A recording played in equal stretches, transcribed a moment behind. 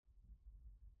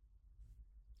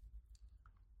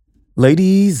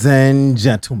Ladies and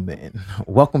gentlemen,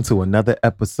 welcome to another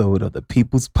episode of the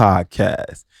People's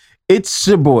Podcast. It's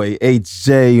your boy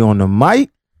HJ on the mic.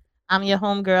 I'm your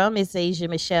homegirl, Miss Asia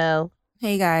Michelle.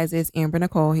 Hey guys, it's Amber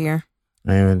Nicole here.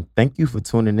 And thank you for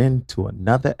tuning in to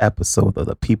another episode of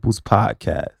the People's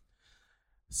Podcast.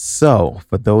 So,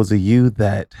 for those of you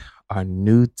that are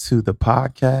new to the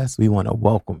podcast, we want to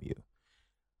welcome you.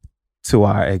 To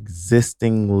our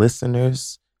existing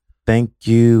listeners, thank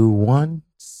you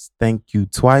once, thank you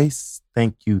twice,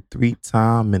 thank you three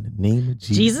times in the name of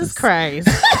Jesus. Jesus Christ.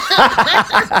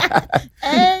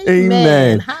 Amen.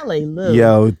 Amen. Hallelujah.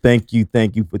 Yo, thank you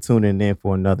for tuning in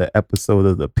for another episode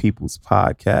of the People's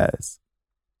Podcast.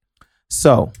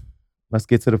 So, let's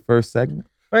get to the first segment.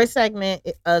 First segment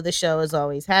of the show is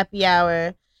always happy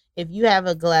hour. If you have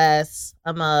a glass,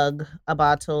 a mug, a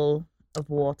bottle of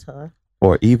water,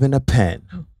 Or even a pen.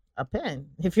 a pen,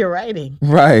 if you're writing.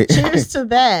 Right. Cheers to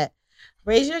that.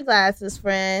 Raise your glasses,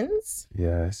 friends.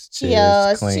 Yes.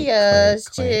 Cheers. Clink, Cheers.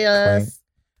 clink, clink, Cheers. clink.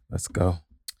 Let's go.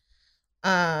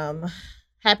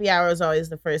 Happy hour is always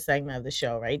the first segment of the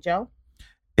show, right, Joe?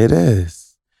 It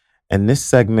is. And this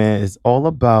segment is all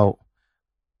about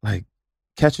like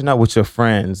catching up with your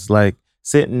friends, like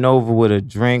sitting over with a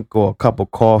drink or a cup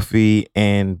of coffee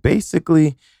and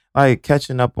basically like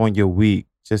catching up on your week,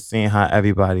 just seeing how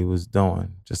everybody was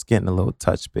doing, just getting a little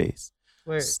touch base.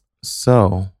 Word.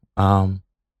 So,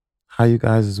 how you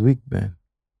guys' week been?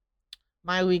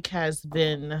 My week has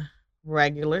been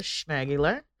regular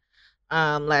schmegular.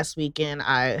 Last weekend,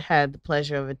 I had the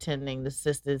pleasure of attending the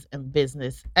Sisters in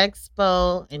Business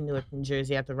Expo in Newark, New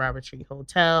Jersey at the Robert Tree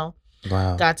Hotel.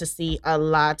 Wow. Got to see a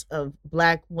lot of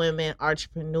Black women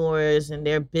entrepreneurs and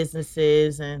their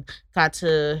businesses, and got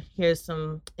to hear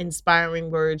some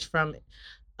inspiring words from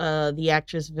the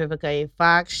actress Vivica A.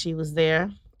 Fox. She was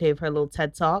there, gave her little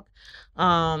TED Talk.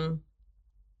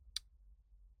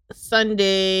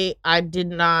 Sunday, I did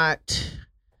not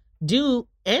do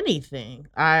anything.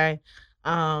 I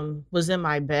was in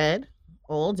my bed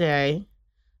all day,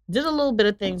 did a little bit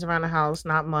of things around the house,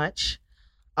 not much.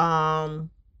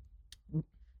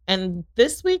 And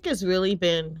this week has really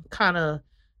been kind of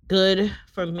good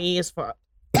for me as far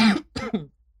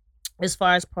as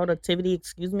far as productivity,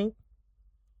 excuse me.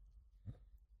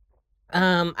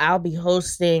 I'll be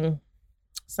hosting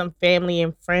some family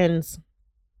and friends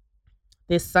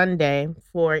this Sunday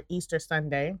for Easter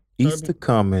Sunday. So Easter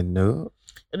coming up.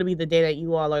 it'll be the day that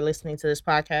you all are listening to this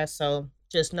podcast. So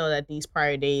just know that these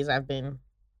prior days I've been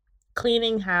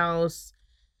cleaning house,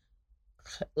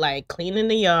 like cleaning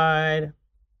the yard,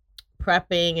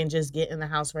 prepping, and just getting the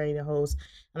house ready to host.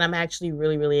 And I'm actually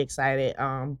really, really excited.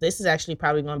 This is actually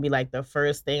probably going to be like the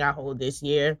first thing I hold this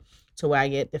year to where I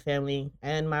get the family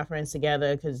and my friends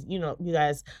together. Because, you know, you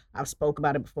guys, I've spoke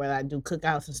about it before that I do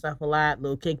cookouts and stuff a lot,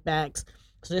 little kickbacks.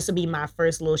 So this will be my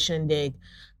first little shindig,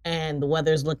 and the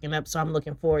weather's looking up, so I'm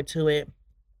looking forward to it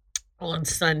on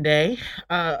Sunday.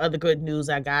 Other good news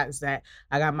I got is that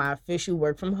I got my official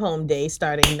work from home day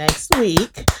starting next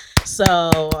week.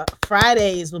 So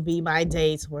Fridays will be my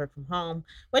day to work from home,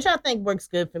 which I think works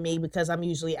good for me because I'm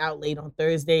usually out late on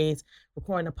Thursdays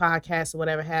recording a podcast or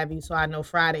whatever have you. So I know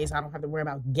Fridays I don't have to worry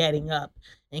about getting up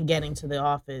and getting to the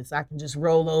office. I can just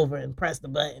roll over and press the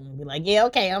button and be like, yeah,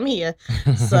 okay, I'm here.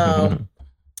 So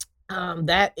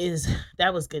that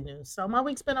was good news. So my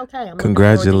week's been okay. I'm looking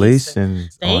forward to Easter.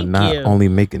 Congratulations on Thank not you. only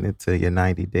making it to your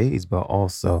 90 days, but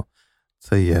also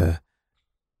to your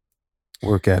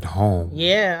work at home.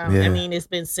 Yeah, I Yeah. mean, it's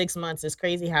been 6 months. It's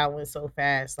crazy how it went so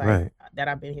fast, like Right. that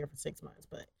I've been here for 6 months.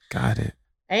 But Got it.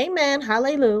 amen,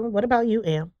 hallelujah. What about you,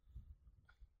 Am?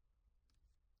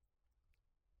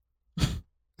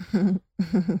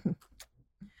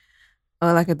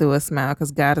 All I could do is smile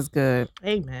because God is good.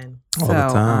 Amen. All the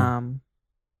time.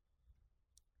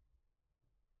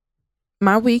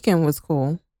 My weekend was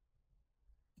cool.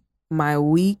 My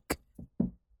week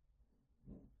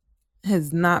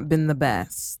has not been the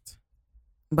best,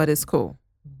 but it's cool.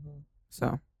 Mhm.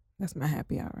 So that's my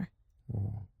happy hour.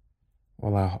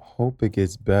 Well, I hope it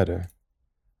gets better.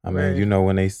 I mean, Right. you know,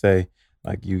 when they say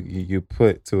like you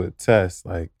put to a test,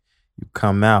 like you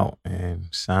come out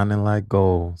and shining like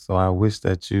gold. So I wish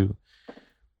that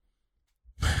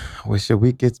I wish your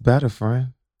week gets better,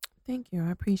 friend. Thank you.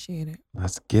 I appreciate it.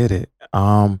 Let's get it.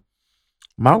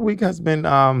 My week has been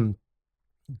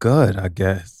good, I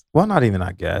guess. Well, not even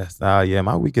I guess. Yeah,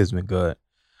 my week has been good.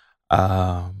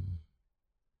 Was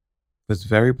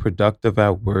very productive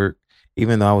at work,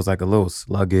 even though I was like a little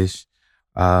sluggish.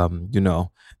 You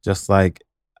know, just like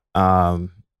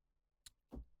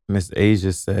Miss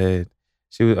Asia said,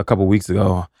 she was a couple weeks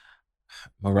ago.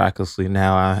 miraculously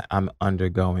now I'm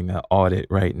undergoing an audit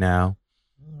right now.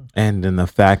 And then the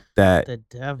fact that The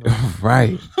devil.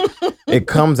 right, it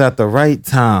comes at the right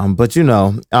time. But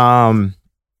I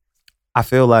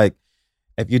feel like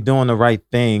if you're doing the right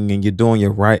thing and you're doing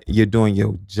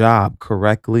your job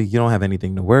correctly, you don't have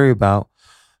anything to worry about.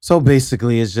 So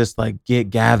basically, it's just like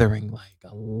gathering like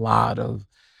a lot of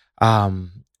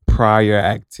prior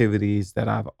activities that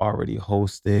I've already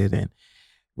hosted and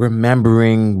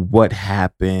remembering what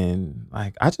happened.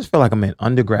 Like I just feel like I'm in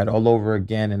undergrad all over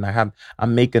again, and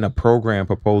I'm making a program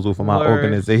proposal for my Word.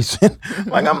 organization.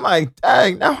 I'm like,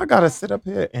 dang, now I gotta sit up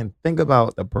here and think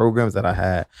about the programs that I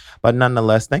had. But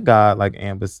nonetheless, thank God, like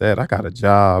Amber said, I got a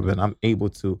job and I'm able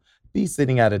to be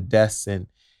sitting at a desk and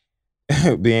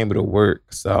being able to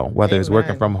work. So whether it's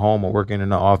working Amen. from home or working in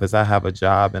the office, I have a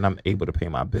job and I'm able to pay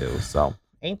my bills. So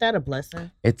Ain't that a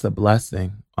blessing? it's a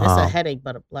blessing. It's a headache,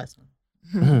 but a blessing.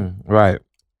 Right.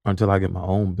 Until I get my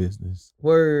own business.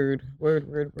 Word.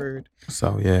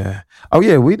 So yeah. Oh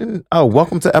yeah, we didn't. Oh,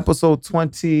 welcome to episode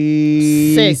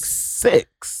 26.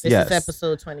 This Yes. is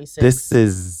episode 26. This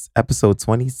is episode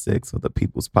 26 of the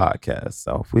People's Podcast.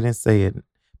 So if we didn't say it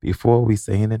before, we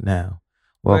saying it now.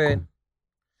 Welcome.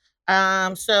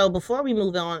 So before we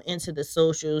move on into the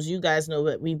socials, you guys know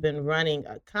that we've been running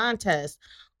a contest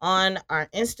on our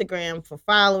Instagram for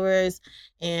followers,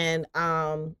 and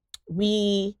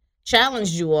we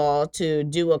challenged you all to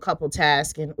do a couple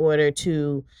tasks in order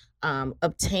to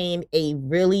obtain a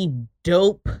really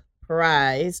dope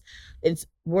prize. It's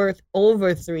worth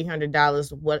over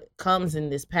 $300. What comes in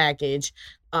this package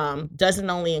doesn't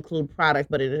only include product,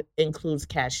 but it includes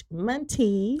cash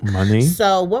money.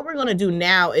 So what we're going to do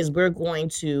now is we're going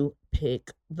to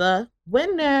pick the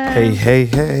winner.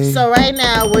 Hey. So right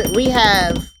now we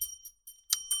have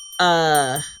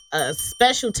a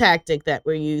special tactic that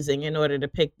we're using in order to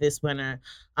pick this winner.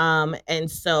 And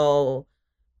so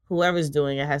whoever's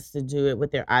doing it has to do it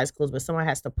with their eyes closed, but someone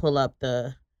has to pull up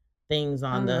the things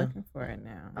on I'm the. looking for it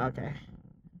now. Okay.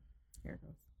 Here it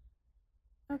goes.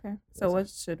 Okay. So what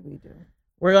should we do?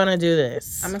 We're gonna do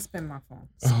this. I'm gonna spin my phone.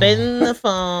 Spin the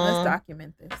phone. Let's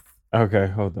document this. Okay,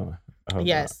 hold on.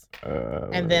 Yes.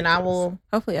 And then I will.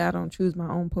 Hopefully, I don't choose my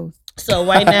own post. So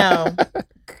right now, we're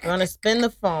gonna spin the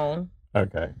phone.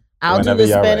 Okay. I'll Whenever do the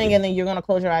y'all spinning, ready. and then you're gonna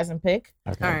close your eyes and pick.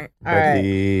 Okay. All right.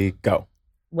 Ready, go.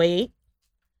 Wait.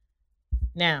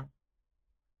 Now.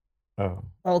 Oh.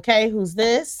 Okay, who's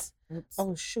this? Oops.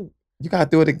 Oh shoot. You gotta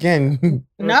do it again.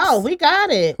 No, we got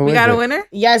it. Who We is got it? a winner?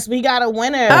 Yes, we got a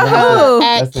winner. Oh.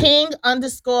 At That's it.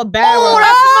 King_Barrel.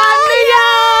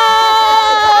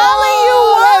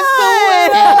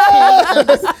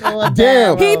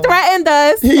 Damn. He threatened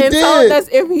us He and did. told us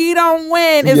if he don't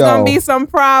win, it's Yo. gonna be some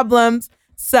problems.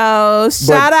 So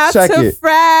shout out check to it.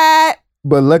 Frat.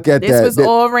 But look at This that. was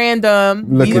all random.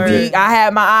 Look at that. I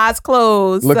had my eyes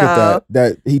closed. Look so. at that.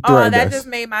 That he Oh, threatened that us. just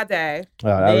made my day. Oh,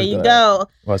 that There was you good. go.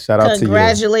 Well, shout out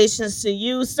Congratulations to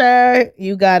you, sir.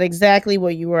 You got exactly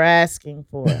what you were asking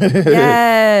for. to you.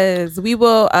 Yes, we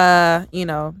will.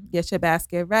 Get your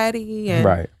basket ready and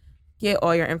Right. get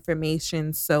all your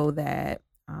information so that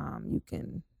you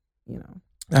can,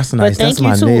 That's But nice. thank That's you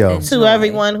my to, Neo. to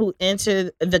everyone who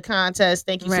entered the contest.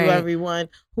 Thank you Right. to everyone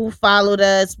who followed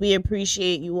us. We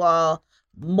appreciate you all.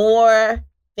 More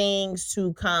things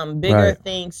to come, bigger Right.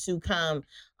 things to come.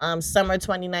 Summer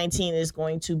 2019 is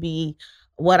going to be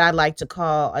what I like to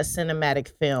call a cinematic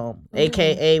film,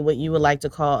 aka what you would like to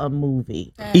call a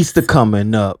movie. Easter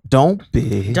coming up. Don't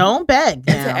beg. Don't beg.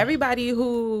 And to Now. everybody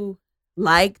who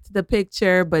liked the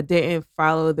picture but didn't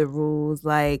follow the rules,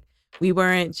 like we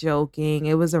weren't joking.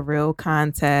 It was a real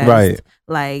contest. Right.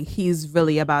 Like he's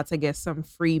really about to get some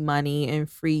free money and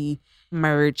free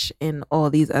merch and all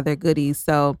these other goodies.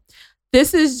 So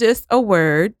this is just a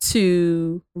word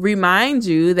to remind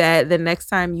you that the next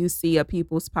time you see a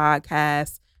People's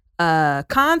Podcast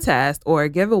contest or a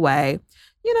giveaway,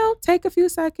 take a few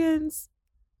seconds,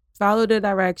 follow the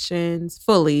directions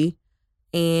fully,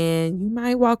 and you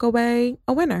might walk away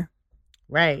a winner.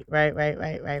 Right.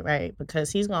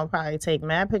 Because he's gonna probably take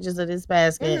mad pictures of this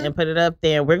basket and put it up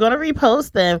there. We're gonna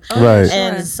repost them, Right.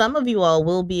 and some of you all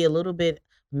will be a little bit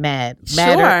madder.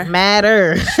 Sure.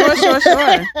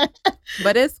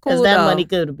 But it's cool Because that though. money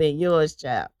could have been yours,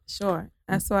 child. Sure.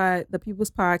 That's why the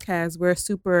People's Podcast, we're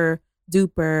super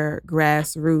duper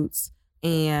grassroots,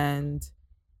 and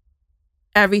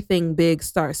everything big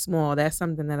starts small. That's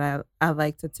something that I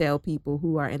like to tell people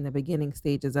who are in the beginning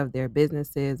stages of their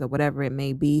businesses or whatever it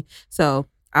may be. So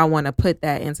I want to put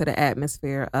that into the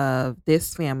atmosphere of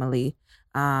this family.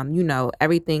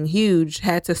 Everything huge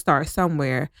had to start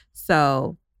somewhere.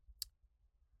 So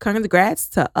congrats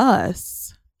to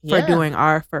us. for doing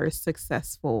our first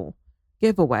successful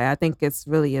giveaway. I think it's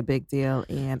really a big deal,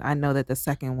 and I know that the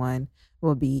second one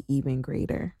will be even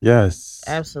greater. Yes.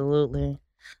 Absolutely.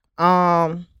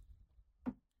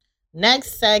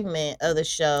 Next segment of the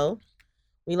show,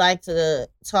 we like to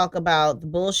talk about the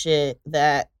bullshit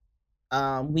that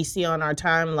we see on our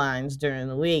timelines during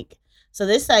the week. So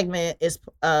this segment is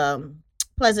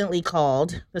pleasantly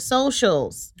called The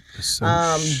Socials.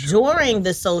 During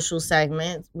the social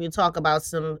segment, we talk about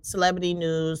some celebrity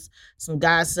news, some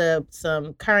gossip,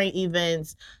 some current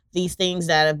events, these things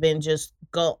that have been just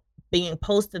being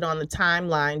posted on the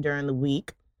timeline during the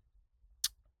week.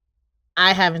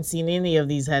 I haven't seen any of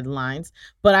these headlines,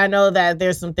 but I know that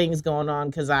there's some things going on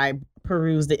because I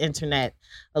peruse the internet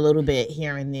a little bit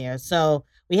here and there. So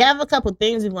we have a couple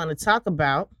things we want to talk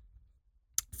about.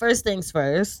 First things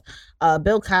first,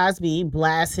 Bill Cosby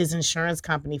blasts his insurance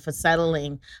company for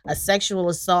settling a sexual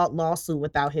assault lawsuit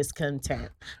without his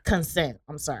consent.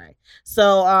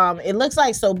 So it looks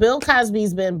like Bill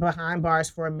Cosby's been behind bars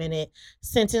for a minute,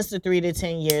 sentenced to 3 to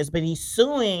 10 years, but he's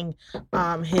suing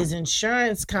his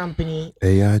insurance company,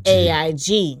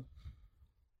 AIG.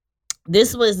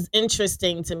 This was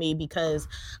interesting to me because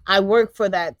I don't work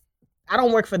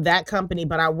for that company,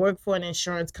 but I work for an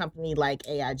insurance company like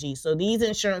AIG. So these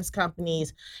insurance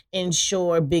companies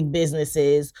insure big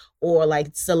businesses, or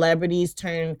like celebrities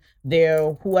turn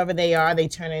whoever they are, they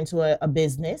turn into a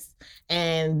business.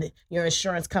 And your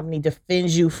insurance company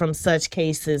defends you from such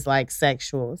cases like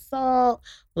sexual assault,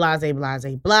 blah, blah, blah,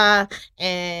 blah.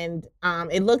 And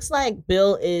it looks like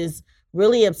Bill is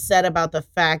really upset about the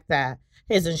fact that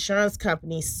his insurance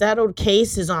company settled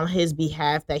cases on his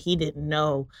behalf that he didn't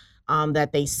know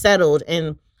that they settled.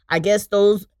 And I guess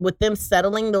with them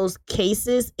settling those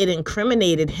cases, it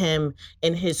incriminated him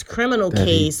in his criminal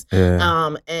case,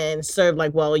 and served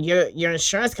like, well, your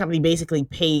insurance company basically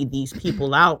paid these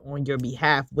people out on your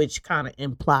behalf, which kind of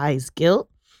implies guilt.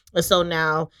 And so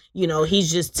now,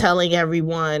 he's just telling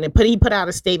everyone, and he put out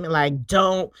a statement like,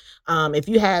 if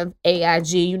you have AIG,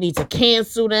 you need to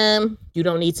cancel them. You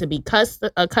don't need to be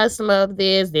a customer of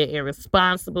theirs. They're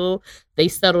irresponsible. They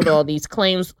settled all these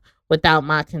claims without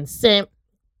my consent,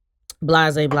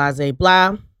 blase, blase,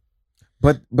 blah.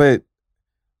 But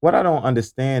what I don't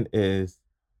understand is,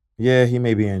 yeah, he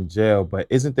may be in jail, but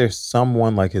isn't there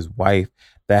someone like his wife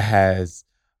that has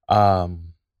the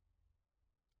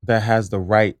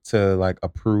right to like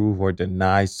approve or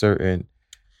deny certain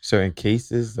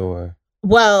cases? Or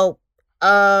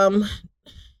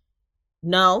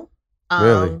no.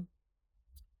 Really?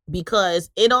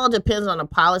 Because it all depends on the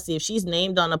policy. If she's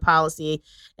named on the policy,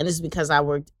 and it's because I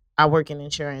work in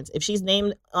insurance, if she's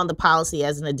named on the policy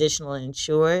as an additional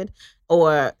insured,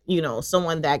 or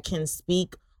someone that can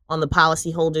speak on the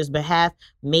policyholder's behalf,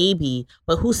 maybe.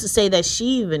 But who's to say that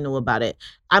she even knew about it?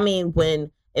 I mean,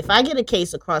 if I get a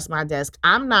case across my desk,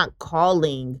 I'm not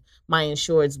calling my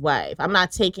insured's wife. I'm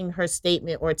not taking her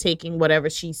statement or taking whatever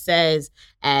she says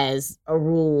as a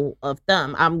rule of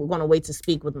thumb. I'm going to wait to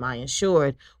speak with my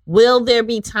insured. Will there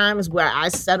be times where I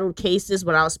settled cases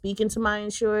without speaking to my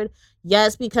insured?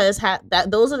 Yes, because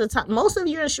those are the times. Most of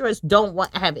your insurers don't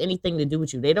want to have anything to do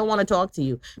with you. They don't want to talk to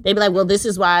you. They be like, well, this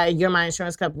is why you're my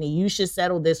insurance company. You should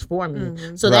settle this for me.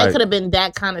 Mm-hmm. So that could have been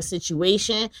that kind of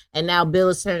situation. And now Bill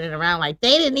is turning around like,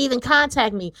 they didn't even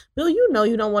contact me. Bill, you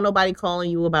don't want nobody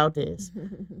calling you about this.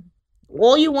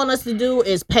 All you want us to do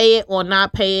is pay it or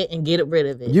not pay it and get rid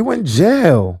of it. You in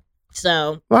jail.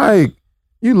 So like,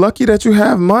 you lucky that you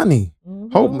have money.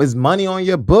 Mm-hmm. Hope is money on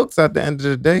your books at the end of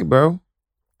the day, bro.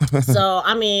 So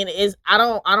I mean, I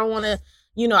don't want to,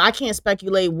 I can't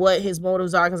speculate what his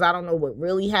motives are because I don't know what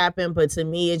really happened. But to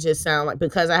me, it just sounds like,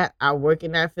 because I work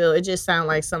in that field, it just sounds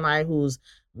like somebody who's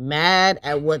mad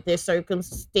at what their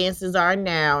circumstances are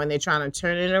now, and they're trying to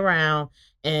turn it around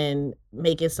and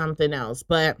make it something else.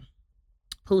 But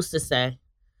who's to say?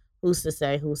 Who's to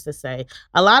say?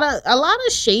 A lot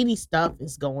of shady stuff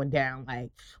is going down,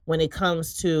 like when it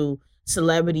comes to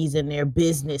celebrities and their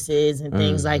businesses and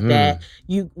things like that.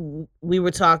 We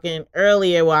were talking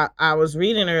earlier, I was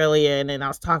reading earlier, and then I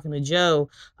was talking to Joe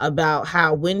about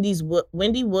how Wendy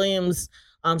Williams,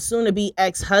 soon to be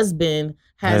ex-husband,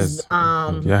 has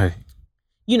the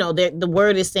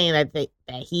word is saying that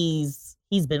he's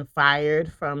been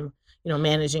fired from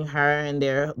managing her and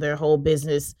their whole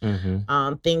business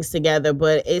things together.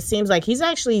 But it seems like he's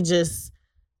actually just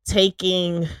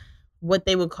taking what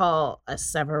they would call a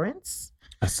severance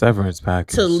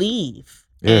package to leave.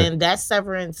 Yeah. And that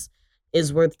severance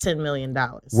is worth $10 million.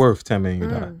 Worth $10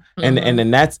 million. Mm-hmm. And then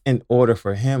that's in order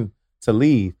for him to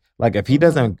leave. Like if he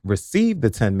doesn't receive the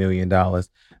 $10 million,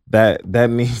 that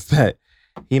means that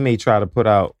he may try to put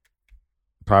out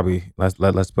probably let's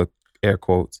put air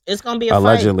quotes. It's gonna be a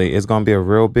allegedly, fight. it's gonna be a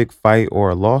real big fight or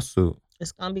a lawsuit.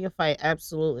 It's gonna be a fight,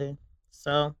 absolutely.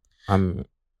 So I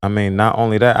mean, not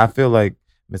only that, I feel like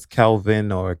Miss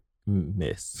Kelvin or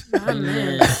Miss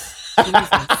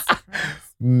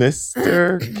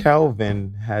Mr.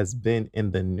 Kelvin has been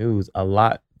in the news a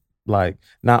lot. Like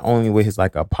not only with his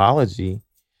like apology,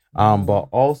 but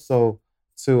also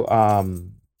to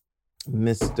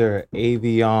Mr.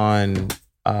 Avion.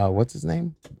 What's his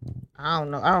name? I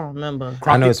don't know. I don't remember.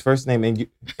 I know his first name. And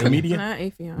Comedian? Not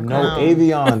Avion. No,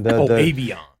 Avion.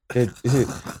 Avion.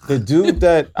 The dude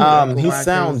that he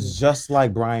sounds just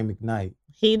like Brian McKnight.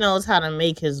 He knows how to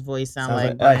make his voice sound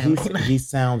like Brian McKnight. He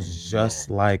sounds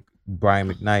just like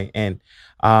Brian McKnight, and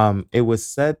it was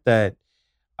said that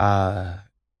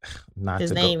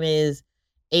his name is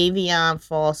Avion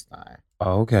Fallstar.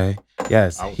 Oh, okay.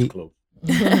 Yes, I was close.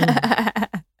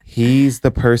 He's the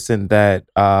person that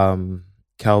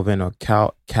Kevin or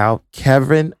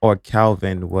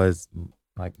Calvin was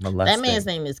like molesting. That man's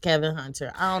name is Kevin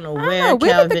Hunter. I don't know where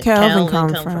Kelvin, did the Kelvin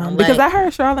come from? Because like, I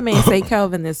heard Charlamagne say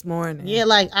Kelvin this morning. Yeah,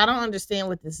 like I don't understand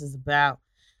what this is about.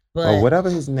 But or whatever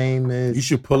his name is. You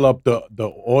should pull up the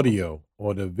audio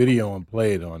or the video and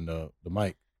play it on the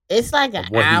mic. It's like an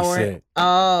hour.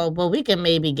 Oh, but we can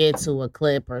maybe get to a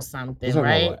clip or something,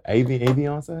 right?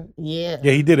 Avion said? Yeah.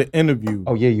 Yeah, he did an interview.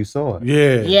 Oh, yeah, you saw it.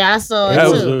 Yeah. Yeah, I saw it That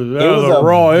too. was a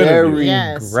raw interview.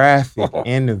 Very graphic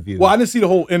interview. Well, I didn't see the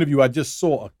whole interview. I just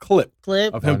saw a clip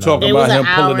of him talking It about was him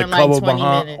an pulling hour the and cover like 20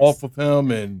 minutes. off of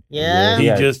him, and he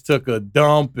Yeah. just took a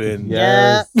dump, and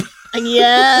Yes.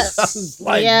 Yes.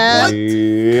 like, yeah. what?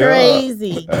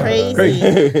 Crazy.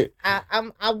 Crazy.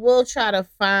 I will try to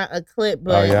find a clip,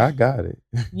 but Oh yeah, I got it.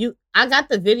 I got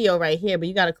the video right here, but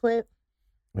you got a clip?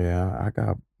 Yeah, I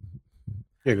got.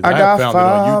 Yeah, 'cause I got found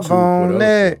five it on YouTube. on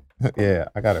it. Yeah,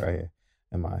 I got it right here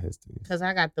in my history. Because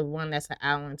I got the one that's an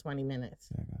hour and 20 minutes.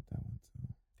 Yeah, I got that one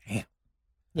too. Damn.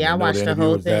 Yeah, I watched the interview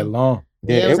whole was that thing. long.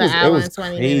 Yeah, it was an hour and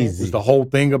 20 minutes. Was the whole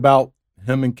thing about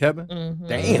him and Kevin? Mhm.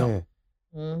 Damn. Yeah.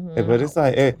 Mhm. Yeah, but it's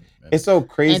like it's so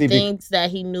crazy. And things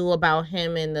that he knew about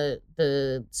him and the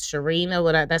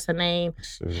Sharina, that's her name.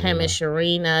 Him and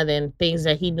Sharina, then things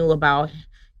that he knew about,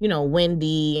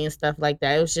 Wendy and stuff like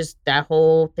that. It was just that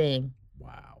whole thing.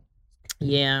 Wow.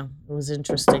 Yeah, it was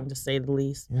interesting to say the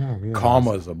least. Yeah,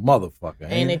 Karma is a motherfucker.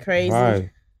 Ain't it crazy? Right.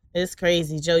 It's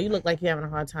crazy. Joe, you look like you're having a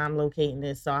hard time locating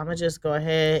this. So I'm going to just go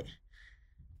ahead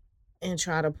and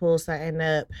try to pull something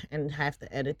up and have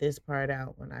to edit this part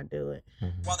out when I do it.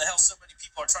 Why the hell so many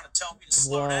people are trying to tell me to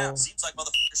slow down? Seems like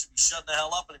motherfuckers should be shutting the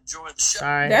hell up and enjoying the show.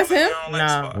 Sorry. That's him?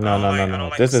 No. No.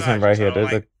 This is him right here.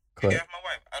 There's a clip.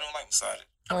 I don't like massage.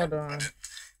 Hold on.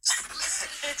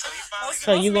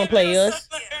 So you going to play yours?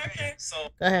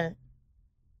 Go ahead.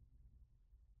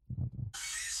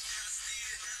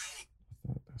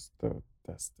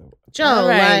 That's the. Joe, All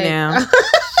right like, now.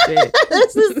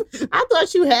 I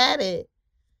thought you had it.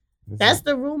 That's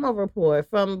the rumor report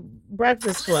from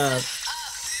Breakfast Club.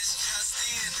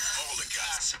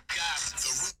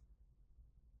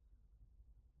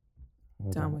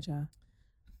 Done with y'all.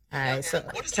 All right, so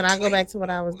can I go back to what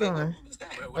I was doing?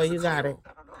 Oh, you got it.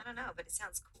 I don't know, but it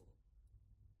sounds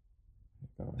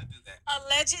cool.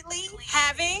 Allegedly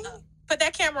having, put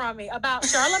that camera on me, about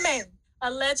Charlamagne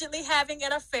allegedly having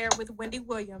an affair with Wendy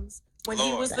Williams when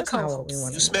he was the That's not what we co-host.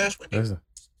 want. You smashed Wendy.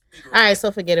 All right,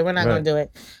 so forget it. We're not gonna do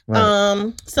it.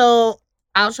 Right. So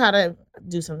I'll try to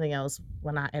do something else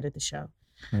when I edit the show.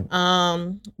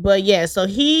 But yeah, so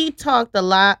he talked a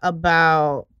lot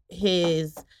about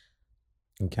his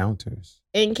encounters,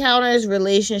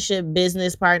 relationship,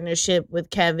 business partnership with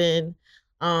Kevin.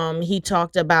 He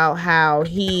talked about how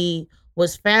he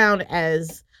was found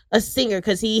as a singer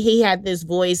because he had this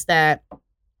voice that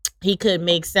he could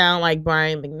make sound like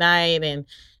Brian McKnight, and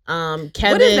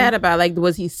Kevin. What is that about? Like,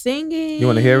 was he singing? You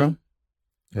want to hear him?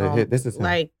 Yeah, this is him.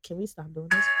 Like, can we stop doing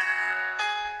this?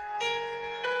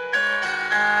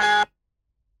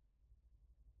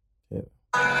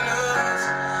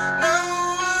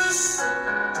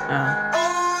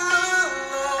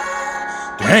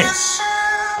 Dang.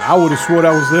 I would have swore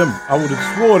that was him. I would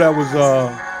have swore that was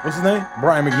what's his name?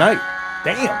 Brian McKnight.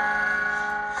 Damn.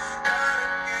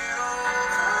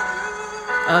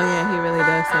 Oh yeah, he really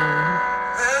does sound.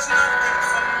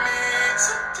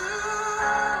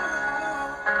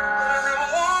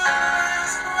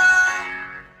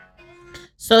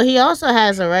 So he also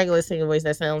has a regular singer voice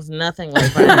that sounds nothing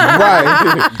like Brian.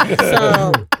 Right.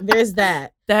 So there's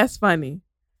that. That's funny.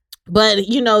 But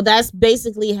that's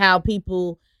basically how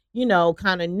people,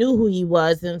 kind of knew who he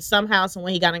was. And somehow, so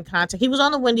when he got in contact, he was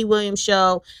on the Wendy Williams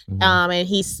show, and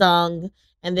he sung.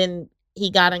 And then he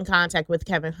got in contact with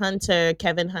Kevin Hunter.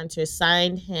 Kevin Hunter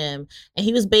signed him, and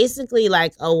he was basically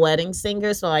like a wedding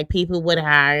singer. So like people would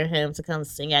hire him to come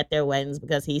sing at their weddings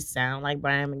because he sound like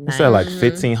Brian McKnight. You said like Mhm.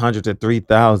 1,500 to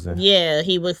 3,000. Yeah,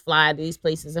 he would fly these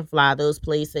places and fly those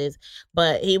places.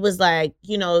 But he was like,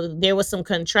 there was some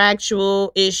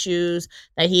contractual issues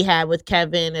that he had with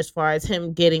Kevin as far as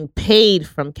him getting paid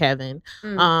from Kevin.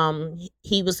 Mm.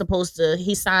 He was supposed to,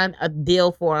 he signed a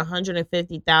deal for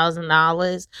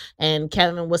 $150,000, and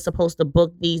Kevin was supposed to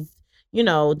book these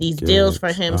deals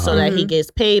for him so that he Mhm.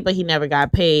 gets paid, but he never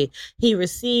got paid. He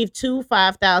received two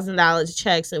 $5,000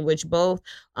 checks, in which both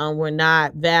were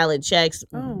not valid checks.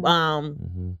 Oh.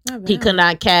 Mhm. Not He bad. could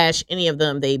not cash any of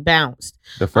them. They bounced.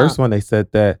 The first one, they said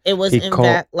that It was he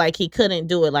called. like he couldn't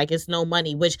do it. Like it's no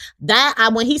money. Which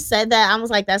when he said that, I was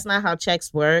like, that's not how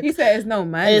checks work. He said it's no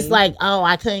money. It's like, oh,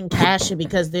 I couldn't cash it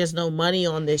because there's no money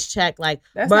on this check. Like,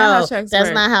 That's bro, not how checks that's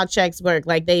work. not how checks work.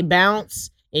 Like they bounce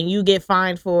and you get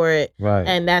fined for it, Right.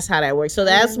 and that's how that works. So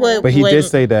that's what. But he when- did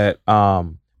say that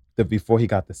before he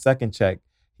got the second check,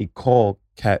 he called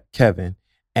Kevin,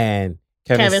 and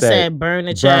Kevin said, burn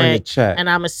the burn the check. check. And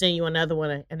I'm gonna send you another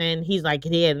one. And then he's like,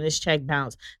 yeah, and this check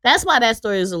bounced. That's why that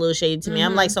story is a little shady to me.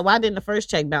 I'm Mhm. like, so why didn't the first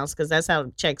check bounce? Because that's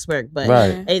how checks work. But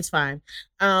Right. it's fine.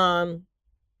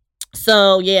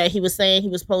 So yeah, he was saying he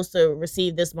was supposed to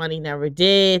receive this money, never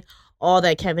did. All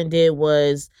that Kevin did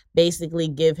was basically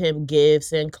give him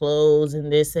gifts and clothes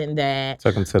and this and that.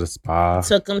 Took him to the spa.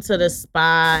 Took him to the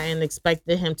spa and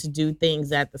expected him to do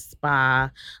things at the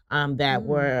spa that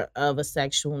were of a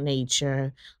sexual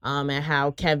nature, and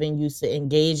how Kevin used to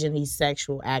engage in these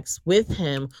sexual acts with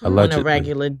him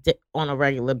Allegedly. on a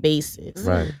regular basis.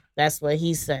 Right. That's what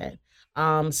he said.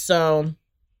 So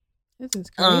This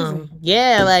is crazy.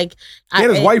 yeah, like He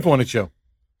had his wife on the show.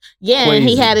 Yeah, and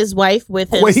he Quasi. had his wife with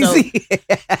him. So, Quasi.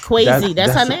 Quasi,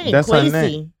 that's her name. that's her Quasi.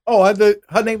 name. Oh,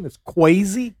 her name is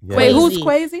Quasi. Yeah. Wait, Quasi. who's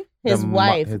crazy? His The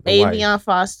wife, the Avion I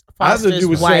Foster's thought you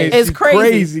were saying wife. It's she's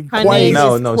crazy. Her Quasi. name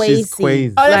No, is no, she's Quasi.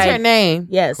 Quasi. Oh, that's Like- her name.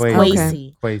 Yes, Quasi.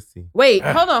 Quasi. Quasi. Wait,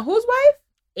 hold on. Whose wife?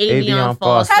 Avion Avion Foster.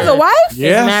 Foster. Has a wife?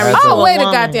 Yeah. married Has to a- Oh, wait a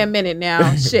woman. goddamn minute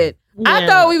now. Shit. I Yeah.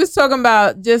 thought we was talking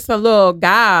about just a little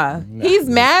guy. Nah. He's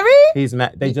married? He's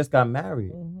they just got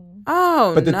married. Mhm.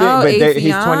 Oh, But the no, thing, but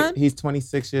Afion. he's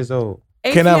 26 years old.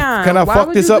 Can I Afion, why fuck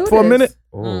would this you up do for a this? minute?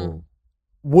 Oh.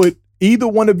 Would either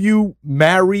one of you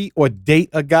marry or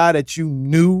date a guy that you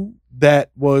knew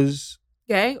that was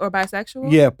Gay or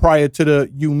bisexual? prior to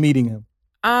you meeting him?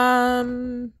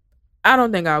 I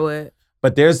don't think I would.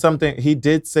 But there's something he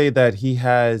did say that he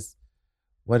has.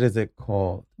 What is it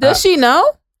called? Does she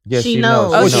know? Yes, She she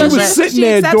knows. knows. Oh, Well, She she knows. was knows. She sitting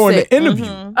there accepts during it. the interview.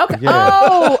 Mhm. Okay. Yeah.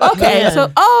 Oh, okay. Yeah.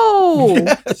 So,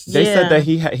 Yes. They Yeah. said that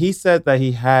he said that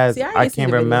he has. See, I didn't see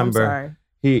can't the video, I'm remember.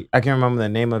 sorry. I can't remember the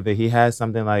name of it. He has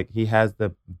something like he has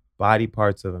the body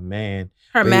parts of a man.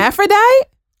 Hermaphrodite?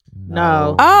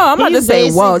 No. Oh, I'm about to He's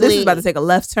say, whoa, this is basically- about to take a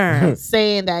left turn.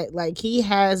 saying that like he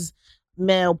has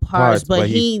male parts, but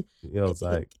he feels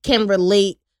like can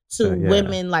relate to Yeah.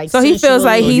 women like. So he feels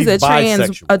like sensually. he's a He's trans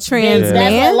bisexual. Yeah.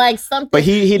 man. like something. But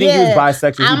he didn't use Yeah.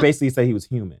 bisexual. I'm- He basically said he was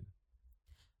human.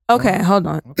 Okay, hold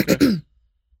on.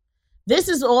 This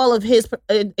is all of his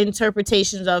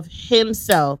interpretations of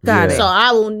himself. Got Yeah. it. So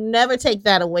I will never take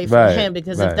that away from Right, him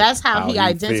because right. if that's how he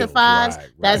identifies,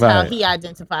 that's how Right. he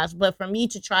identifies. But for me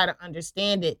to try to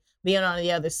understand it, being on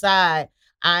the other side,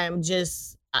 I am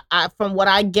just, from what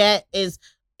I get is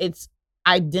it's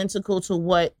identical to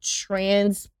what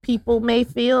trans people may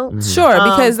feel. Mhm. Sure,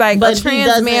 because like but a he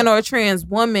trans man doesn't- or a trans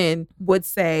woman would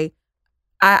say,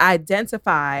 I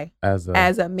identify As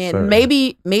as a man. certain-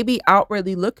 Maybe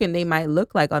outwardly looking, they might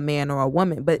look like a man or a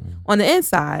woman, but Mm. on the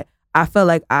inside, I feel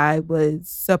like I was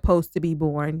supposed to be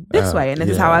born this way, and this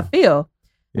is how I yeah. feel,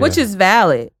 which Yeah. is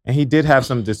valid. And he did have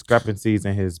some discrepancies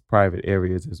in his private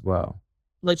areas as well.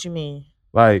 What you mean?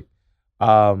 Like,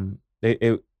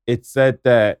 it said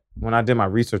that when I did my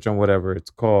research on whatever it's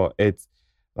called, it's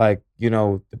like,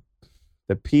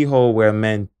 the pee hole where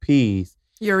men pees.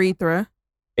 Urethra.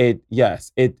 The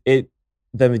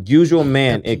usual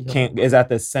man, The it pee can't hole. is at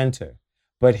the center,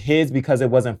 but his, because it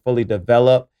wasn't fully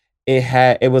developed,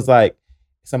 it was like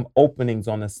some openings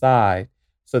on the side,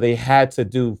 so they had to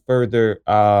do further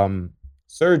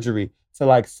surgery to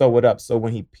like sew it up, so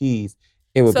when he pees,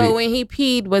 it would So be when he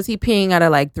peed, was he peeing out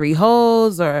of like 3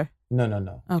 holes or?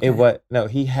 no. Okay.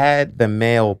 He had the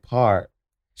male part,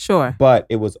 Sure. but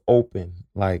it was open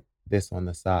like this on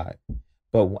the side.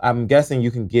 But I'm guessing you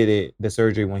can get the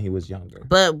surgery when he was younger.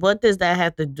 But what does that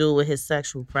have to do with his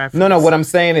sexual preference? No. What I'm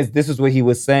saying is, this is what he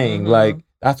was saying. Mhm. Like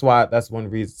that's one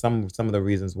reason. Some of the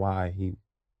reasons why he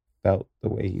felt the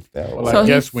way he felt. Well, So I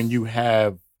guess he's- when you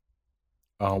have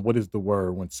what is the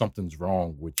word when something's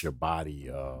wrong with your body?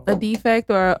 A defect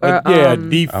or a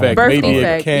defect. birth Maybe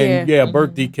defect, it can. yeah.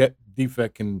 Birth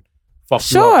defect can fuck you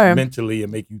Sure. up mentally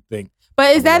and make you think.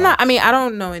 But is that Wow. not? I mean, I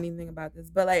don't know anything about this,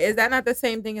 but like, is that not the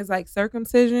same thing as like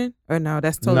circumcision? Or no,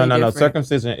 that's totally no. different.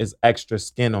 Circumcision is extra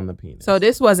skin on the penis. So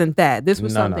this wasn't that. This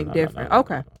was No, no, something no, different. no, no,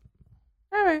 Okay,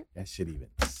 no. all right. That shit even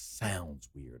sounds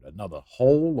weird. Another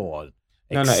hole or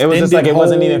No, it was just like it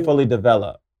wasn't even extended fully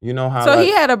developed. You know how So like,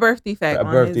 he had a birth defect. a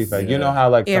on birth his- defect. Yeah. You know how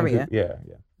like some area. people,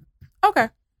 yeah. Okay.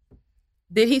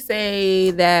 Did he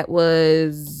say that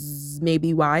was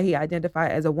maybe why he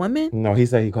identified as a woman? No, he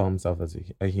said he called himself as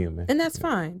a human. And that's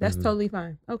fine. That's Mhm. totally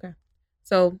fine. Okay.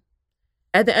 So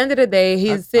at the end of the day, I-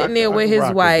 he's sitting there I with can his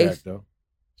rock wife. that, though.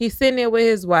 He's sitting there with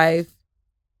his wife,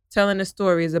 telling the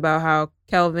stories about how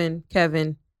Kevin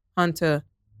Hunter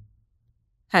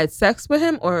had sex with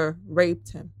him or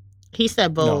raped him. He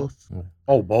said both.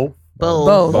 Oh, both. Both.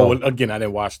 Both. Oh, again, I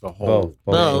didn't watch the whole.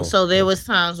 Both. So there was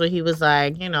times where he was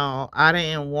like, I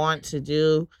didn't want to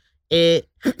do it,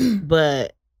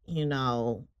 but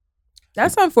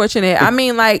That's unfortunate. I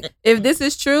mean, like, if this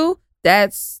is true,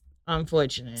 that's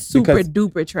unfortunate. super Because-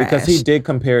 duper trash. Because he did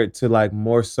compare it to like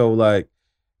more so like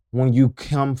when you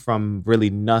come from really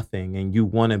nothing and you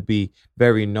want to be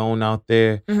very known out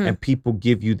there Mhm. and people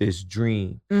give you this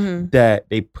dream Mm-hmm, that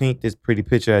they paint this pretty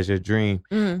picture as your dream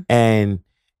mm-hmm. and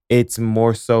it's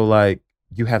more so like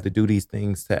you have to do these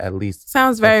things to at least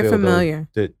Sounds very fulfill familiar.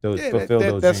 fulfill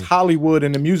those that's dreams. Hollywood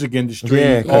and the music industry,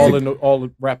 Yeah, 'cause all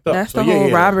wrapped up. That's So, the whole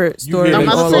yeah. Robert You story hear I'm it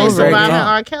all about to all say over over surviving again. again.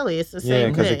 R. Kelly. It's the Yeah,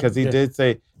 same thing. because he Yeah. did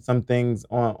say some things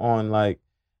on like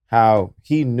how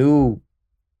he knew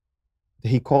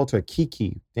he called her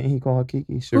Kiki. Didn't he call her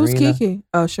Kiki? Sharina? Who's Kiki?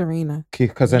 Oh, Sharina.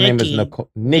 Because her name is Nikki. Nicole.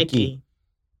 Nikki.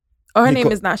 Oh, her He name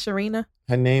co- is not Sharina.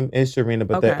 Her name is Sharina,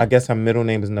 but Okay. I guess her middle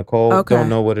name is Nicole. Okay. Don't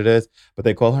know what it is, but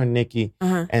they call her Nikki.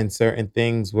 Uh-huh. And certain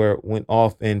things went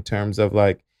off in terms of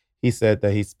like he said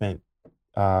that he spent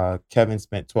Kevin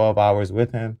spent 12 hours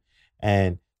with him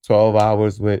and 12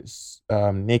 hours with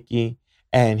Nikki,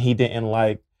 and he didn't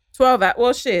like 12 hours.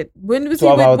 Well, shit. When was he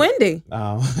 12 with hours. Wendy?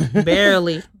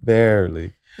 Barely.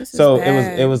 barely. This is So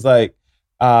bad. it was like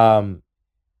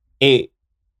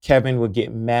Kevin would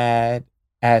get mad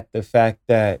at the fact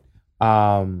that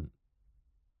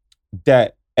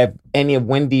that if any of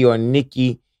Wendy or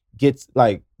Nikki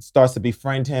starts to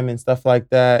befriend him and stuff like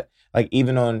that. Like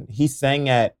even he sang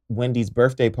at Wendy's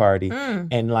birthday party Mm.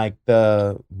 and like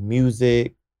the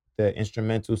music, the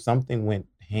instrumental, something went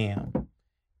ham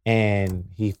and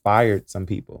he fired some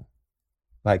people.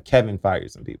 Like Kevin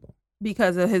fired some people.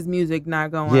 Because of his music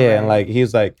not going Yeah, right. and like he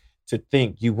was like,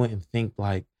 you wouldn't think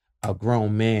like a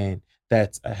grown man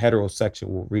that's a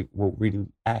heterosexual will really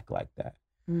act like that.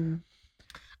 Mm.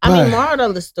 I mean, But- moral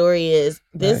of the story is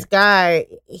this guy,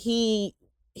 he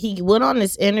went on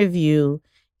this interview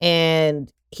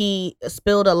and he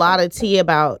spilled a lot of tea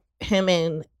about him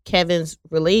and Kevin's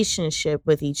relationship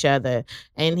with each other.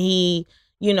 And he,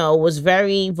 was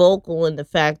very vocal in the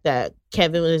fact that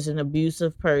Kevin was an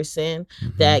abusive person,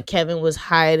 that Kevin was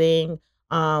hiding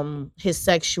his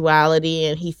sexuality,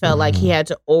 and he felt like he had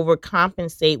to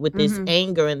overcompensate with this Mhm.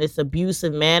 anger and this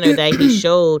abusive manner that he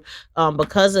showed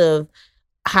because of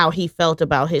how he felt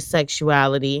about his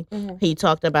sexuality. Mhm. He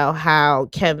talked about how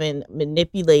Kevin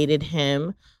manipulated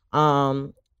him,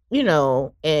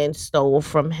 and stole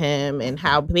from him, and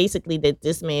how basically that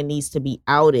this man needs to be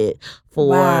outed for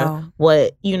Wow.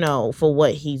 for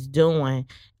what he's doing.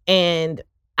 And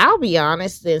I'll be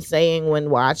honest in saying when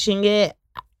watching it,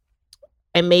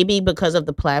 and maybe because of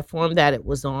the platform that it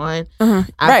was on, Uh-huh.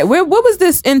 I- Right. What was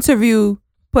this interview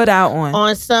put out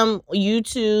on? some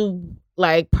YouTube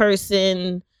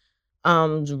person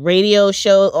radio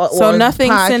show So or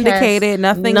nothing podcast. syndicated,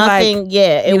 nothing like,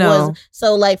 yeah, it you know. was.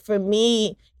 So like for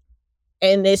me,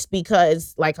 and it's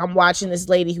because like I'm watching this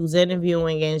lady who's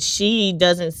interviewing and she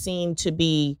doesn't seem to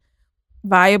be,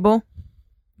 viable.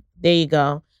 there you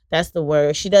go, that's the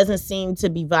word, she doesn't seem to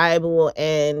be viable.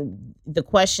 And the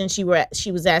question she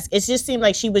was asking, it just seemed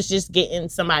like she was just getting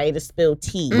somebody to spill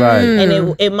tea. Right. And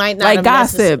Mm. it might not Like have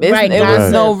gossip. right, It was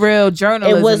gossip. no real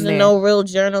journalism. It wasn't there. no real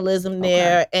journalism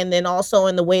there. And then also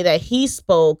in the way that he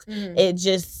spoke, Mhm. it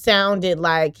just sounded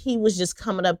like he was just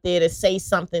coming up there to say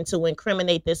something to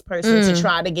incriminate this person, to Mm.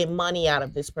 try to get money out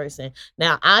of this person.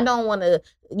 Now, I don't want to,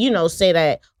 say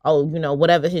that,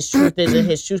 whatever his truth is and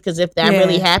his truth, because if that Yeah.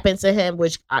 really happened to him,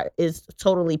 which is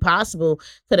totally possible,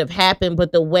 could have happened.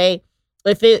 But the way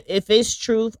if it's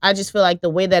truth, I just feel like the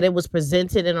way that it was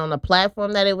presented and on the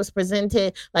platform that it was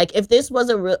presented, like if this was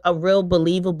a real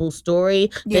believable story,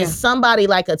 then somebody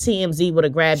like a TMZ would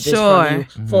have grabbed this from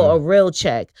you for a real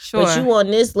check. Sure. But you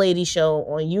on this lady show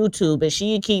on YouTube and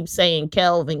she keeps saying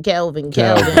Kelvin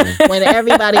when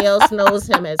everybody else knows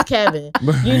him as Kevin.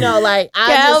 You know, like I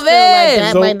just feel like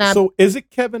that might not. So is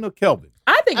it Kevin or Kelvin?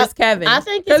 I think it's Kevin. I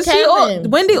think it's Kevin.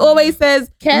 Wendy always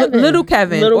says Kevin. Little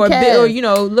Kevin Little or Kev.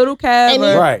 or Little Kev.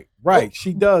 And Right.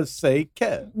 She does say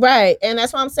Kev. Right. And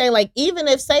that's what I'm saying. Like, even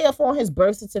if, say, if on his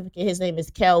birth certificate, his name is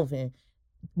Kelvin,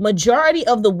 majority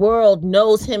of the world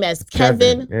knows him as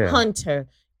Kevin Hunter.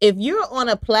 If you're on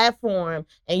a platform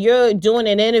and you're doing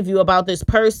an interview about this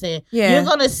person, you're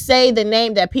going to say the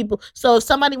name that people... So if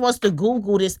somebody wants to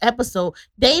Google this episode,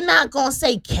 they not going to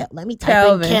say, let me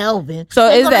type in Kelvin. So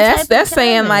is that's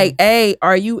saying like, A,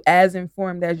 are you as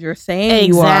informed as you're saying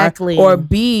exactly. you are? Or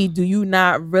B, do you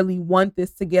not really want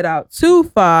this to get out too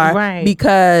far? Right.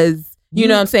 Because... You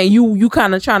know what I'm saying? You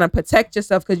kind of trying to protect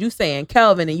yourself because you saying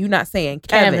Kelvin and you not saying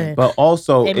Kevin. But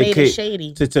also it made it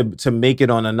shady. To make it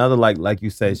on another like you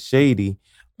said, shady.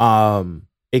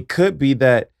 It could be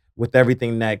that with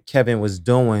everything that Kevin was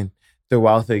doing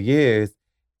throughout the years,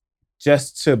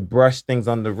 just to brush things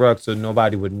on the rug so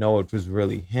nobody would know it was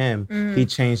really him, he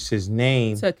changed his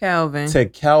name to Kelvin.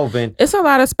 It's a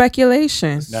lot of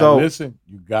speculation. Now so listen,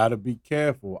 you gotta be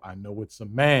careful. I know it's a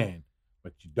man,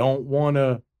 but you don't want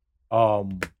to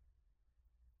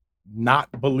not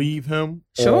believe him,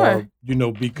 sure,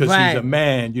 or, because he's a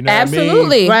man, you know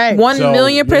absolutely what I mean? Right.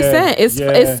 1,000,000%.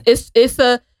 Yeah,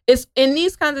 It's in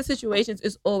these kinds of situations,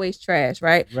 it's always trash,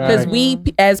 right? Because we,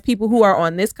 as people who are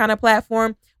on this kind of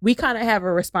platform, we kind of have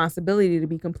a responsibility to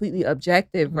be completely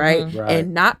objective, right?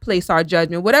 And not place our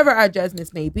judgment, whatever our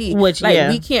judgments may be. Which,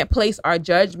 we can't place our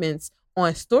judgments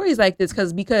on stories like this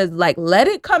because like, let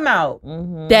it come out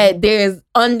that there's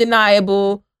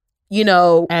undeniable,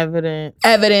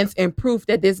 evidence and proof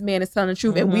that this man is telling the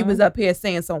truth. And we was up here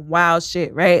saying some wild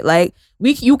shit, right? Like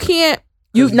you can't,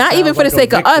 not even for the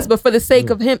sake of us, but for the sake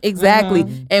of him.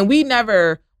 Exactly. And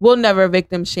we'll never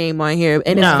victim shame on here.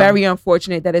 And it's very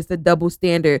unfortunate that it's the double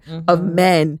standard of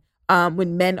men.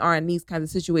 When men are in these kinds of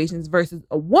situations versus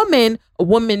a woman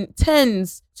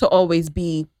tends to always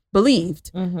be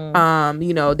believed.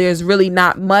 There's really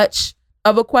not much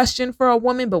of a question for a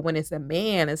woman, but when it's a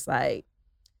man, it's like,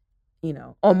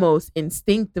 almost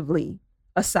instinctively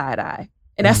a side eye.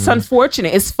 And that's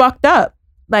unfortunate. It's fucked up.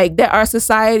 Like that our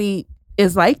society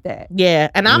is like that. Yeah.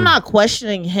 And I'm not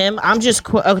questioning him. I'm just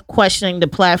questioning the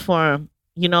platform.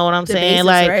 You know what I'm saying? Basis,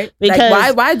 like, right? because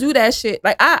like, why do that shit?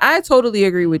 Like, I totally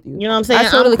agree with you. You know what I'm saying?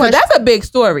 Because that's a big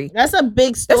story. That's a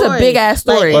big story. That's a big ass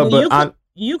story. Like,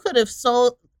 you could have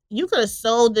sold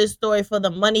this story for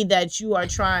the money that you are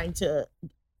trying to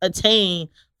attain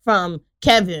from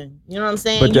Kevin. You know what I'm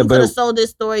saying? You could have sold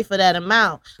this story for that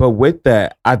amount. But with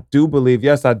that, I do believe,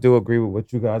 yes, I do agree with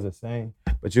what you guys are saying.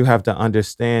 But you have to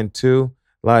understand too,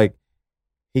 like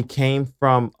he came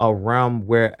from a realm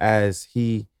whereas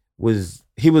he was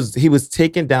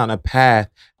taken down a path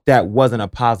that wasn't a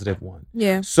positive one.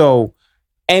 Yeah. So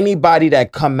anybody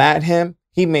that come at him,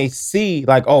 he may see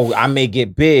like, oh, I may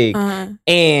get big,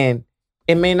 and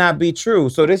it may not be true.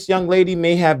 So this young lady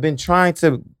may have been trying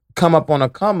to come up on a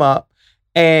come up,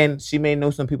 and she may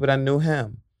know some people that knew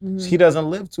him. He doesn't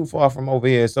live too far from over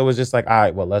here, so it's just like, all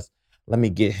right, well, let me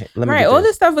get him. Right, all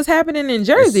this stuff was happening in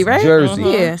Jersey, right? Jersey,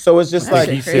 yeah. So it's just like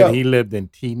he said he lived in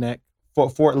Teaneck.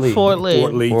 Fort Lee.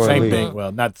 Same thing.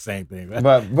 Well, not the same thing.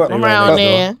 But around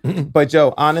there. But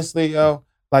yo, honestly,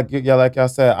 like y'all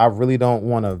said, I really don't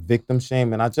want to victim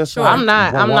shame, and I just I'm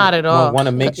not at all. Want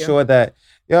to make sure that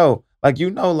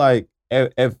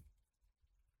if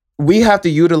we have to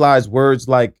utilize words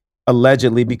like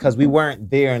allegedly because we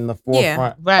weren't there in the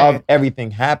forefront of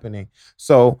everything happening,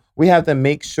 so we have to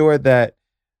make sure that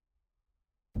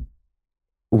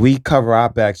we cover our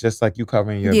backs just like you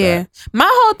covering your back. My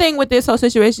whole thing with this whole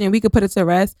situation, and we could put it to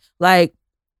rest, like,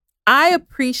 I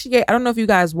don't know if you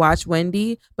guys watch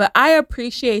Wendy, but I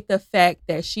appreciate the fact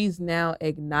that she's now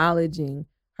acknowledging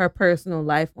her personal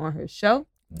life on her show.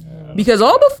 Yeah. Because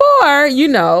all before,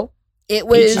 it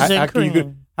was...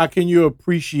 How can you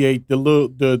appreciate the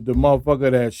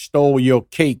motherfucker that stole your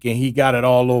cake and he got it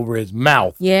all over his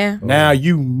mouth? Yeah. Now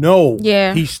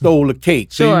he stole a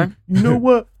cake. Sure. So you know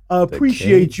what? I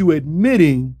appreciate you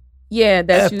admitting. Yeah,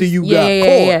 that's after you got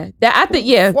caught. That I think.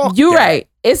 Yeah, you're right.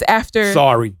 It's after.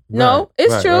 Sorry. No,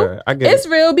 it's true. Right. I get it's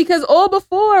real because all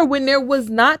before, when there was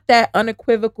not that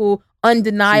unequivocal,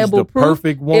 undeniable proof,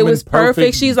 perfect woman, it was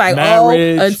perfect. She's like,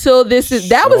 marriage, until this is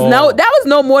that was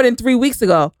no more than 3 weeks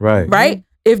ago. Right. Right.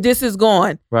 if this is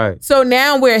gone. Right. So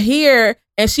now we're here,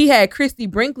 and she had Christy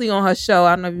Brinkley on her show.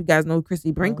 I don't know if you guys know who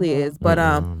Christy Brinkley is, but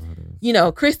you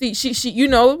know, Christy, she you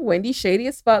know, Wendy shady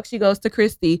as fuck. She goes to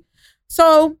Christy.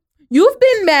 So you've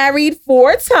been married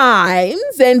 4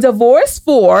 times and divorced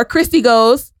 4. Christy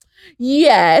goes,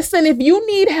 yes, and if you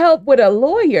need help with a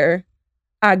lawyer,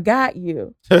 I got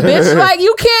you. Bitch, like,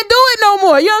 you can't do it no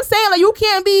more. You know what I'm saying? Like, you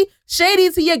can't be shady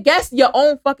to your guest, your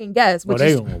own fucking guest, which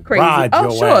is crazy.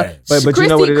 Oh, sure. But Christy, you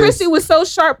know what it is? Christy was so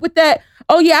sharp with that.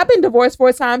 Oh, yeah, I've been divorced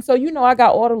 4 times, so you know I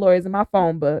got all the lawyers in my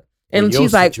phone book. And Well, your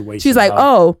she's like, situation,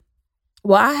 oh,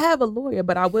 well, I have a lawyer,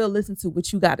 but I will listen to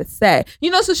what you got to say.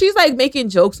 You know, so she's like making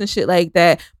jokes and shit like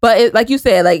that. But it, like you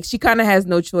said, like she kind of has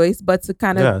no choice but to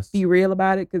kind of be real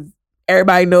about it because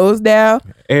everybody knows now.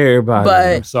 Everybody.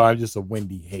 But I'm sorry, I'm just a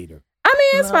Wendy hater. I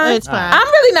mean, it's fine. It's fine. I'm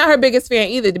really not her biggest fan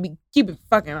either, to keep it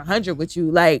fucking 100 with you.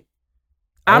 Like,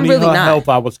 I'm Only really her not. health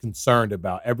I was concerned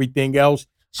about. Everything else,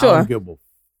 I Sure. don't give a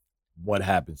what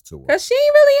happens to her. Because she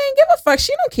really ain't give a fuck.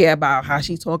 She don't care about how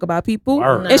she talk about people.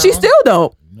 Word. And she No. still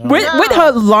don't. No. With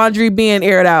her laundry being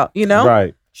aired out, you know?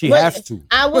 Right. She But has to.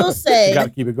 I will She say, got to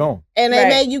keep it going. and Right.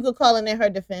 maybe you could call it in her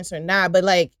defense or not, but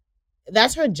like,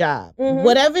 that's her job. Mhm.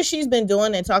 Whatever she's been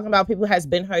doing and talking about people has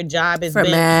been her job. It's For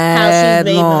been how mad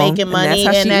she's been long. making money. And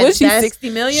that's how she, was she that's 60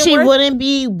 million she worth? wouldn't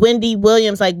be Wendy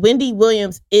Williams. Like, Wendy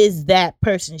Williams is that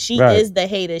person. She Right. is the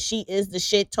hater. She is the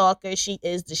shit talker. She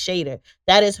is the shader.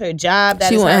 That is her job. That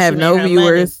She is won't how have she no made her money.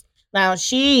 viewers. Now,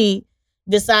 she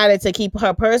decided to keep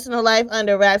her personal life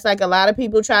under wraps like a lot of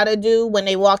people try to do when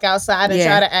they walk outside and Yeah.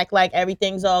 try to act like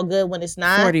everything's all good when it's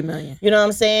not. 40 million. You know what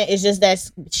I'm saying? It's just that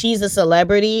she's a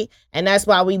celebrity, and that's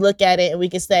why we look at it and we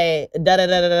can say da da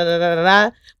da da da da da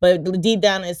da. But deep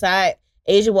down inside,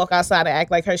 Asia walk outside and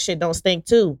act like her shit don't stink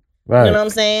too. Right. You know what I'm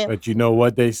saying? But you know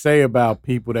what they say about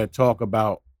people that talk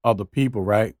about other people,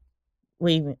 right?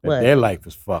 That What? their life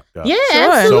is fucked up. Yeah,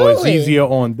 Sure. absolutely. So it's easier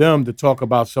on them to talk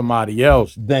about somebody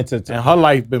else. Then to And her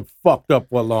life been fucked up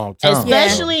for a long time.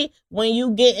 Especially when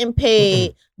you getting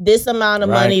paid this amount of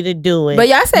Right. money to do it. But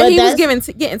y'all said But he was that's-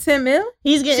 getting 10 mil?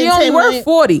 he's getting She only 10 worth million.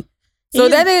 40. So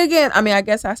He's- that nigga again, I mean, I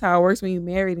guess that's how it works when you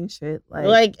married and shit.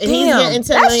 Like he's damn, getting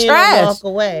 10 that's million trash. to walk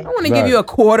away. I want to Right. give you a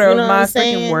quarter You of know what my I'm freaking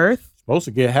saying? worth. Supposed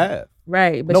to get half.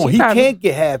 Right. But No, she he probably, can't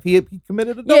get half. He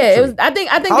committed adultery. Yeah, it was. I think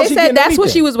How's they he said getting that's what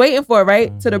she anything? was waiting for,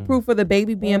 right? To the Mhm. proof of the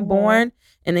baby being born,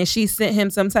 and then she sent him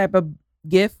some type of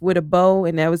gift with a bow,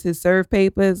 and that was his serve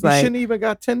papers. You Like, shouldn't even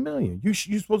got 10 million. You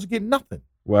supposed to get nothing.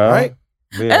 well, Right?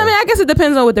 yeah. I mean, I guess it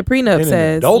depends on what the prenup In an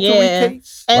says. adultery Yeah.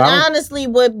 case. And Well, honestly,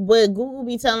 what Google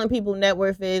be telling people net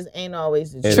worth is ain't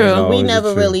always the It truth. ain't We always the never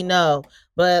truth. really know.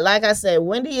 But like I said,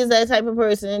 Wendy is that type of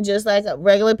person, just like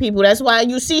regular people. That's why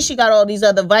you see she got all these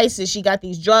other vices. She got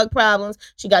these drug problems.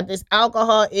 She got this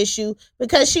alcohol issue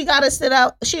because she got to sit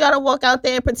out. She got to walk out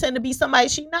there and pretend to be somebody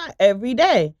she not every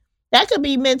day. That could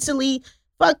be mentally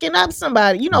fucking up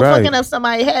somebody, Right. fucking up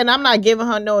somebody's head. And I'm not giving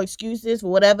her no excuses for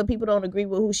whatever. People don't agree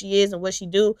with who she is and what she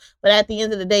do. But at the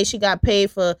end of the day, she got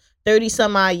paid for 30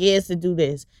 some odd years to do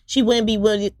this. She wouldn't be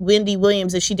Wendy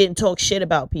Williams if she didn't talk shit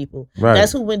about people. Right.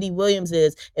 That's who Wendy Williams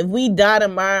is. If we die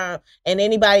tomorrow and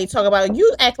anybody talk about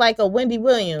you act like a Wendy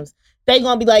Williams, they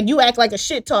gonna be like, you act like a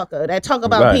shit talker that talk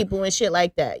about Right. people and shit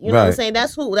like that. You know what I'm Right. saying?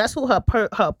 That's who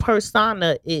her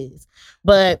persona is.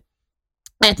 But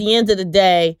at the end of the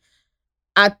day,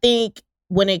 I think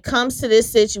when it comes to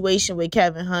this situation with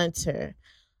Kevin Hunter,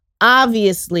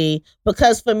 obviously,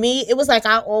 because for me, it was like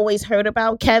I always heard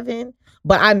about Kevin,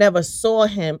 but I never saw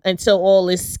him until all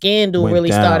this scandal Went really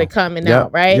down. started coming Yep,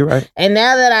 out, right? You're right. And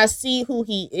now that I see who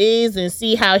he is and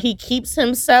see how he keeps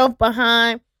himself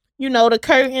behind, the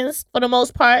curtains for the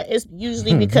most part, it's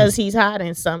usually because he's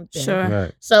hiding something. Sure.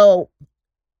 Right. So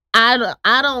I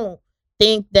don't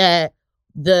think that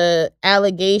the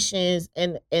allegations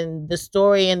and the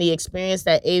story and the experience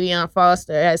that Avion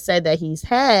Foster has said that he's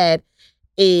had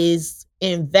is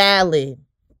invalid.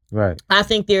 Right. I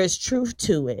think there is truth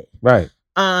to it. Right.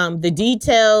 The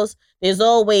details, there's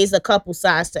always a couple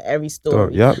sides to every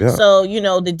story. Yep. So,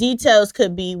 the details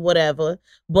could be whatever,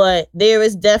 but there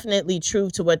is definitely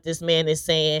truth to what this man is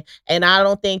saying. And I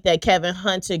don't think that Kevin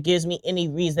Hunter gives me any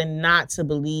reason not to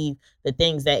believe the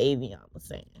things that Avion was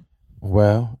saying.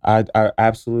 Well, I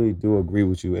absolutely do agree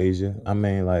with you, Asia. I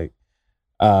mean, like,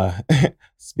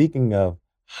 speaking of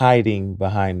hiding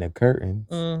behind the curtains,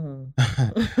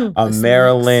 Mm-hmm. a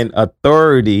Maryland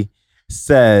authority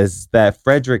says that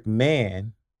Frederick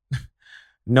Mann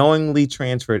knowingly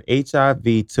transferred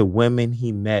HIV to women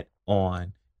he met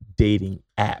on dating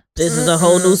apps. This is a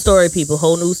whole new story, people.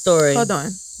 Whole new story. Hold on.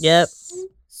 Yep.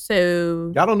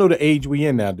 So Y'all don't know the age we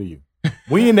in now, do you?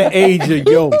 We in the age of,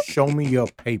 yo, show me your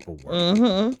paperwork.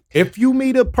 Mm-hmm. If you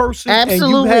meet a person and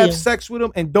Absolutely. you have sex with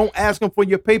them and don't ask them for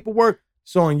your paperwork,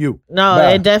 it's on you. No,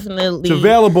 Right. it definitely. It's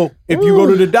available if you go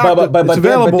to the doctor. It's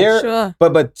available. Sure.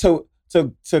 But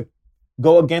to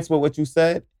go against what you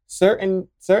said, certain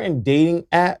dating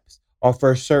apps are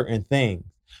for certain things.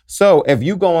 So if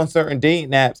you go on certain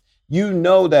dating apps, you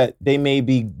know that they may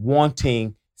be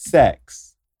wanting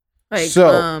sex. Like,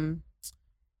 So-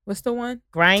 what's the one?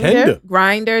 Grinder.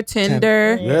 Grinder,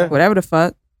 Tinder, Yeah. whatever the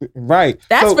fuck. Right.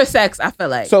 That's So- for sex, I feel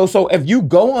like. So if you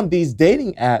go on these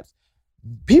dating apps,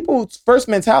 people's first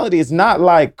mentality is not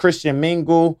like Christian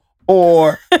Mingle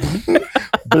or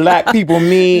Black People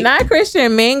Meet. Not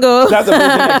Christian Mingle. That's the first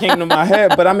thing that came to my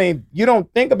head. But I mean, you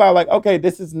don't think about like, okay,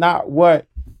 this is not what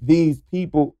these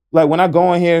people like. When I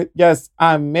go in here, yes,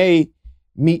 I may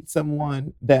meet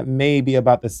someone that may be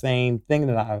about the same thing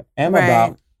that I am Right.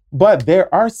 about. But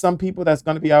there are some people that's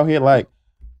going to be out here like,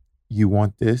 you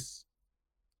want this,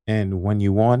 and when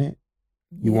you want it,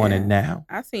 you want it Yeah. now.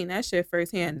 I seen that shit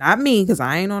firsthand. Not me, because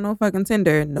I ain't on no fucking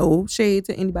Tinder. No shade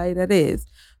to anybody that is.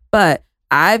 But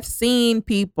I've seen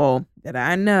people that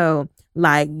I know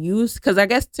like use, because I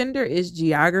guess Tinder is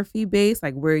geography based,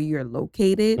 like where you're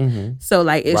located. Mm-hmm. So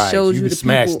like it Right, shows you you can the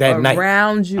smash people that night,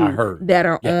 around you I heard. that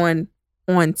are Yeah.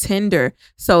 on Tinder.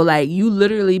 So like you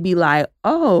literally be like,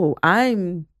 oh,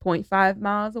 I'm 0.5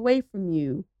 miles away from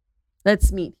you.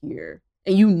 Let's meet here.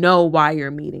 And you know why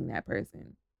you're meeting that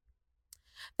person.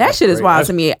 That That's shit is crazy. wild That's-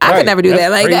 to me. I right. could never do That's that.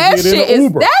 Like that crazier than shit an is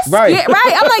Uber. that's Right.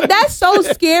 right. I'm like, that's so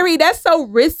scary. That's so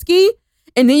risky.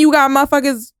 And then you got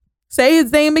motherfuckers say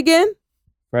his name again.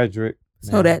 Frederick.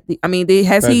 So yeah. that I mean,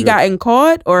 has he Frederick. gotten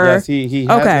caught or Yes, he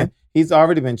Okay. has been. He's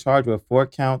already been charged with 4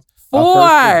 counts of 4?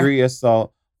 first-degree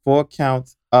assault, 4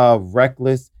 counts of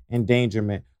reckless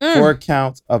endangerment, Mm. 4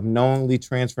 counts of knowingly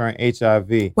transferring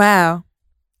HIV. Wow.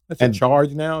 That's And- a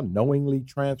charge now, knowingly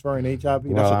transferring HIV.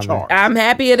 Well, That's a I mean- charge. I'm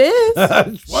happy it is.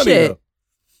 It's funny Shit. though.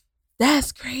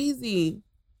 That's crazy.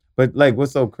 But like,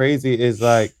 what's so crazy is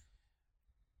like,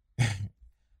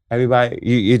 everybody,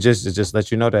 you just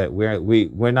let you know that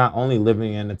we're not only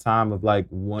living in a time of like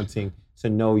wanting to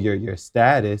know your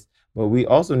status, but we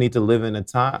also need to live in a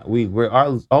time we're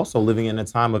also living in a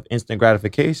time of instant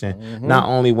gratification. Mhm. Not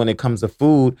only when it comes to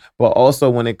food, but also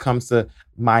when it comes to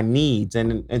my needs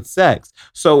and sex.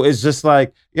 So it's just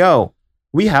like, yo,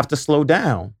 we have to slow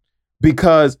down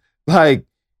because like,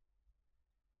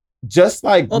 just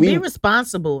like Well, we be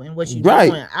responsible in what you're Right.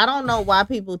 doing. I don't know why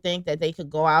people think that they could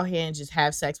go out here and just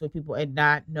have sex with people and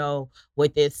not know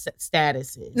what their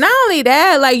status is. Not only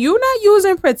that, like you not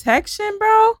using protection,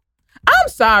 bro. I'm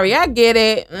sorry, I get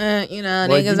it. You know,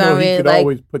 Well, niggas you know, he always could like.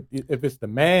 always put, if it's the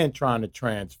man trying to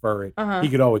transfer it, Uh-huh. he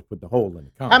could always put the hole in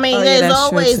the condom. I mean, Oh, yeah, there's that's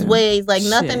true, always too. ways. Like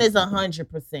nothing Shit. is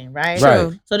 100%, right?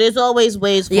 Right. So there's always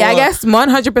ways. For, Yeah, I guess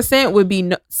 100% would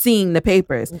be seeing the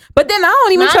papers, but then I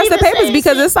don't even Not trust the even papers saying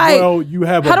because shit. it's like, well, you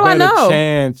have how a do I better know?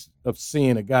 chance of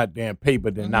seeing a goddamn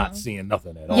paper than not Mhm. seeing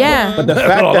nothing at all. Yeah. but the That's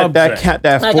fact all that I'm that saying. can't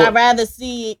that Like four- I'd rather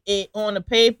see it on the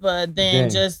paper than Then-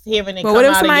 just hearing it but come what if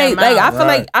out somebody of your like?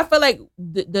 mouth. I feel like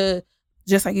the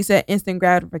just like you said, instant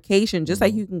gratification. Just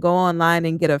like you can go online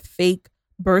and get a fake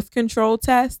birth control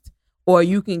test, or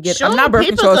you can get Sure, not birth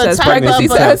people control could test, type pregnancy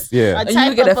up a- test. yeah, And you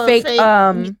can get a fake what's but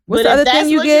the if other that's thing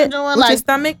you what you're get doing, with like your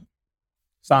stomach?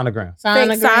 sonogram.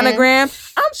 Fake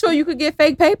sonogram. I'm sure you could get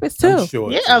fake papers too. I'm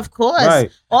sure. Yeah, of course.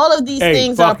 Right. All of these Hey,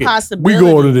 things are fuck it. possibilities. We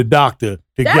go to the doctor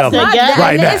together not- Together.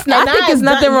 right now. it's not- I think there's I've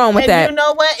nothing done- wrong with and that. You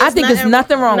know what? I think there's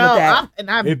nothing wrong with that.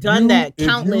 I've If done you- that if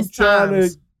countless you trying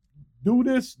times. to do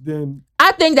this, then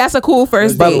I think that's a cool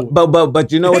first Let's date. go.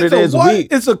 But you know what it It's is? a what?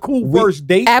 It's a cool we- first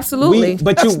date. Absolutely.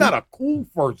 but That's you not a cool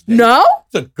first date. No?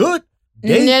 It's a good No,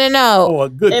 date. no, no. Or a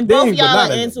good And thing, both but y'all not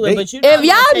are a into date. it, but you If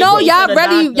y'all know y'all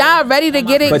ready to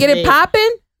get But- it popping,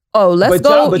 oh, let's But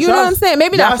go. y'all- but You know y'all- what I'm saying?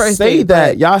 Maybe y'all not first say date. that.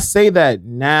 but- Y'all say that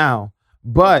now,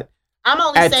 but I'm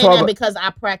only At saying 12 that because I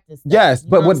practice. That. yes, You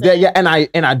but know what I'm that, saying? yeah,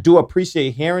 and I do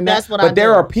appreciate hearing that. That's what but I there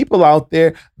do. are people out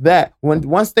there that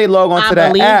once they log onto I that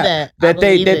believe app, that. I that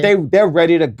believe it. they're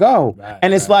ready to go, Right,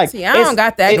 and it's right. like See, I don't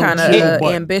got that it- kind it- of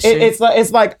but- ambition.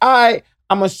 it's like I'm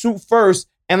gonna shoot first,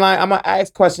 and like I'm gonna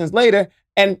ask questions later,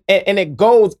 and it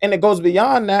goes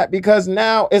beyond that because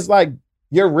now it's like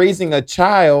you're raising a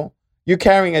child, you're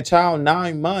carrying a child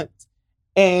 9 months,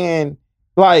 and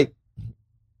like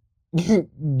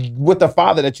with a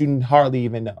father that you hardly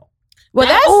even know. well,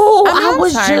 that's. Oh, I, mean, I I'm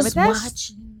was sorry, just but that's-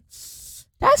 watching.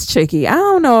 That's tricky. I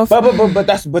don't know if But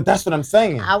that's what I'm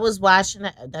saying. I was watching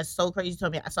that's so crazy to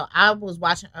me. So I was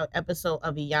watching an episode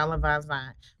of Iyanla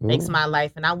Vanzant Makes My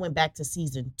Life, and I went back to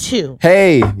season 2.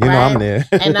 Hey, you know I'm Right? there.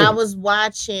 And I was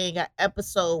watching an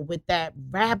episode with that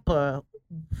rapper.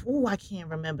 Ooh, I can't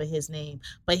remember his name,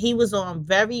 but he was on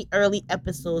very early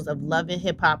episodes of Love and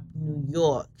Hip Hop New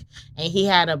York, and he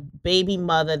had a baby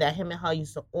mother that him and her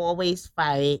used to always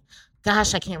fight.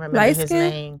 Gosh, I can't remember Light his skin?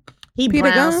 name. He Peter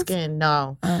brown Guns? skin.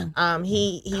 No,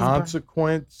 he's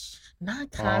Consequence.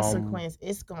 not consequence.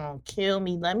 It's gonna kill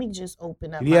me. Let me just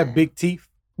open up. Did he have big teeth?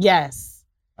 Yes,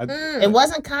 I- it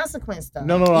wasn't consequence though.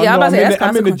 No, Yeah, I'm about to say, that's I'm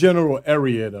in the consequence. general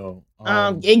area though.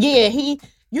 Yeah,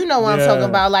 you know what I'm talking Yeah.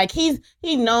 about. Like he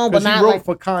known, but Because he not wrote like.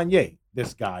 for Kanye.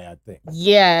 This guy, I think.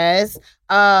 Yes.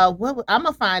 I'm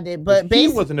gonna find it, but he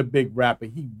basically, wasn't a big rapper.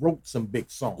 He wrote some big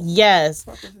songs. yes.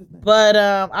 What the fuck is his name? But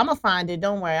I'm gonna find it.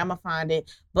 Don't worry, I'm gonna find it.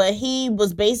 But he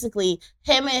was basically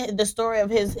him, and the story of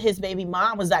his baby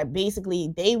mom was like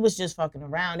basically they was just fucking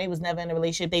around. They was never in a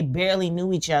relationship. They barely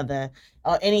knew each other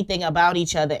or anything about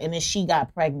each other. And then she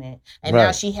got pregnant, and now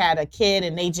Right. she had a kid,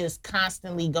 and they just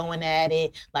constantly going at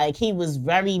it. Like he was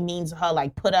very mean to her.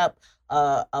 Like put up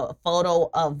a photo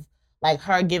of like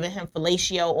her giving him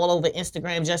fellatio all over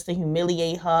Instagram just to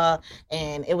humiliate her.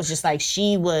 And it was just like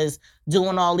she was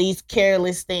doing all these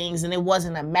careless things and it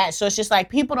wasn't a match. So it's just like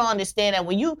people don't understand that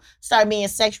when you start being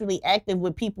sexually active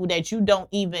with people that you don't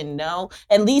even know,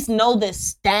 at least know their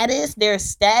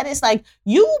status. Like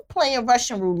you playing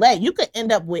Russian roulette, you could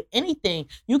end up with anything.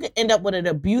 You could end up with an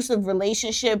abusive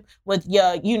relationship with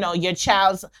your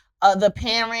child's other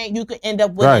parent. You could end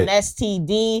up with Right. an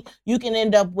STD. You can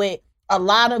end up with a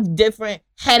lot of different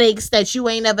headaches that you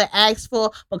ain't ever asked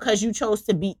for because you chose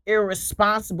to be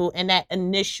irresponsible in that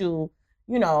initial,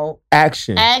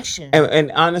 Action. action.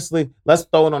 And honestly, let's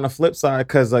throw it on the flip side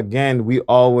because again, we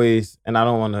always, and I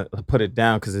don't want to put it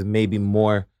down because it may be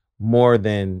more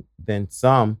than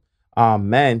some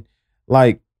men.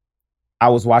 Like I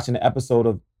was watching an episode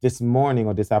of this morning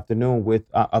or this afternoon with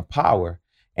a Power,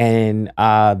 and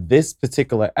this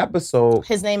particular episode,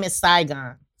 His name is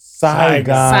Saigon.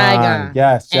 Saigon.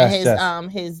 Yes, And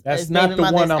yes. his That's his not baby the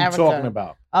mother one is I'm Erica. talking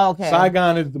about. Okay.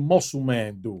 Saigon is the muscle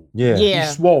man dude. Yeah. Yeah.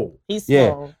 He's swole, He's Yeah.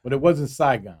 slow. but it wasn't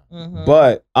Saigon. Mhm.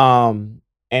 But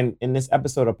and in this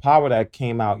episode of Power that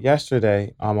came out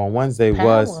yesterday, on Wednesday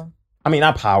was Power.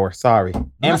 not Power, sorry.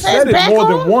 You Okay. said it Back more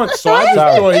on? than once, so I just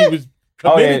Sorry. thought he was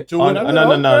committed to on, it. I no,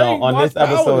 said, no. okay, On watch this Power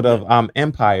episode then. of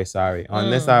Empire, sorry. On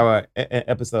this hour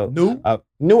episode,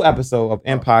 new episode of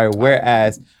Empire,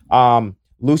 whereas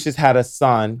Lucius had a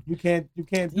son. You can't do You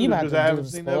this about because to I do haven't the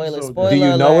seen the spoiler, episode. spoiler. Do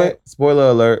you know alert. it? Spoiler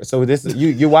alert. So this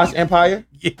you watch Empire?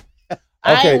 Yeah.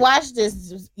 I Okay. ain't watched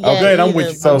this yet. Okay, I'm either, with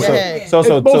you. but So go so ahead. so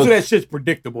so Most of so that shit's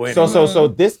predictable. Anyway. so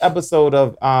this episode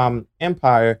of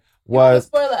Empire was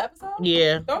spoiler episode.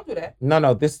 Yeah. Don't do that,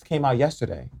 no. This came out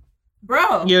yesterday.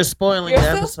 bro. You're spoiling You're the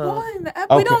still episode. spoiling the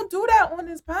episode. We Okay. don't do that on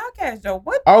this podcast, though.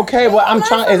 What? Okay, well I'm Last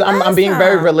trying. time, I'm being last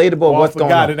very time. relatable. Well, What's I going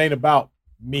forgot on? it ain't about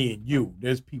me and you.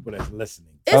 There's people that's listening.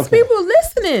 It's Okay. people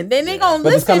listening. Then they gonna But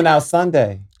it's listen. coming out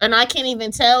Sunday. And I can't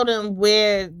even tell them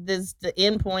where the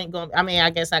end point going. I mean, I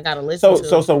guess I gotta listen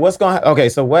to. So what's going? Okay,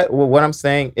 so what I'm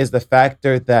saying is the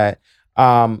factor that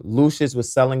Lucius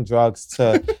was selling drugs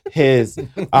to his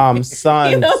You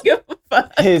son, don't give a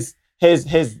fuck. his So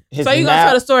you gonna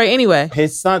tell the story anyway?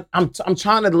 his son. I'm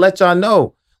trying to let y'all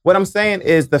know. What I'm saying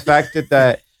is the fact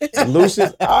that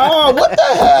Lucius. Oh, what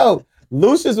the hell?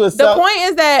 Lucius was The point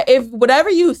is that if whatever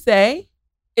you say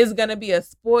is gonna be a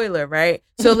spoiler, right?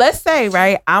 So let's say,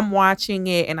 right, I'm watching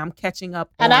it and I'm catching up,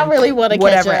 and I on really want to catch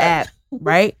whatever up. app,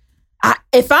 right?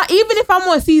 Even if I'm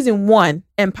on season 1,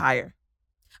 Empire,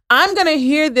 I'm gonna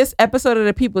hear this episode of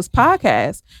the People's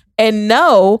Podcast and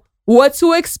know what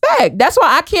to expect. That's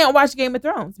why I can't watch Game of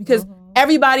Thrones because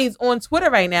everybody's on Twitter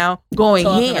right now going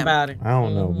Talking ham. about it. I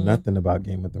don't know Mhm. nothing about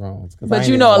Game of Thrones. 'Cause I But ain't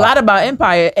you even know a watch- lot about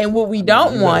Empire, and what we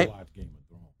don't You want gotta watch Game of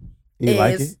Thrones. You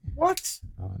like is it? What?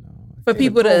 Oh no. for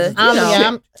people to,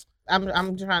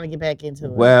 I'm trying to get back into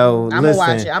it. Well, I'm listen,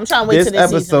 gonna watch it. I'm trying to wait this till this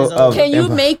season episode is of over. Can you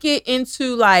Empire. make it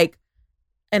into like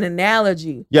an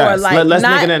analogy? Yes, Or like let's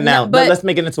not, make it an analogy. but Let's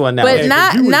make it into an analogy. But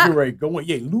not- you was not- getting ready to go in.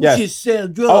 Yeah, Lucius Yes. sell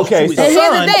drugs Okay, to his so- and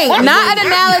son. here's the thing, not an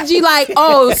analogy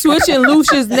like switching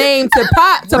Lucius' name to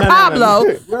No. Pablo.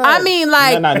 Right. I mean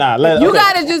like No. you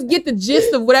gotta just get the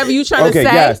gist of whatever you trying Okay, to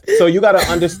say. yes. So you got to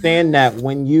understand that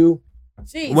when you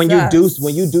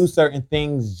do certain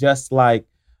things, just like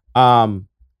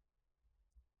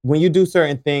when you do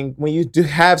certain things, when you do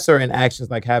have certain actions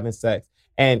like having sex,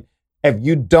 and if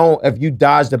you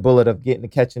dodge the bullet of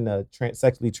catching a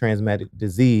sexually transmitted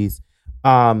disease,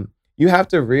 you have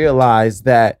to realize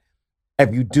that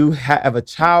if you do have a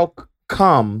child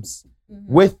comes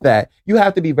with that, you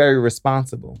have to be very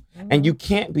responsible. And you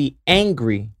can't be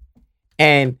angry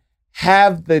and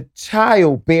have the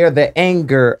child bear the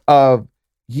anger of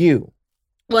you.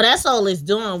 Well, that's all it's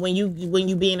doing when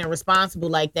you being irresponsible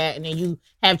like that, and then you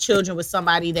have children with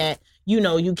somebody that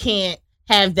you can't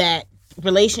have that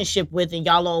relationship with, and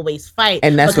y'all always fight.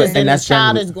 And that's because what, then and the that's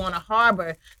child generally- is going to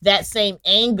harbor that same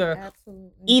anger,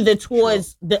 Absolutely. either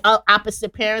towards the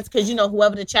opposite parents, because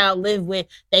whoever the child lived with,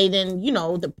 they then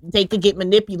they could get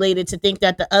manipulated to think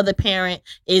that the other parent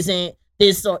isn't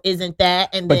this or isn't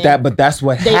that, and but then that's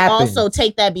what they happens. also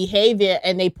take that behavior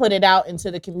and they put it out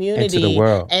into the community, Into the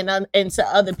world. and into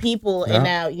other people, Yeah.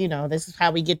 and now this is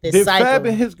how we get this Did cycle. Fab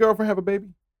and his girlfriend have a baby?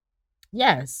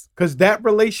 Yes. Because that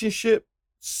relationship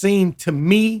seemed to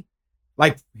me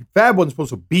like Fab wasn't supposed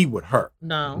to be with her.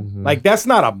 No. Mhm. Like, that's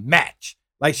not a match.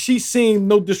 Like, she seemed,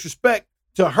 no disrespect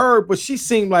to her, but she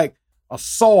seemed like a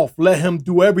soft, let him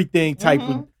do everything type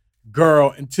of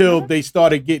girl until they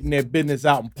started getting their business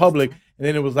out in public. And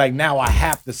then it was like, now I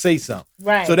have to say something.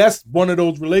 Right. So that's one of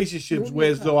those relationships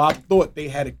where as though I thought they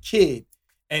had a kid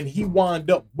and he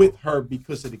wound up with her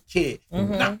because of the kid,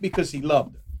 not because he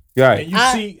loved her. Right. And you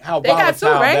see how They got volatile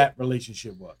two, right? that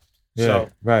relationship was. Yeah. So,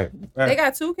 Right. They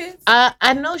got 2 kids.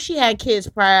 I know she had kids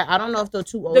prior. I don't know if the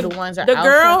 2 older ones are The out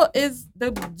girl is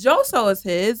the Joso is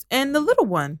his, and the little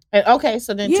one. okay,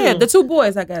 so then Yeah, 2. the 2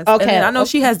 boys, I guess. Okay, And then I know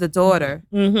she has the daughter.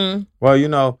 Mm-hmm.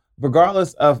 Well,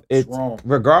 regardless of if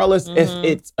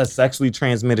it's a sexually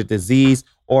transmitted disease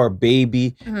or a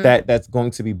baby that's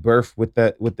going to be birthed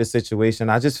with the situation,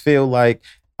 I just feel like,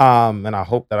 and I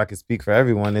hope that I can speak for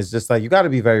everyone, it's just like you got to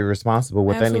be very responsible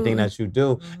with anything that you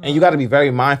do, and you got to be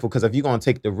very mindful, because if you're going to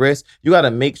take the risk, you got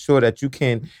to make sure that you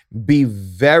can be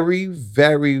very,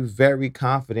 very, very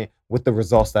confident with the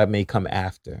results that may come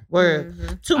after.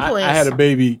 Word. 2 points. I had a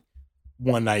baby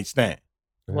one night stand.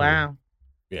 Wow.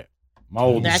 My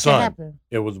oldest That can son, happen.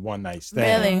 it was one night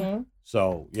stand. Really? Mhm.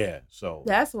 So, yeah. So,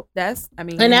 That's I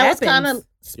mean, And it that was kind happens. of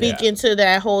speaking to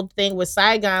that whole thing with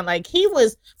Saigon. Like, he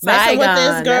was messing with Saigon, this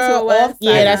that's girl what it was, off.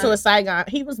 Yeah, that's Saigon. what Saigon.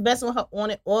 He was messing with her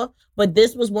on and off, but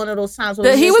this was one of those times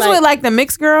where He just was with like the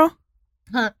mixed girl.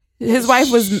 Huh. His wife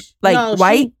was like No,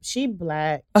 white. She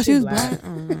black. Oh, she was black.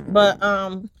 But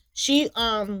she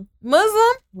Muslim. Who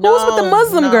was with the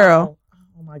Muslim girl?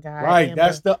 Oh my god. right. Amber.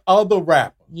 That's the other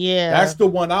rapper. Yeah. That's the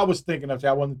one I was thinking of.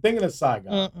 I wasn't thinking of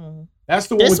Saigon. Mm-mm. That's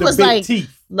the one This with the was big like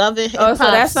teeth. Love It. Oh, so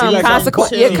that's See, like consequence.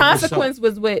 some Yeah, bullshit or consequence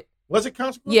was with. Was it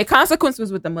Consequence? Yeah, consequence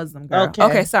was with the Muslim girl. Okay.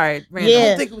 Okay, sorry. Random. I Yeah.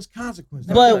 don't think it was Consequence.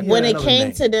 But when it Another came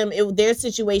name. to them, their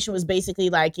situation was basically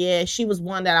like, yeah, she was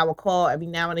one that I would call every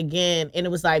now and again, and it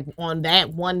was like on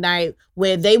that one night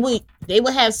where they would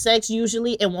have sex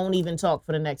usually and won't even talk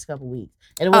for the next couple weeks,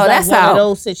 and it was like that's one how- of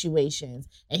those situations.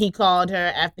 And he called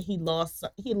her after he lost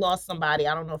somebody.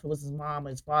 I don't know if it was his mom or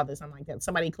his father, something like that.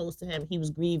 Somebody close to him. He was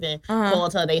grieving. Uh-huh.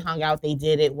 Called her. They hung out. They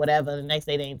did it. Whatever. The next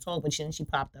day they didn't talk, but then she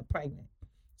popped up pregnant.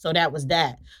 So that was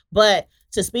that. But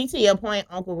to speak to your point,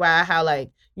 Uncle Rye, how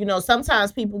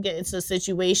sometimes people get into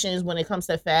situations when it comes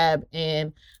to Fab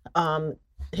and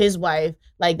his wife,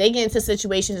 like they get into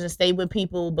situations and stay with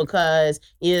people because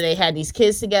either they had these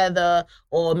kids together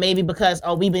or maybe because,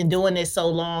 we've been doing this so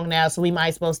long now, so we might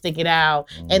as well stick it out.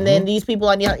 And then these people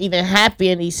are not even happy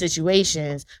in these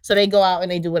situations. So they go out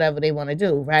and they do whatever they want to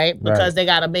do, right? Because they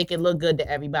got to make it look good to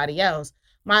everybody else.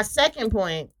 My second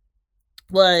point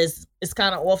it's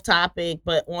kind of off topic,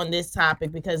 but on this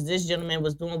topic, because this gentleman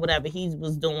was doing whatever he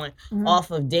was doing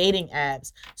off of dating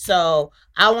apps. So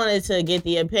I wanted to get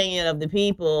the opinion of the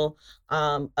people,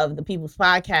 of the People's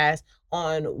Podcast,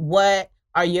 on what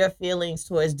are your feelings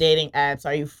towards dating apps?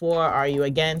 Are you for? Are you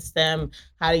against them?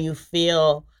 How do you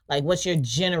feel? Like, what's your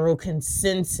general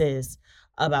consensus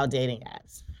about dating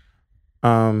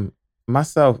apps?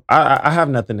 Myself, I have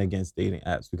nothing against dating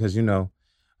apps because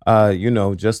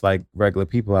just like regular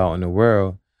people out in the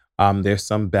world, there's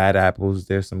some bad apples,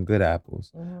 there's some good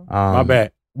apples. My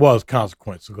bad. Was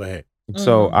Consequence. So go ahead.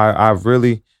 So I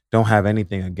really don't have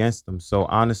anything against them. So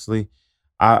honestly,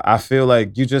 I feel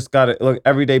like you just gotta look,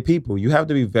 everyday people. You have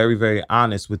to be very, very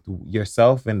honest with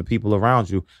yourself and the people around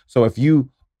you. So if you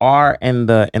are in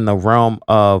the realm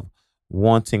of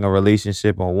wanting a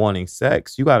relationship or wanting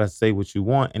sex, you gotta say what you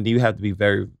want, and then you have to be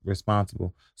very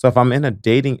responsible. So if I'm in a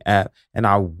dating app and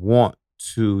I want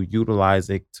to utilize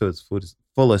it to its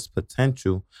fullest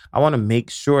potential, I want to make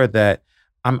sure that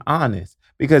I'm honest,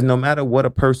 because no matter what a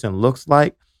person looks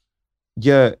like,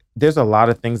 there's a lot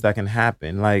of things that can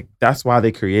happen. Like, that's why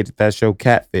they created that show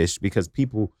Catfish, because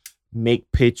people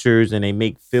make pictures and they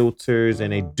make filters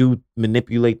and they do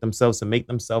manipulate themselves to make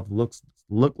themselves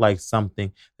look like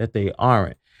something that they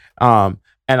aren't.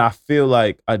 And I feel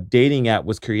like a dating app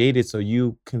was created so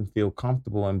you can feel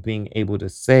comfortable in being able to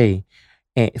say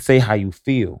how you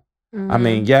feel. I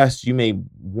mean, yes, you may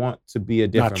want to be a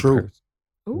different person.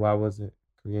 Ooh. Why was it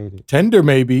created? Tinder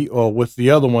maybe, or what's the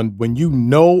other one? When you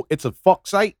know it's a fuck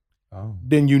site,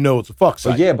 then you know it's a fuck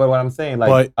site. But yeah, but what I'm saying,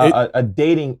 like a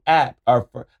dating app, or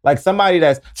for, like somebody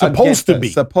that's supposed to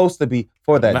be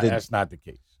for that. That's not the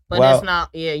case. But it's not.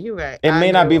 Yeah, you're right. It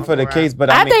may not be for the case, but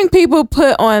I think people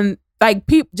put on like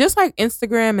people just like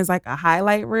Instagram is like a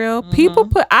highlight reel. People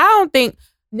put. I don't think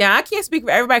now. I can't speak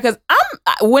for everybody because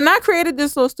when I created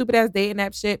this little stupid ass dating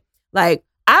app shit, like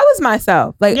I was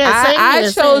myself. Like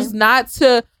I chose not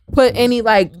to put any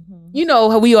like. You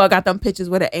know how we all got them pictures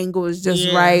where the angle is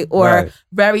just right or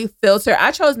very filtered.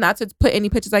 I chose not to put any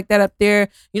pictures like that up there.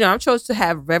 You know, I chose to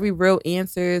have very real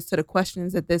answers to the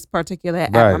questions at this particular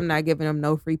app. I'm not giving them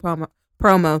no free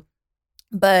promo.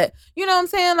 But you know what I'm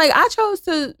saying? Like I chose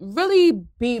to really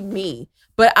be me.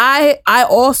 But I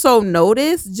also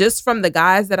noticed just from the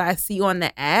guys that I see on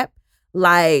the app,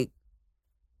 like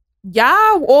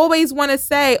y'all always want to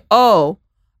say, oh,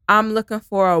 I'm looking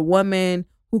for a woman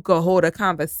who could hold a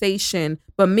conversation.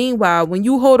 But meanwhile, when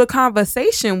you hold a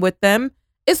conversation with them,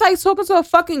 it's like talking to a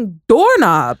fucking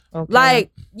doorknob. Okay.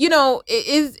 Like, you know,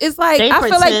 it's like they I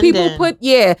feel like people put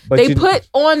put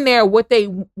on there what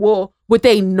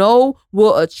they know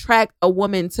will attract a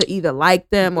woman to either like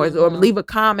them or leave a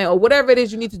comment or whatever it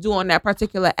is you need to do on that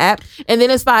particular app. And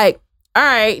then it's like, all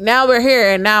right, now we're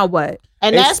here and now what?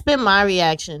 And that's been my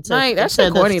reaction to that's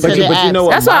corny. But you know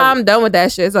what, that's why I'm done with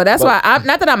that shit. So that's why I'm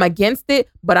not that I'm against it,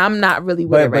 but I'm not really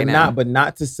with it right now. But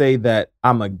not to say that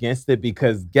I'm against it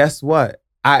because guess what?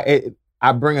 I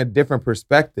bring a different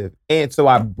perspective, and so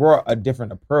I brought a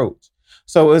different approach.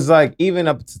 So it's like even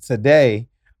up to today,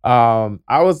 I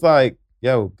was like,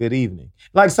 yo, good evening.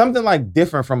 Like something like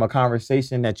different from a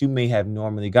conversation that you may have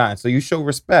normally gotten. So you show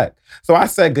respect. So I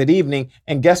said good evening,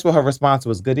 and guess what her response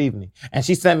was? Good evening. And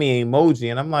she sent me an emoji,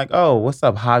 and I'm like, oh, what's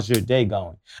up? How's your day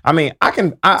going? I mean, that's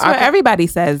what everybody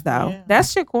says though. Yeah.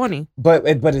 That's shit corny. But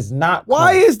it's not corny.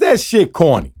 Why is that shit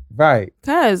corny? Right.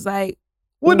 Because like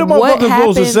what the motherfuckers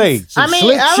supposed to say? I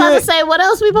mean, I'm about to say, what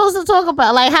else we supposed to talk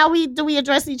about? Like how do we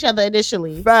address each other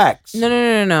initially? Facts.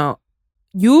 No.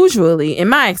 Usually, in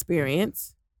my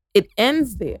experience, it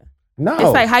ends there. No,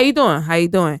 it's like, how you doing? How you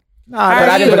doing? No, but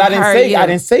I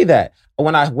didn't say that.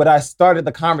 What I started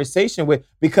the conversation with,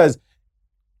 because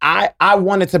I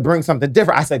wanted to bring something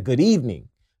different. I said good evening.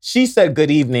 She said good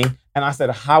evening, and I said,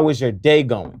 how is your day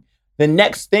going? The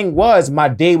next thing was my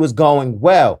day was going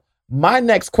well. My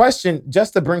next question,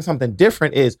 just to bring something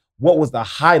different, is what was the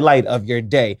highlight of your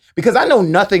day? Because I know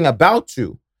nothing about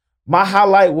you. My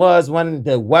highlight was when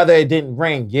the weather didn't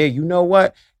rain. Yeah, you know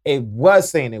what? It was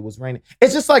saying it was raining.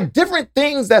 It's just like different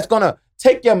things that's going to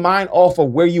take your mind off of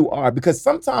where you are, because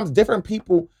sometimes different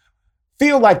people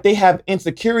feel like they have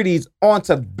insecurities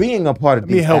onto being a part of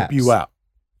these apps. Let me help you out.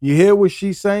 You hear what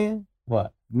she's saying?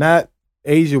 What? Not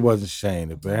Asia wasn't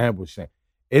saying it, but Ham was saying.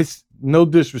 It's no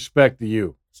disrespect to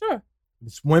you. Sure.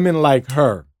 It's women like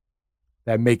her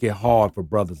that make it hard for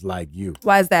brothers like you.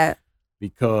 Why is that?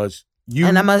 Because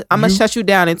and I'm gonna shut you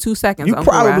down in 2 seconds. You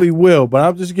probably will, but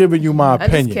I'm just giving you my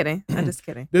opinion. I'm just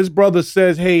kidding. This brother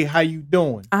says, "Hey, how you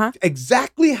doing?" Uh-huh.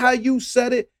 Exactly how you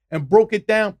said it and broke it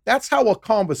down. That's how a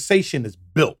conversation is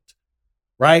built,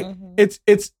 right? Mm-hmm.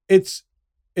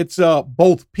 It's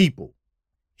both people.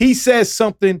 He says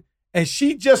something, and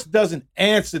she just doesn't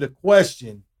answer the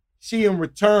question. She in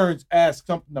returns asks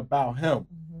something about him.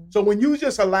 Mm-hmm. So when you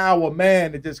just allow a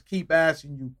man to just keep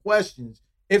asking you questions,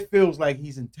 it feels like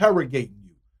he's interrogating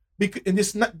you, because and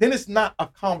it's not a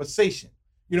conversation.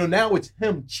 You know, now it's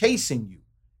him chasing you.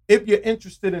 If you're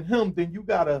interested in him, then you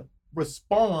gotta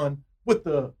respond with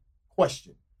the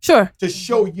question, sure, to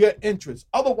show your interest.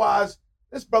 Otherwise,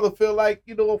 this brother feel like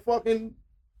a fucking,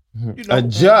 a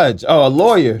judge, a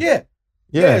lawyer.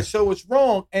 Yeah. So it's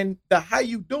wrong, and the how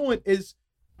you doing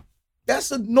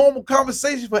that's a normal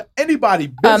conversation for anybody.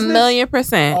 Business,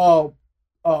 1,000,000%.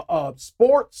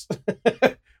 Sports.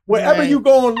 Wherever you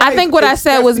go in life, I think what I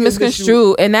said was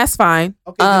misconstrued, and that's fine.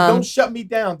 Okay, then don't shut me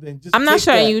down then. Just I'm not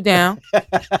shutting you down.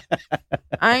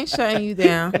 I ain't shutting you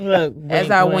down. Look,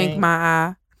 I wink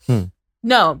my eye.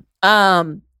 No,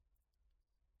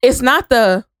 it's not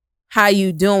the how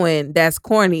you doing that's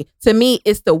corny. To me,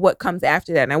 it's the what comes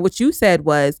after that. Now, what you said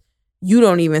was you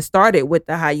don't even start it with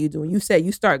the how you doing. You said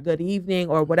you start good evening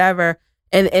or whatever,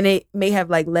 and it may have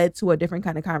like led to a different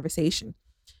kind of conversation.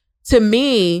 To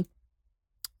me,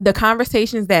 the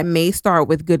conversations that may start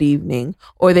with good evening,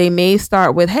 or they may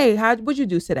start with, hey, what'd you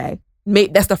do today?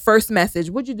 That's the first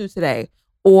message. What'd you do today?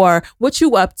 Or what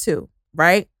you up to,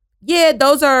 right? yeah,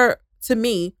 those are to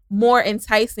me more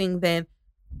enticing than,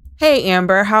 hey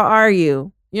Amber, how are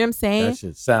you? You know what I'm saying? That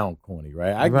shit sound corny,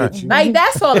 right? I Right. get you. Like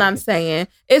that's all I'm saying.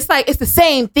 It's like it's the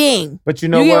same thing. But you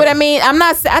know You get what? what I mean?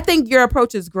 I think your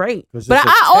approach is great. 'Cause But it's a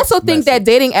I also text think that message.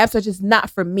 dating apps are just not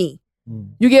for me.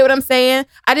 Mm. You get what I'm saying?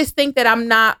 I just think that I'm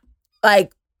not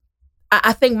like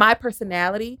I think my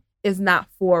personality is not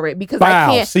for it because I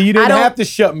Wow. can't. See, you I didn't don't- have to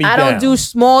shut me I down. don't do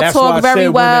small That's why I talk very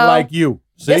said well. women like you.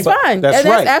 See? It's fine. That's That's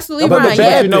right. absolutely But fine. you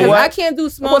Yeah, know because what? I can't do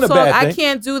small wasn't a talk. bad I thing.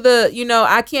 can't do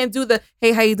I can't do the,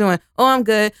 hey, how you doing? Oh, I'm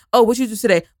good. Oh, what you do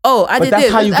today? Oh, I But did that's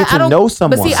this. how you get I to don't- know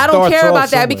someone. But see, I don't Starts care off about that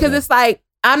somewhere, because though. it's like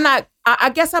I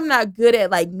guess I'm not good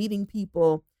at like meeting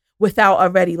people without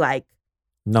already like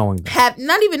knowing them. have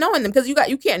not even knowing them because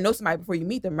you can't know somebody before you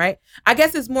meet them, right? I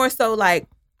guess it's more so like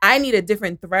I need a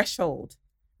different threshold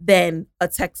than a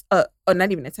text, or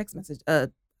not even a text message, a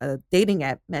dating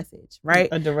app message, right?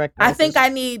 A direct I think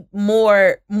message. I need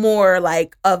more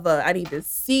like of a. I need to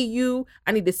see you.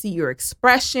 I need to see your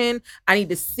expression. I need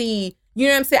to see. You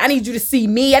know what I'm saying? I need you to see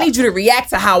me. I need you to react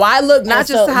to how I look, not And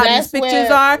just so to how these that's pictures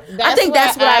where- are. I think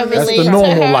that's what I where really. That's the relate to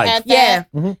normal her life. at Yeah.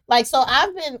 that. Like, so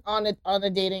I've been on a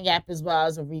dating app as well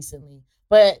as of recently,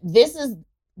 but this is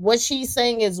what she's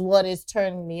saying is what is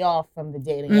turning me off from the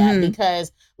dating app Mhm.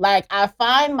 because, like, I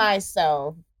find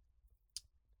myself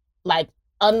like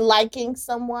unliking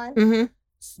someone Mhm.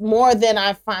 more than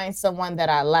I find someone that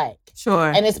I like.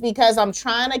 Sure. And it's because I'm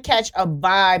trying to catch a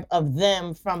vibe of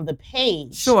them from the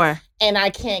page. Sure. And I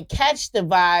can't catch the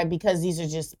vibe because these are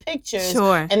just pictures.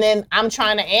 Sure. And then I'm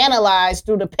trying to analyze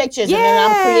through the pictures. And then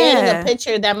I'm creating Yeah. a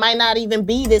picture that might not even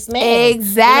be this man.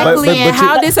 Exactly. But And you-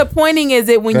 how disappointing is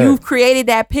it when Go ahead. you've created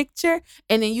that picture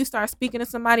and then you start speaking to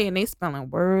somebody and they spelling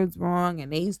words wrong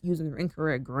and they using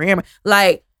incorrect grammar?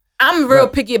 Like, I'm real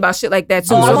Right. picky about shit like that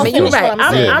too. Oh, I'm So gonna man, you're finish right. what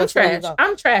I'm saying I'm before you trash. go.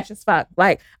 I'm trash as fuck.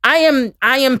 Like I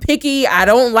am picky. I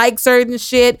don't like certain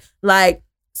shit. Like,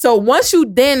 so once you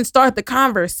then start the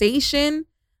conversation,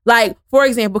 like, for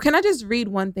example, can I just read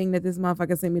one thing that this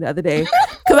motherfucker sent me the other day?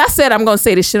 Because I said I'm gonna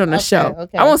say this shit on the Okay, show.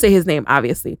 okay. I won't say his name,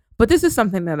 obviously. But this is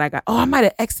something that I got. Oh, I might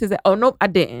have X'd his. Oh, nope, I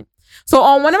didn't. So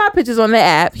on one of my pictures on the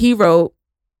app, he wrote,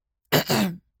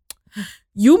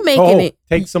 "You making it."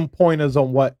 Take some pointers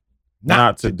on what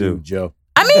not to do, Joe.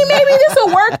 I mean, maybe this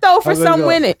will work though for Okay, some go.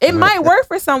 women. It might work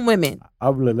for some women.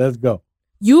 Let's go.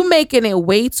 You making it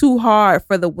way too hard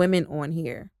for the women on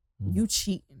here. Mm. You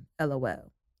cheating,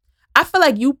 LOL. I feel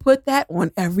like you put that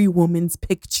on every woman's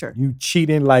picture. You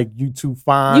cheating like you too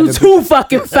fine. You too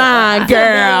fucking fine,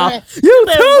 girl. You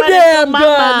Been too running damn through my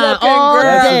good mind looking, all girl.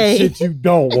 That's day. some shit you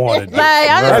don't want to do. Like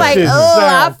I'm That just like, shit oh, I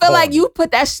sound feel like corny. you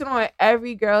put that shit on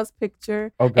every girl's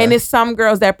picture, Okay. and it's some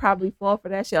girls that probably fall for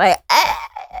that shit. Like,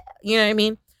 you know what I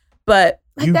mean? But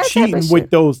like you that type of cheating shit. with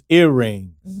those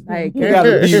earrings. Like, You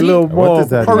gotta be a little What more does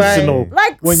that mean? personal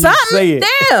like when you something. say it.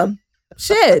 Damn,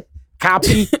 shit.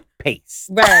 Copy, paste.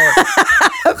 Right.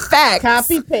 Facts.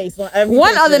 Copy paste on every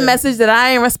One other picture. message that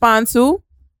I ain't respond to,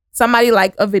 somebody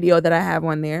liked a video that I have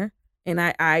on there, and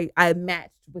I matched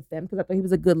with them because I thought he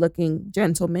was a good looking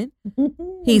gentleman.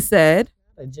 He said,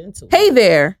 A gentle. "Hey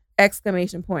there!"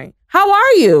 Exclamation point. How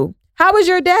are you? How was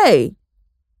your day?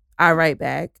 I write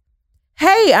back,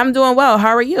 "Hey, I'm doing well. How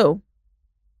are you?"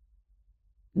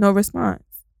 No response.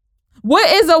 What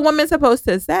is a woman supposed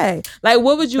to say? Like,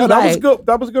 what would you No, like? that was good.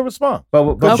 That was a good response.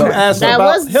 But But you asked That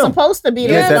about was him. supposed to be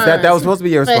the yeah, response. that was supposed to be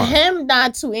your For response. him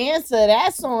not to answer,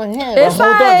 that's on him. It's hold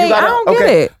on, you like, gotta- I don't okay. get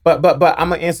it. But I'm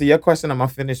gonna answer your question. I'm gonna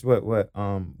finish what then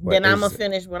I'm gonna is-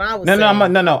 finish what I was No, saying.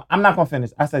 no. I'm not gonna finish.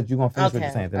 I said you gonna finish what you're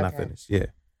Okay, saying. Then I okay. finish. Yeah,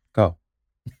 go.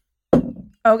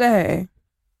 Okay,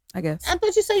 I guess. I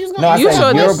thought you said you was No, gonna I You answer said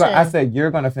sure my you're. this- I question. said you're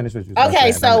gonna finish what you're saying. Okay,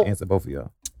 I'm gonna so- answer both of y'all.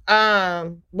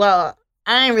 Well,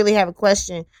 I didn't really have a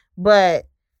question, but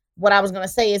what I was gonna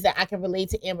say is that I can relate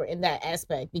to Amber in that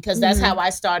aspect because that's Mhm. how I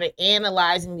started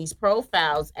analyzing these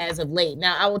profiles as of late.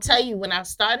 Now, I will tell you, when I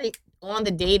started on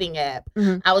the dating app,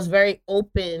 Mhm. I was very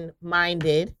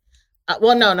open-minded.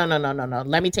 Well, no.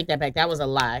 Let me take that back. That was a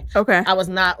lie. Okay. I was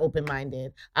not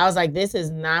open-minded. I was like, this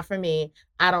is not for me.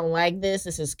 I don't like this.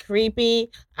 This is creepy.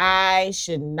 I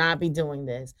should not be doing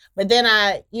this. But then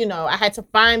I had to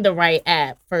find the right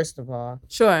app, first of all.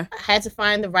 Sure. I had to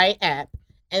find the right app.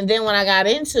 And then when I got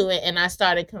into it and I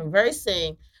started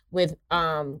conversing with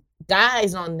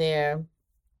guys on there,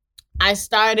 I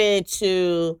started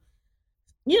to,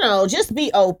 just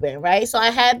be open, right? So I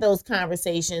had those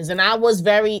conversations and I was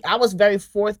very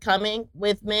forthcoming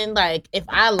with men. Like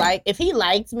if he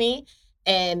liked me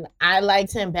and I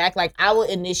liked him back, like I would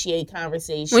initiate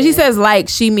conversation. When she says like,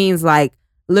 she means like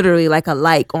literally like a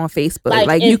like on Facebook. Like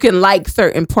Like if- you can like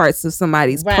certain parts of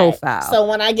somebody's Right. profile. So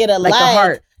when I get a like like, a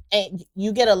heart. and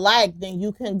you get a like, then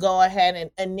you can go ahead and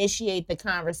initiate the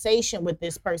conversation with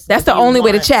this person. That's if the you only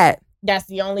way to want. chat. That's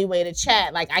the only way to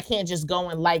chat. Like, I can't just go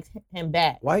and like him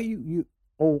back. Why you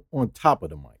on top of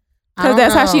the mic? I don't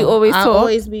that's how she know. always I talk.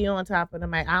 always be on top of the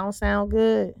mic. I don't sound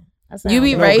good. I sound You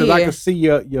be good. right because I here. can see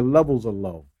your levels are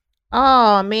low.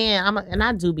 Oh man, and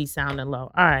I do be sounding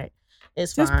low. All right,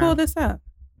 it's Just fine. pull this up.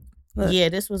 Look. Yeah,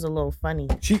 this was a little funny.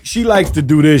 She likes to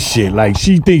do this shit. Like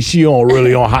she thinks she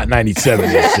really on Hot 97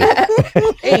 and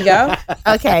shit. There you go.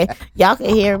 Okay, y'all can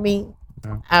hear me.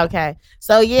 Okay,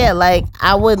 so yeah, like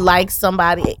I would like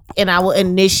somebody, and I would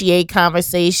initiate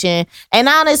conversation. And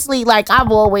honestly, like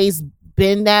I've always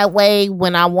been that way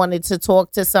when I wanted to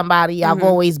talk to somebody. I've Mhm.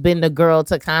 always been the girl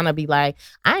to kind of be like,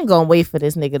 I ain't gonna wait for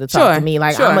this nigga to talk Sure, to me.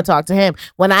 Like sure. I'm gonna talk to him.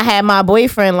 When I had my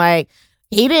boyfriend, like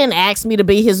he didn't ask me to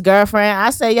be his girlfriend. I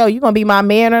said, yo, you gonna be my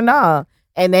man or not?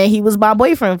 And then he was my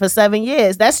boyfriend for 7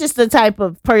 years. That's just the type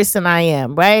of person I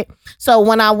am, right? So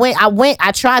when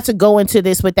I tried to go into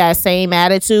this with that same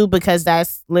attitude because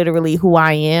that's literally who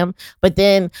I am. But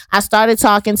then I started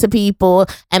talking to people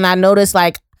and I noticed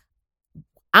like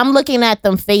I'm looking at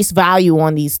them face value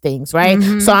on these things, right?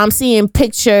 Mhm. So I'm seeing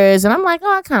pictures and I'm like,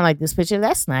 oh, I kind of like this picture.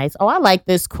 That's nice. Oh, I like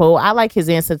this quote. I like his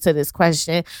answer to this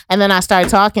question. And then I start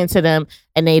talking to them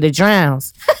and they the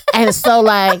drowns. And so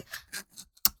like,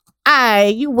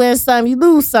 you win some, you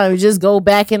lose some, you just go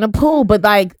back in the pool. But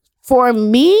like for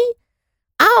me,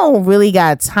 I don't really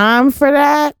got time for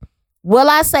that. Will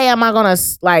I say, am I gonna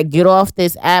like get off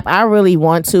this app? I really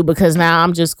want to because now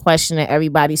I'm just questioning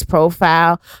everybody's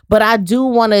profile. But I do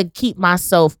want to keep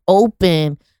myself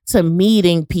open to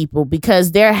meeting people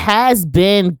because there has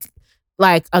been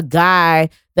like a guy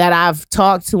that I've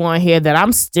talked to on here that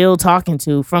I'm still talking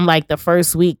to from like the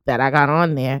first week that I got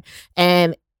on there.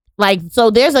 And like, so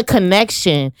there's a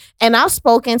connection and I've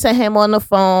spoken to him on the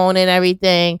phone and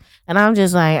everything. And I'm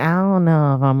just like, I don't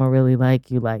know if I'm gonna really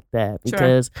like you like that Sure.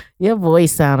 because your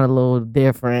voice sounded a little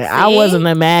different. I See? wasn't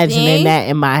imagining See? that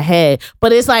in my head,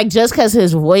 but it's like, just cause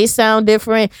his voice sound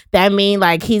different, that mean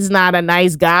like he's not a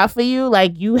nice guy for you.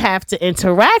 Like you have to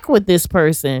interact with this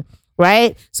person.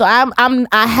 Right. So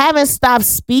I haven't stopped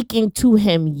speaking to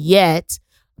him yet.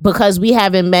 Because we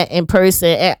haven't met in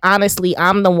person, and honestly,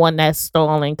 I'm the one that's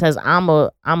stalling because I'm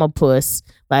a puss.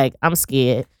 Like I'm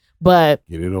scared, but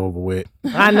Get it over with.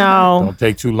 I know. Don't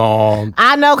take too long.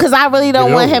 I know because I really don't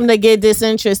Get want over him to get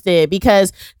disinterested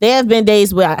because there have been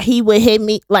days where he would hit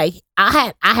me like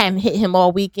I hadn't hit him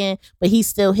all weekend, but he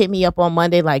still hit me up on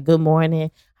Monday like, good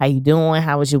morning, how you doing?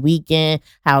 How was your weekend?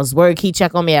 How's work? He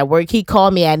check on me at work. He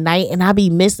called me at night and I be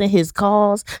missing his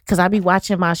calls because I be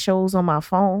watching my shows on my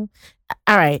phone.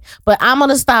 All right, but I'm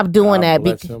gonna stop doing that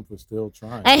Bless because him for still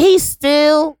trying. and he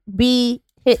still be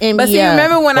hitting But me see, up.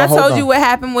 remember when But I hold told on. you what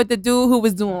happened with the dude who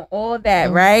was doing all that,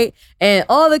 Mhm. right? And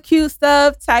all the cute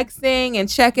stuff, texting and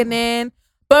checking in.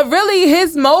 But really,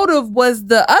 his motive was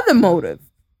the other motive.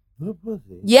 Good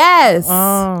pussy. Yes.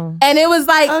 Oh. And it was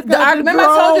like I got I the remember I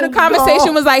told you the drones, conversation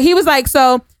dog. was like he was like,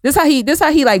 so this how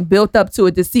he like built up to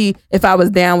it to see if I was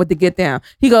down with the get down.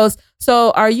 He goes,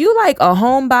 so are you like a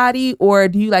homebody or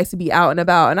do you like to be out and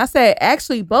about? And I said,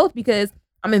 actually both, because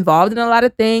I'm involved in a lot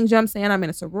of things. You know what I'm saying? I'm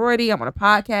in a sorority, I'm on a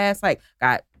podcast, like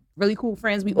got really cool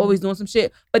friends. We always doing some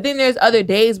shit. But then there's other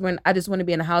days when I just want to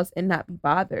be in the house and not be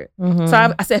bothered. Mhm.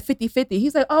 So I said 50-50.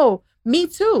 He's like, oh, me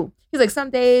too. He's like, some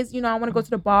days, I want to go to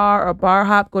the bar or bar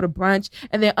hop, go to brunch.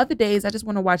 And then other days, I just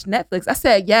want to watch Netflix. I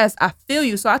said, yes, I feel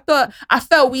you. So I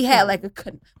felt we had like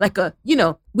a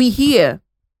we here.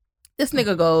 This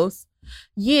nigga goes,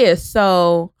 yeah,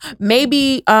 so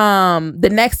maybe the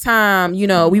next time,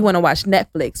 we want to watch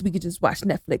Netflix, we could just watch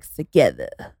Netflix together.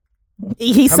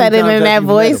 He How said many it times in have that you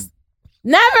met voice. him?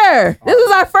 Never. This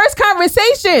was our first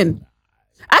conversation.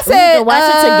 I We said, could watch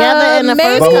it together in the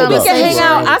maybe first we conversation. can hang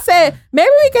out. I said, maybe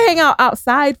we can hang out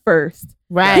outside first.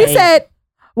 Right. He said,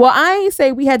 well, I ain't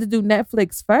say we had to do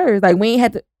Netflix first. Like, we ain't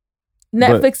had to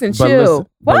Netflix and but chill. listen-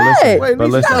 but What? listen, Wait, at but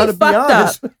least listen. you gotta be Fucked up.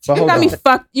 honest. But You hold got me on.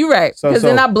 fucked. You right. So- Because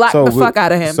then I blocked so the we- fuck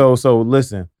out of him. So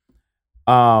listen.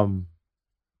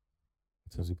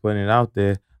 Since we putting it out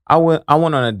there, I went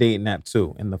on a dating app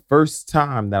too. And the first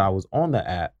time that I was on the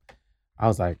app, I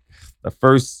was like, the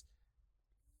first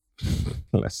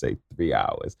let's say 3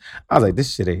 hours. I was like,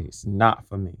 this shit is not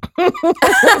for me.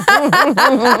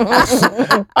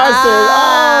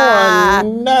 I said,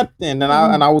 oh, nothing. And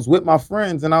I was with my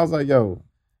friends and I was like, yo,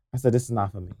 I said, this is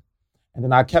not for me. And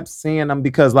then I kept seeing them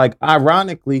because, like,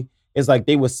 ironically, it's like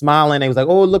they were smiling. They was like,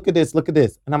 oh, look at this, look at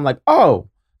this. And I'm like, oh,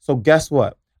 so guess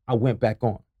what? I went back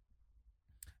on.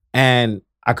 And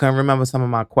I couldn't remember some of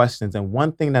my questions. And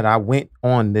one thing that I went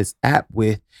on this app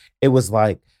with, it was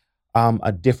like,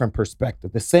 a different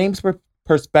perspective. The same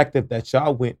perspective that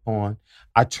y'all went on,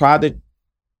 I try to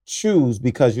choose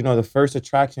because, the first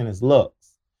attraction is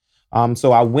looks.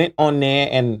 So I went on there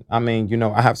and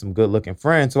I have some good looking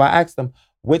friends. So I asked them,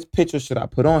 which picture should I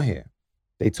put on here?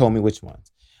 They told me which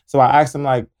ones. So I asked them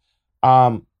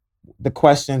the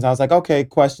questions. I was like, okay,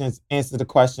 questions, answer the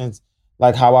questions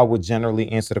like how I would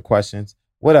generally answer the questions,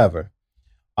 whatever.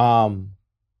 And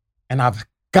I've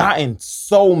gotten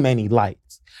so many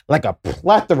likes, like a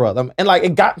plethora of them. And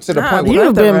it got to the point where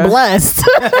you've been blessed.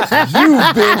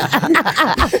 You've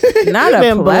been not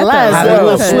a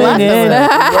blessed.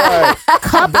 Right.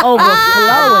 Cup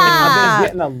overflowing.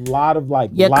 I've been getting a lot of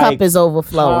your likes, cup is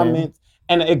overflowing. Comments.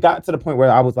 And it got to the point where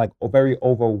I was very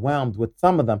overwhelmed with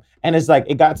some of them. And it's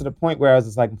it got to the point where I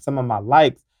was just some of my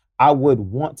likes, I would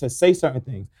want to say certain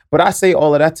things. But I say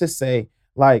all of that to say,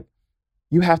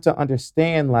 you have to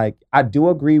understand, I do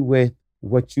agree with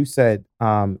what you said,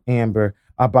 Amber,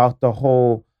 about the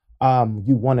whole,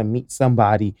 you want to meet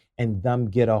somebody and them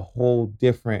get a whole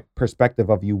different perspective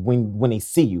of you when they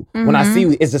see you. Mm-hmm. When I see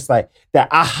you, it's just that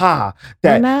aha,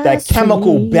 that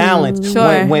chemical balance.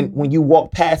 Sure. When you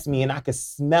walk past me and I can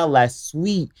smell that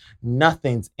sweet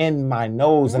nothings in my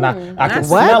nose and I can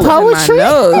smell poetry?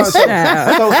 it. So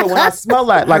when I smell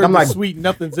that, I'm like sweet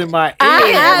nothings in my ear.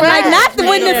 Not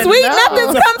when the sweet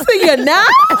nothings come to your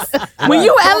nose. When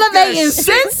you elevating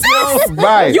senses,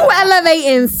 right? You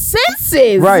elevating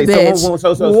senses, right? Bitch.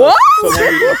 What?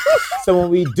 So when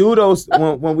we do those,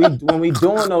 when we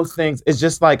doing those things, it's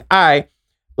just I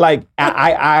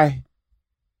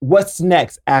what's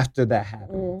next after that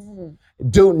happens?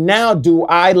 Mm-hmm. Do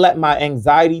I let my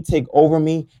anxiety take over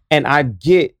me and I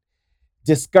get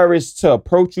discouraged to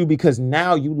approach you because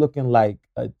now you looking like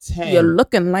a 10. You're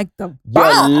looking like the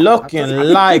bomb. You're looking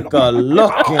like a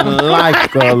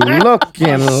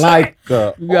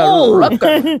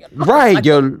right.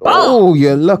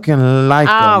 You're looking like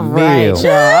a meal.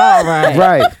 All right.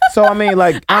 Right. So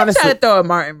honestly, I'm trying to throw a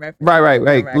Martin reference.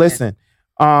 Right. Listen,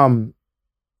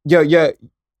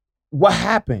 what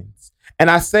happens? And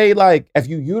I say if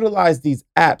you utilize these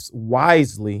apps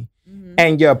wisely, mm-hmm.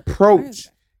 and your approach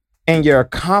and your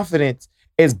confidence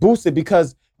is boosted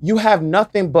because you have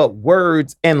nothing but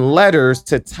words and letters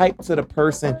to type to the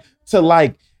person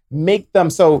to make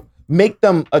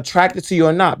them attracted to you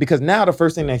or not. Because now the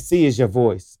first thing they see is your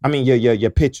voice.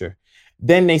 Your picture.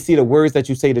 Then they see the words that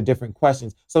you say to different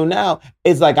questions. So now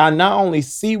it's I not only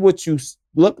see what you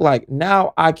look like,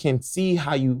 now I can see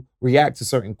how you react to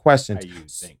certain questions. How you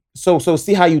think. So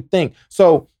see how you think.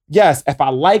 So yes, if I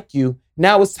like you,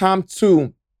 now it's time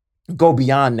to go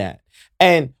beyond that.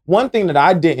 And one thing that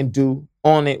I didn't do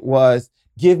on it was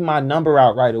give my number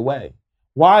out right away.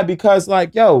 Why? Because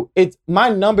it's my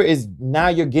number is now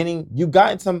you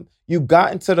got into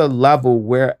the level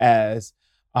whereas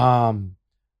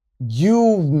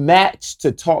you match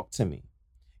to talk to me.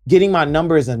 Getting my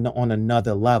number is on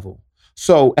another level.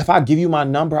 So if I give you my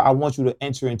number, I want you to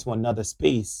enter into another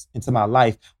space, into my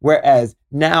life. Whereas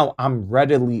now I'm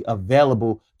readily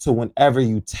available to whenever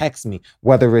you text me,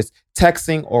 whether it's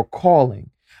texting or calling.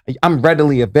 I'm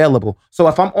readily available. So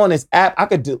if I'm on this app, I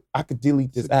could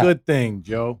delete this app. Good thing,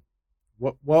 Joe.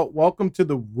 Welcome to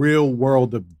the real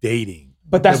world of dating.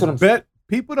 But that's what I'm saying.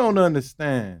 People don't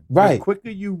understand. Right. The quicker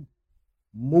you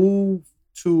move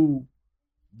to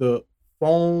the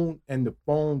phone and the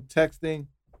phone texting,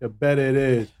 the better it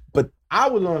is. But I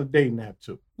was on a dating app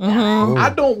too. Mm-hmm. I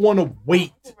don't want to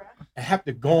wait and have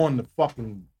to go on the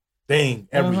fucking thing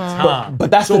every time.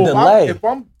 But that's the delay. If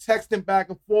I'm texting back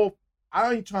and forth,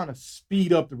 I ain't trying to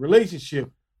speed up the relationship.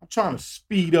 I'm trying to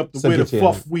speed up where the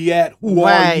fuck we at, who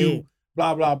are you,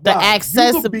 blah, blah, blah. The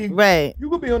access, right. You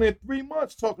could be on there 3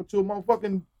 months talking to a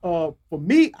motherfucking, for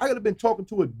me, I could have been talking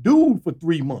to a dude for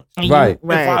 3 months. Right. If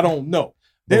I don't know.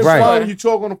 Then finally you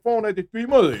talk on the phone after 3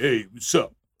 months, hey, what's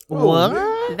up?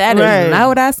 What? That is not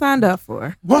what I signed up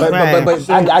for. But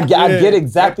I get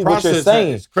exactly what you're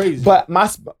saying. It's crazy. But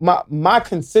my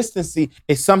consistency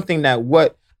is something that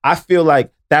what I feel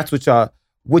like that's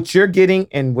what you're getting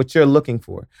and what you're looking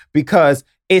for. Because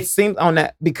it seems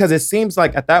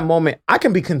like at that moment I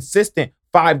can be consistent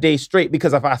 5 days straight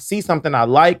because if I see something I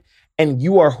like and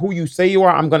you are who you say you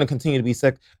are, I'm going to continue to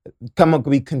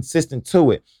be consistent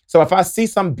to it. So if I see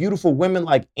some beautiful women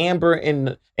like Amber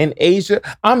in Asia,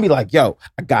 I'm gonna be like, yo,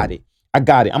 I got it. I'm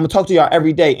gonna talk to y'all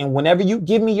every day. And whenever you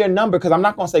give me your number, because I'm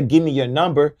not gonna say give me your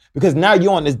number, because now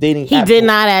you're on this dating app. He did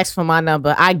not ask for my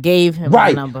number. I gave him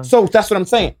my number. So that's what I'm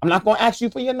saying. I'm not gonna ask you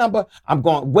for your number. I'm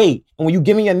going to wait. And when you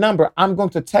give me your number, I'm going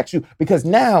to text you because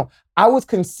now I was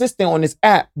consistent on this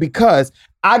app because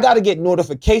I got to get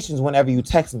notifications whenever you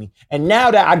text me. And now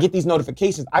that I get these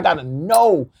notifications, I got to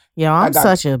know. Yo, I'm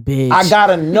such a bitch. I got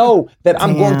to know that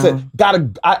I'm going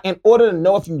to, in order to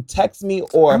know if you text me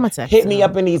or hit me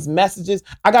up in these messages,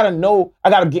 I got to know, I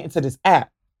got to get into this app.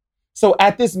 So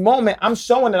at this moment, I'm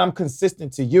showing that I'm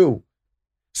consistent to you.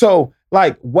 So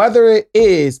like whether it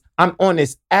is I'm on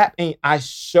this app and I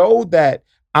show that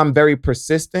I'm very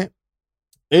persistent,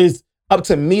 is up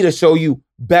to me to show you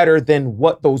better than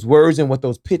what those words and what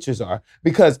those pictures are.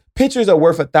 Because pictures are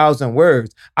worth 1,000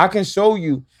 words. I can show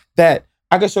you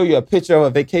a picture of a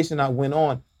vacation I went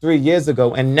on 3 years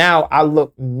ago, and now I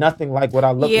look nothing like what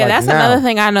I look like now. Yeah, that's another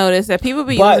thing I noticed, that people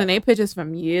be using their pictures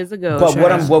from years ago. But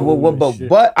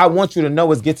what I want you to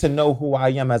know is get to know who I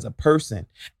am as a person.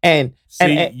 And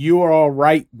you are all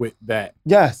right with that.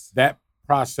 Yes. That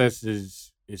process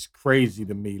is crazy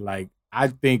to me. Like, I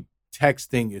think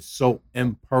texting is so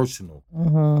impersonal.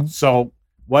 Mm-hmm. So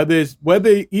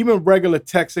whether even regular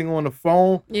texting on the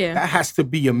phone, that has to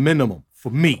be a minimum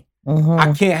for me. Mm-hmm.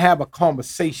 I can't have a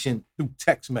conversation through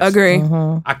text message. Agree.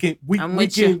 Mm-hmm. I can. We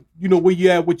can. You know where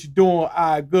you at? What you doing? All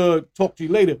right, good. Talk to you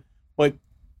later. But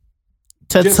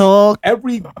to talk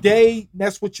every day,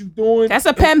 that's what you doing. That's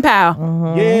a pen pal.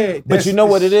 Mm-hmm. Yeah, but you know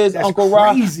what it is, Uncle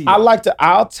Rob?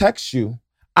 I'll text you,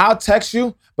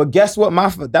 but guess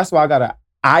what? That's why I got an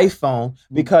iPhone,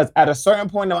 because at a certain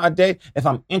point in my day, if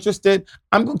I'm interested,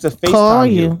 I'm going to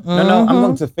FaceTime you. Mm-hmm. No, I'm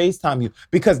going to FaceTime you,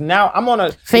 because now I'm on a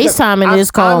FaceTiming is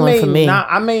calling for me.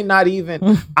 I may not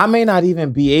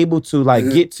even be able to like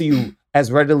get to you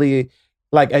as readily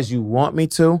like as you want me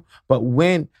to, but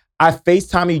when I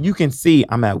FaceTime you, you can see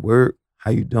I'm at work.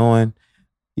 How you doing?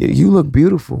 You look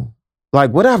beautiful. Like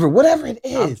whatever it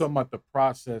is. I'm talking about the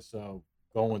process of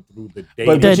going through the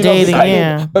dating.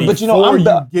 But you know,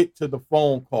 you get to the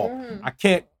phone call. I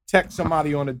can't text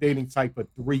somebody on a dating site for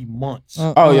 3 months.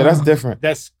 Oh yeah, that's different.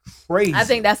 That's crazy. I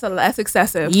think that's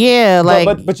excessive. Yeah,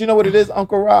 like but you know what it is,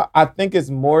 Uncle Rob? I think it's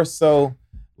more so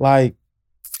like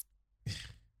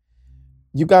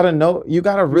you gotta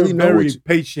really know. Very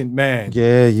patient man.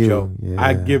 Yeah, Joe.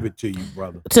 I give it to you,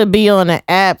 brother. To be on an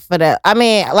app for that. I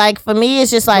mean, like for me,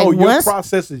 it's just like your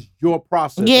process is your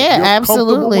process. Yeah, if you're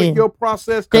absolutely. With your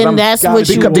process, then that's what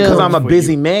you do. Because I'm a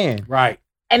busy man, right?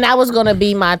 And that was gonna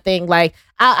be my thing. Like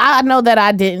I know that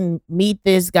I didn't meet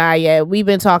this guy yet. We've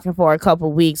been talking for a couple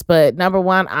weeks, but number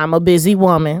one, I'm a busy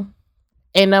woman,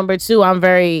 and number two, I'm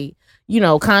very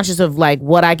conscious of like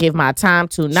what I give my time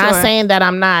to. Not saying that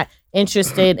I'm not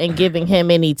interested in giving him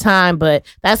any time, but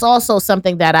that's also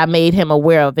something that I made him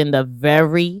aware of in the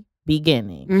very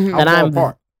beginning. Mm-hmm. That How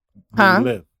far apart do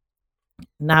you live?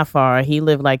 Not far. He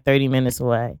lived like 30 minutes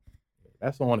away.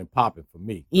 That's on and popping for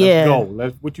me. Yeah.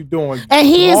 Let's go. What you doing? And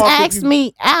he has asked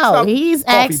me out. He's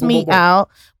asked me out,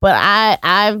 but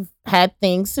I've had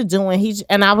things to do,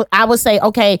 and I would say,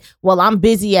 okay, well, I'm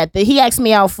busy he asked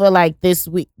me out for like this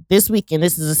weekend.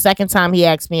 This is the second time he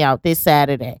asked me out, this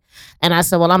Saturday. And I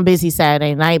said, well, I'm busy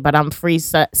Saturday night, but I'm free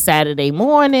Saturday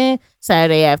morning,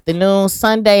 Saturday afternoon,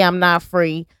 Sunday I'm not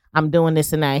free. I'm doing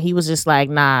this and that. He was just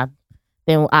like, nah,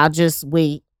 then I'll just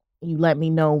wait. You let me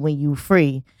know when you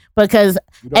free. Because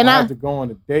you don't have to go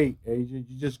on a date, Asia.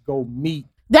 You just go meet.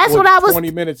 That's what I was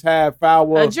 20 minutes, half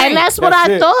hour. And that's what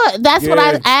I thought. That's what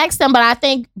I asked him. But I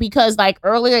think because like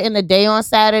earlier in the day on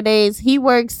Saturdays, he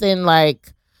works in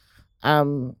like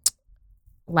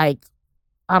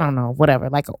I don't know, whatever,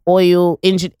 like an oil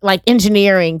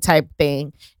engineering type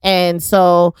thing. And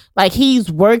so like he's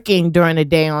working during the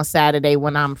day on Saturday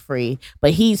when I'm free,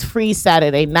 but he's free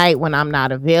Saturday night when I'm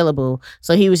not available.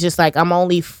 So he was just like, I'm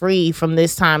only free from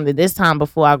this time to this time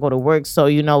before I go to work. So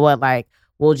you know what, like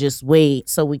we'll just wait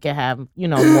so we can have,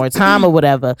 more time or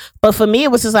whatever. But for me,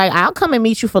 it was just like, I'll come and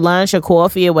meet you for lunch or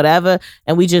coffee or whatever.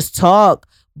 And we just talk.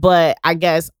 But I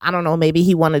guess, I don't know, maybe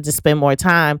he wanted to spend more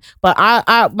time. But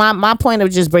my point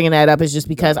of just bringing that up is just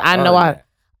because I know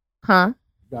You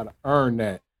gotta earn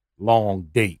that long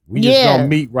date. We just gonna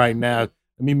meet right now. Let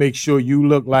me make sure you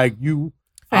look like you.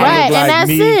 Right, look like and that's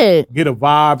me, it. Get a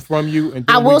vibe from you, and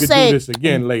then I will we can say, do this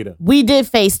again later. We did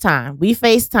FaceTime. We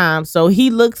FaceTime, so he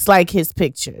looks like his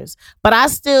pictures. But I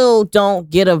still don't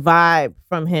get a vibe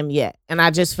from him yet. And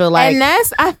I just feel like... And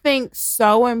that's, I think,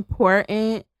 so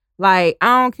important. Like,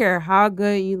 I don't care how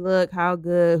good you look, how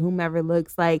good whomever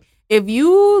looks. Like, if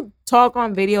you talk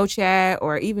on video chat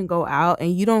or even go out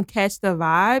and you don't catch the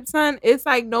vibe, son, it's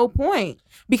like no point.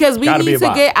 Because we need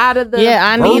to get out of the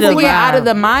out of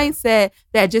the mindset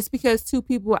that just because two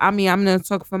people, I mean, I'm gonna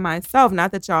talk for myself.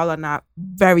 Not that y'all are not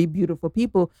very beautiful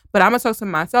people, but I'm gonna talk to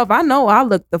myself. I know I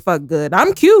look the fuck good.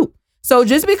 I'm cute. So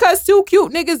just because two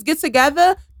cute niggas get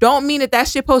together, don't mean that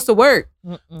shit supposed to work.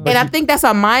 And I think that's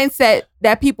a mindset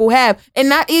that people have. And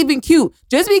not even cute.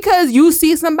 Just because you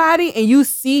see somebody and you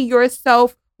see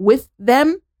yourself with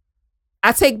them,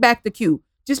 I take back the cute.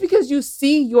 Just because you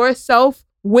see yourself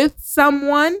with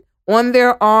someone on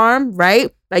their arm,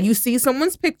 right? Like you see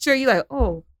someone's picture, you're like,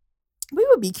 oh, we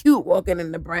would be cute walking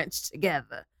in the brunch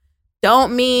together.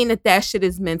 Don't mean that shit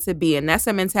is meant to be. And that's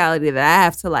a mentality that I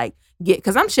have to like get,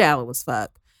 because I'm shallow as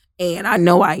fuck. And I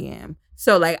know I am.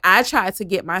 So like I try to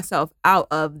get myself out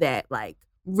of that like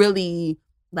really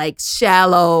like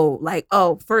shallow, like,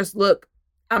 oh, first look,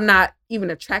 I'm not even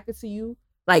attracted to you.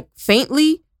 Like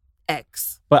faintly,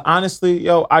 X. But honestly,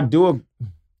 yo, I do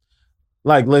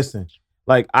like listen,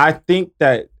 like I think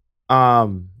that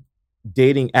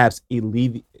dating apps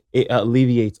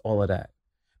alleviates all of that.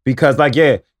 Because like,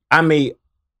 yeah, I may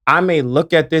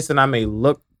look at this and I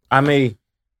may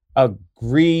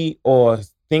agree or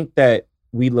think that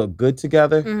we look good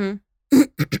together,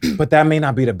 but that may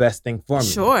not be the best thing for me.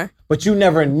 Sure. But you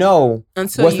never know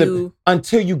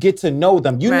until you get to know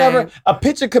them. You right. never, a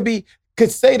picture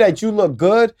could say that you look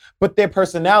good, but their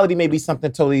personality may be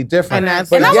something totally different. And I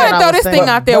want to throw this thing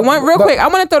out there. Quick. I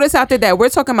want to throw this out there that we're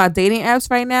talking about dating apps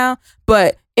right now,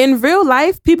 but in real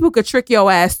life, people could trick your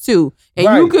ass too.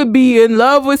 And you could be in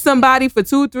love with somebody for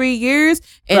 2-3 years.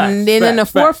 And then in the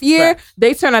fourth year,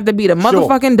 they turn out to be the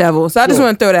motherfucking devil. So I just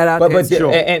want to throw that out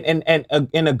there. And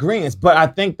in agreement. But I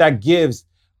think that gives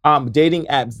dating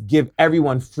apps give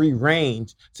everyone free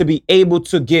range to be able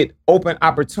to get open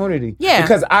opportunity. Yeah.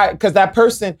 Because that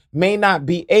person may not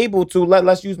be able to,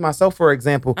 let's use myself for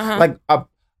example. Like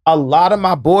a lot of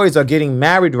my boys are getting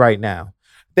married right now.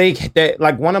 They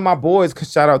like one of my boys,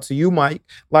 shout out to you, Mike.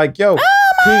 Like, yo,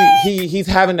 he's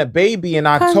having a baby in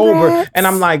October. Congrats. And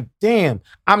I'm like, damn,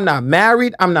 I'm not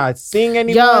married. I'm not seeing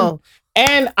anyone. Yo.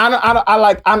 And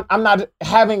I'm not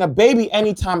having a baby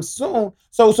anytime soon.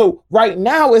 So right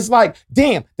now it's like,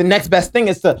 damn, the next best thing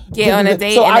is to get on a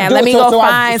date and let me go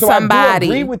find somebody. I do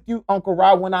agree with you, Uncle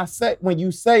Rob, when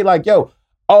you say like, yo,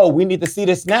 oh, we need to see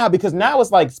this now, because now it's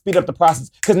like speed up the process.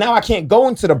 Because now I can't go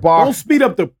into the bar. Don't speed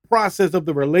up the process of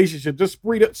the relationship. Just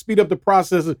speed up the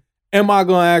process of, am I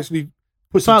going to actually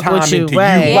put some time into you?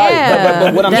 Right. Yeah.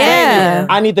 But what I'm saying is,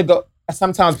 I need to go.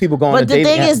 Sometimes people go on a dating app.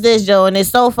 But the thing is this, Joe, and it's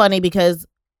so funny because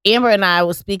Amber and I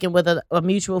was speaking with a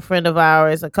mutual friend of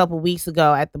ours a couple weeks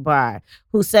ago at the bar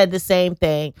who said the same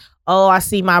thing. Oh, I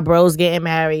see my bros getting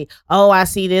married. Oh, I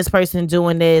see this person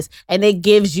doing this. And it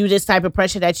gives you this type of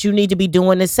pressure that you need to be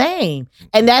doing the same.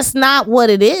 And that's not what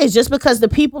it is. Just because the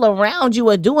people around you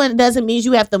are doing it doesn't mean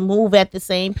you have to move at the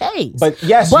same pace. But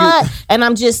yes, and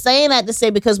I'm just saying that to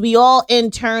say because we all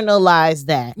internalize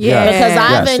that. Yeah. Because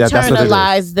I've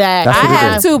internalized that. I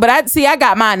have too, but I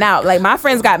got mine out. Like my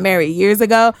friends got married years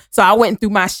ago. So I went through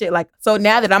my shit. Like, so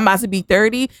now that I'm about to be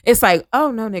 30, it's like,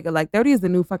 oh no, nigga, like 30 is the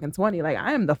new fucking 20. Like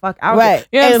I am the fuck out. Right.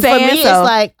 You know what I'm saying? For me, it's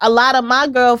like a lot of my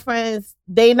girlfriends,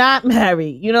 they not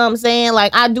married. You know what I'm saying?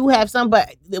 Like I do have some,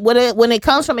 but when it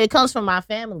comes from my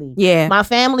family. Yeah. My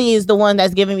family is the one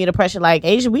that's giving me the pressure. Like,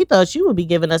 Asia, we thought you would be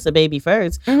giving us a baby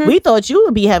first. We thought you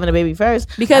would be having a baby first.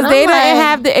 Because they didn't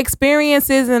have the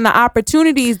experiences and the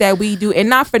opportunities that we do. And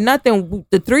not for nothing,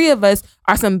 the three of us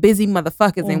are some busy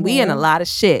motherfuckers and we in a lot of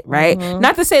shit, right?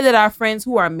 Not to say that our friends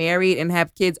who are married and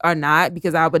have kids are not,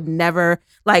 because I would never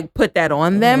like put that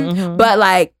on them. But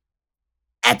like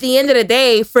at the end of the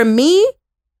day, for me,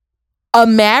 a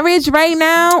marriage right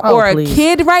now a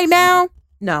kid right now,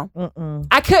 no.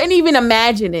 I couldn't even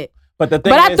imagine it. But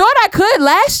I thought I could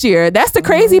last year. That's the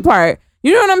crazy part.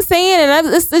 You know what I'm saying? And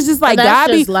it's just like God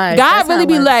really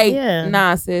be like,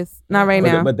 nah, sis, not right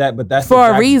now. But that's for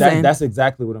a reason. That's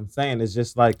exactly what I'm saying. It's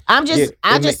just like I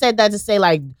just said that to say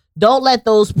like, don't let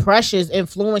those pressures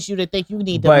influence you to think you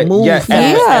need to move.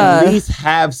 At least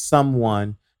have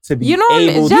someone to be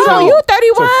able to. You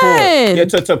 31.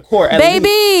 To court.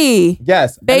 Baby.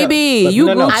 Yes. Baby, you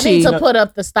Gucci. I need to put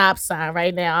up the stop sign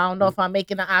right now. I don't know if I'm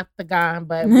making an octagon,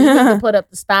 but we need to put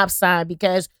up the stop sign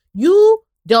because you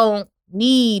don't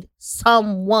need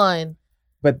someone.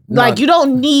 But like you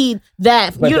don't need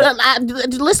that.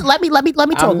 Listen, let me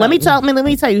talk. Let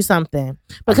me tell you something.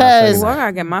 Because I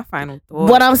gotta get my final thought.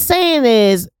 What I'm saying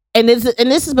is, and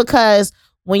this is because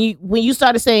when you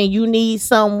started saying you need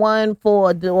someone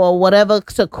for or whatever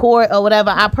to court or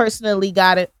whatever, I personally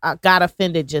got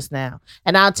offended just now,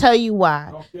 and I'll tell you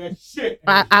why.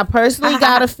 I personally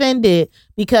got offended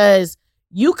because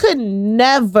you could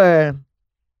never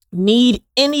need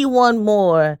anyone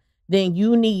more than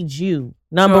you need you.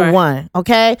 Number one,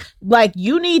 okay? Like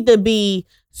you need to be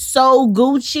so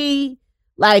Gucci,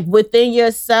 like within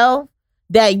yourself,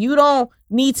 that you don't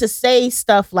need to say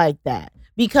stuff like that.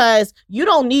 Because you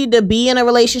don't need to be in a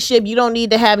relationship. You don't need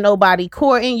to have nobody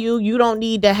courting you. You don't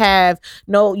need to have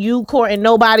you courting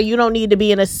nobody. You don't need to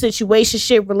be in a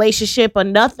situationship, relationship, or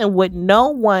nothing with no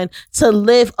one to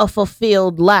live a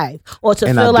fulfilled life or to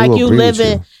feel like you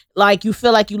living. Like you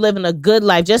feel like you living a good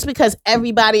life. Just because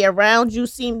everybody around you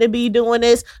seem to be doing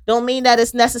this, don't mean that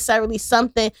it's necessarily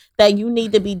something that you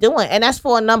need to be doing. And that's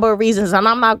for a number of reasons. And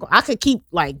I could keep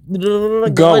like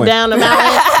going down the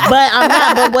mountain, but I'm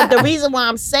not. But the reason why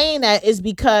I'm saying that is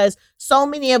because so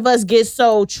many of us get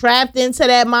so trapped into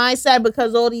that mindset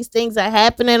because all these things are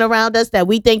happening around us that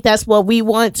we think that's what we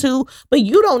want to. But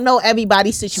you don't know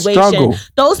everybody's situation. Struggle.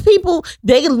 Those people,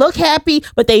 they look happy,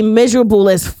 but they miserable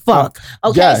as fuck.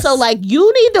 Okay, yes. So like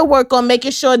you need to work on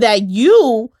making sure that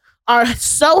you are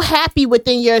so happy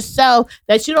within yourself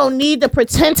that you don't need to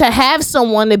pretend to have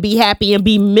someone to be happy and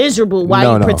be miserable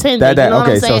while you pretending. You know what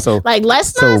I'm saying? So like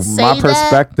let's not say my that.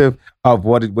 perspective of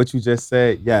what you just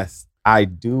said, yes. I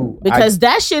do. Because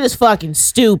that shit is fucking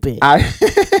stupid. I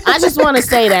just want to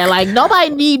say that. Like, nobody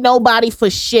need nobody for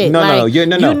shit. No. You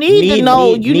need to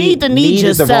know. You need to need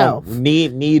yourself.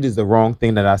 Need is the wrong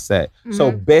thing that I said. Mm-hmm.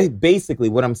 So basically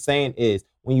what I'm saying is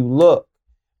when you look,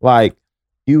 like,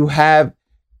 you have,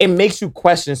 it makes you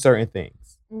question certain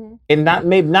things. Mm-hmm. And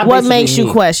not what makes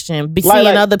you question?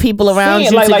 Seeing other people around you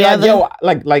together?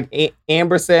 Like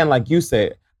Amber said and like you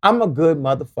said, I'm a good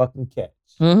motherfucking catch.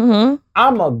 Mm-hmm.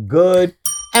 I'm a good.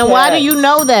 And why do you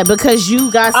know that? Because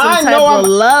you got some type of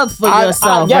love for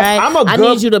yourself, right? I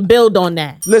need you to build on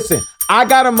that. Listen, I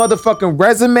got a motherfucking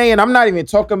resume, and I'm not even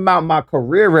talking about my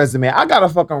career resume. I got a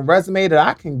fucking resume that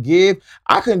I can give.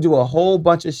 I can do a whole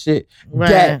bunch of shit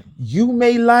that you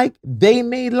may like, they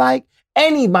may like,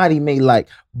 anybody may like,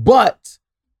 but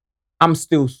I'm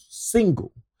still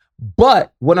single.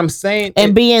 But what I'm saying,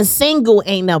 and being single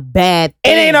ain't a bad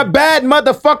thing. It ain't a bad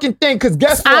motherfucking thing. Cause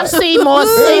guess what? I've seen more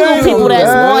single people that's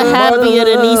more happier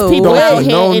than these people out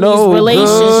here in these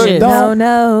relationships.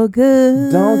 No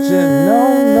good. Don't you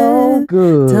know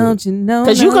good? Don't you know?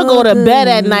 Cause you could go to bed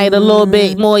at night a little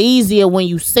bit more easier when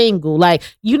you single. Like,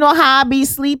 you know how I be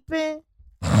sleeping?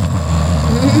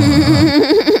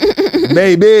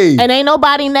 Baby. And ain't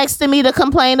nobody next to me to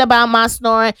complain about my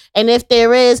snoring. And if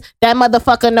there is, that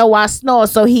motherfucker know I snore,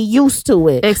 so he used to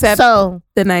it. Except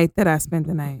the night that I spent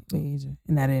the night with Asia,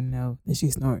 and I didn't know that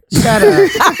she snored. Shut up.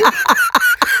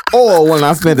 Or when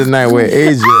I spent the night with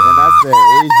Asia, and I said,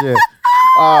 Asia,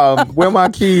 where my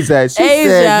keys at? She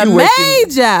said,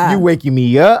 you waking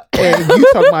me up, and you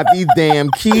talking about these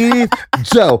damn keys.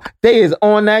 Joe, they is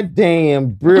on that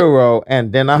damn bureau,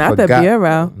 and then I forgot. Not the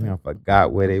bureau. I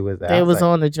forgot where they was at. They was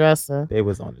on the dresser. They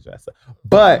was on the dresser.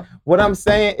 But what I'm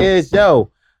saying is, yo,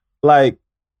 like,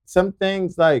 some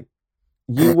things, like,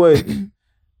 you would...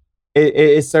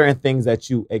 It's certain things that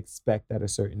you expect at a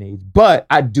certain age, but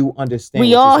I do understand.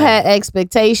 We all had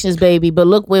expectations, baby, but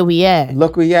look where we at.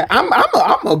 Look where we at. I'm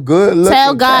a good looking.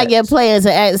 Tell God catch. your plans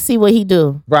and see what he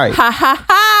do. Right. Ha ha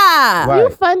ha. Right. You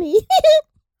funny.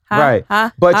 Right.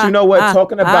 But you know what?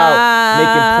 Talking about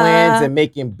making plans and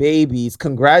making babies.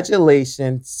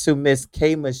 Congratulations to Miss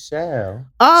K. Michelle.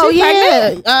 Oh, she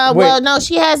yeah. Well, no,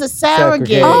 she has a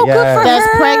surrogate. Oh, good for that's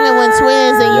her. pregnant with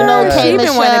twins. And you know, K. She's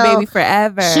Michelle. been wanting a baby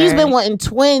forever. She's been wanting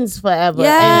twins forever.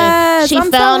 Yes, and she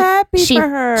I'm found, so happy she, for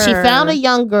her. She found a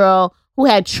young girl who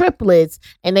had triplets,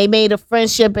 and they made a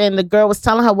friendship, and the girl was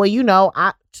telling her, well, you know,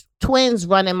 twins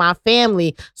run in my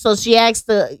family. So she asked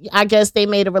I guess they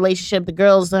made a relationship. The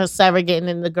girl's her surrogate, and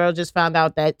then the girl just found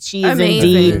out that she is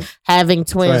indeed having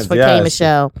twins for K.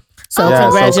 Michelle. So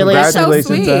congratulations. So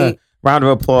sweet. To her. Round of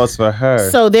applause for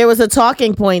her. So there was a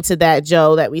talking point to that,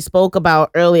 Joe, that we spoke about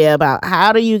earlier about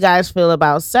how do you guys feel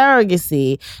about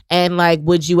surrogacy? And like,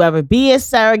 would you ever be a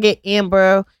surrogate,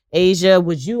 Amber, Asia?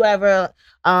 Would you ever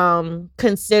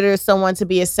consider someone to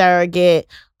be a surrogate?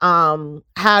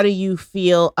 How do you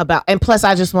feel about, and plus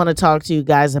I just want to talk to you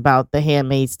guys about The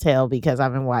Handmaid's Tale because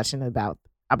I've been watching that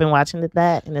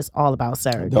and it's all about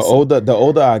surrogacy. The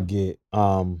older I get,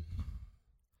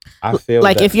 I feel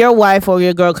like if your wife or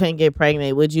your girl couldn't get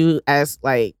pregnant, would you have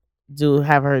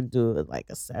her do like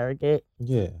a surrogate?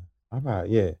 Yeah. All right,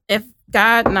 yeah. If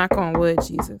God, knock on wood,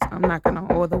 Jesus, I'm knocking on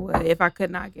all the wood. If I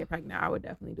could not get pregnant, I would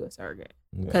definitely do a surrogate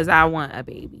because I want a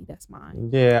baby. That's mine.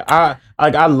 Yeah,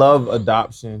 I love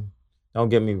adoption. Don't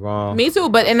get me wrong. Me too,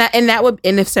 but and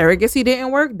if surrogacy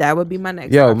didn't work, that would be my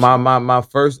next. Yo, option. my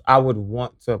first, I would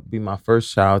want to be my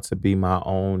first child to be my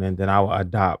own, and then I would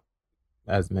adopt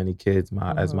as many kids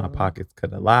as my pockets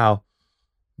could allow.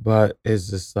 But it's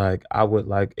just like, I would,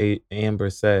 like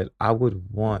Amber said, I would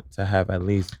want to have at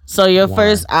least So your one.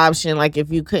 first option, like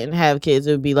if you couldn't have kids,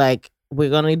 it would be like we're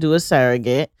gonna do a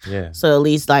surrogate. Yeah. So at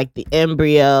least like the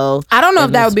embryo. I don't know if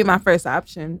And that this- would be my first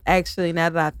option. Actually, now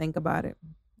that I think about it,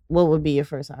 What would be your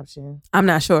first option? I'm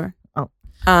not sure. Oh,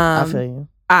 I Um, feel you.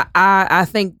 I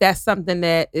think that's something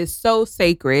that is so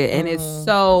sacred and it's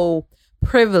so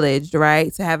privileged,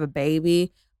 right? To have a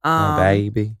baby.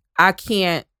 Baby. I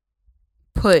can't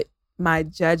put my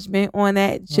judgment on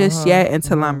that just yet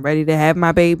until I'm ready to have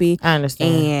my baby. I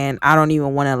understand. And I don't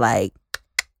even want to like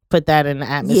Put that in the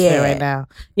atmosphere Yeah. right now.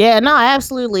 Yeah, no,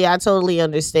 absolutely. I totally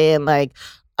understand. Like,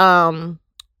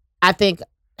 I think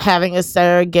having a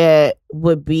surrogate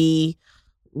would be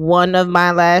one of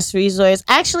my last resorts.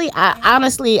 Actually,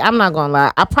 I'm not gonna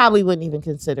lie. I probably wouldn't even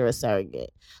consider a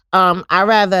surrogate. I'd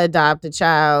rather adopt a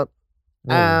child.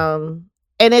 And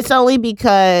it's only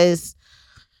because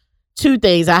two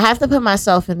things. I have to put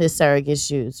myself in this surrogate's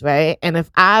shoes, right? And if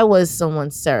I was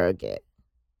someone's surrogate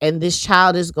and this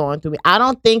child is going through me, I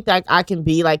don't think that I can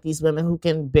be like these women who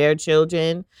can bear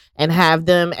children and have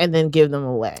them and then give them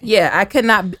away. yeah, I could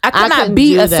not couldn't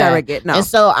be do a that. surrogate. No. And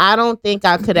so I don't think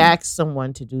I could ask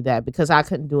someone to do that because I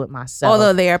couldn't do it myself.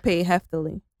 Although they are paid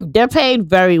heftily. They're paid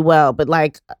very well, but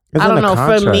like It's I in don't the know.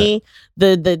 For contract. me,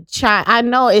 the child, I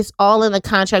know it's all in the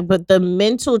contract, but the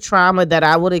mental trauma that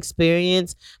I would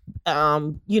experience,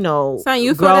 Son, you feel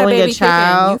that growing baby a kicking.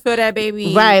 child, You feel that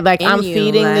baby. right? Like in I'm you,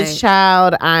 feeding like, this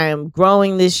child, I'm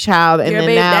growing this child, and your then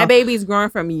baby, now, that baby's growing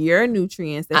from your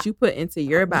nutrients that you put into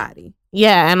your body.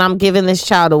 yeah, and I'm giving this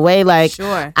child away. Like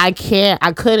Sure. I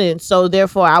couldn't. So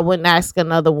therefore, I wouldn't ask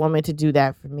another woman to do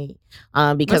that for me,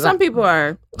 But because some people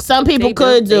are. some people they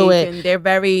could do they it. can- They're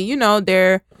very,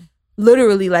 they're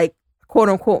literally like quote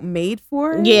unquote made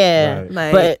for it. Yeah, Right.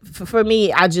 Like, but for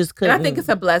me, I just and couldn't. I think it's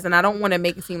a blessing. I don't want to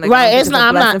make it seem like Right, I don't think it's not- a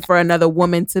I'm not- blessing for another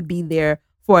woman to be there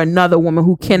for another woman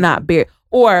who cannot bear.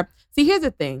 Or see, here's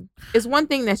the thing: it's one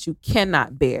thing that you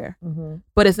cannot bear, Mhm.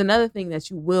 but it's another thing that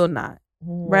you will not,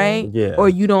 right? Yeah. Or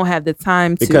you don't have the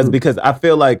time to. because I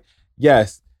feel like,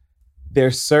 yes,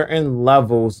 there's certain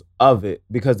levels of it,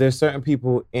 because there's certain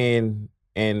people in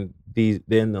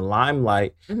the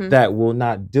limelight Mhm. that will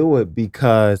not do it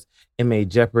because it may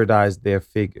jeopardize their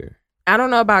figure. I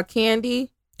don't know about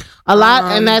Candy. A lot,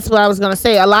 Um, and that's what I was gonna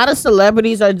say. A lot of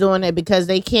celebrities are doing it because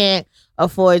they can't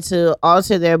afford to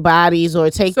alter their bodies or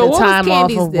take So the what time was off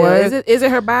Candy's of deal? work. Is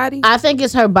it her body? I think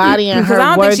it's her body and her Because I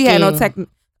don't working. think she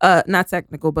had not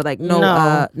technical, but like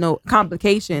No. no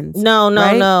complications. No,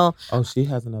 right? no. Oh, she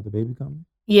has another baby coming?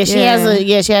 Yeah, she Yeah.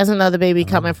 has another baby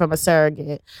coming from a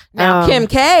surrogate. Now Um, Kim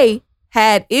K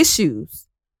had issues.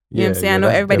 You know what I'm saying? I know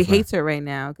that's everybody different. hates her right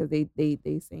now because they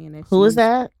saying that. Who is she's-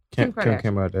 that? Kim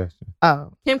Kim Kardashian.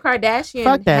 Oh, Kim Kardashian.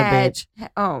 Fuck that had, bitch.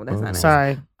 Oh, that's not nice.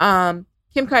 sorry.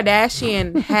 Kim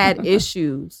Kardashian had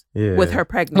issues Yeah. with her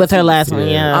pregnancy. With her last one,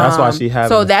 yeah. That's why she had.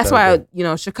 So that's why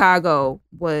Chicago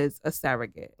was a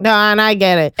surrogate, No, and I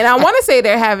get it. and I want to say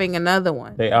they're having another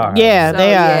one. they are. Yeah, So,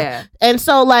 they are. Yeah. And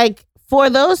so like for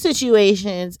those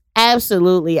situations,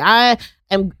 absolutely. I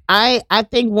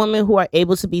think women who are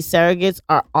able to be surrogates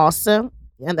are awesome.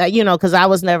 And that, because I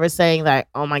was never saying like,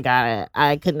 oh my God,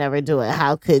 I could never do it.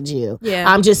 How could you?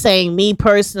 Yeah. I'm just saying, me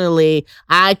personally,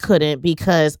 I couldn't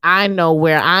because I know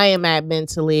where I am at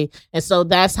mentally. And so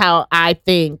that's how I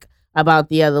think about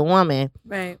the other woman.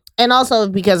 Right. And also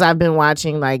because I've been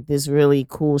watching like this really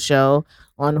cool show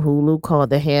on Hulu called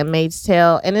The Handmaid's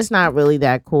Tale. And it's not really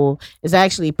that cool. It's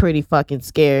actually pretty fucking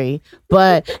scary.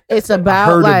 But it's I about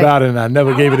heard like, about it and I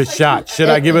never gave it a shot. Should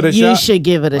I give it a you shot? should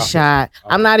give it a shot.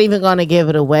 I'm not even going to give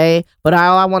it away, but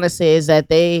all I want to say is that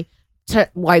they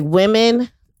like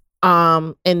women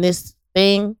in this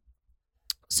thing,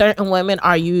 certain women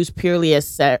are used purely as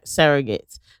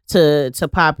surrogates to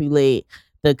populate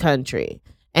the country.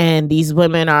 And these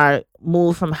women are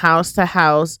moved from house to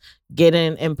house,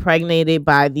 getting impregnated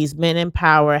by these men in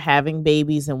power, having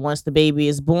babies. And once the baby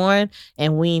is born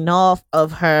and weaned off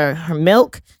of her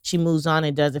milk, she moves on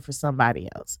and does it for somebody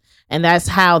else. And that's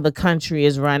how the country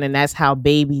is run. And that's how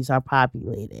babies are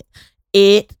populated.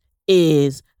 It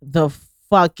is the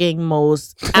fucking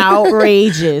most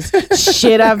outrageous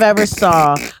shit I've ever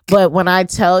saw. But when I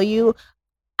tell you,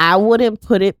 I wouldn't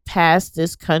put it past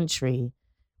this country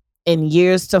in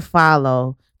years to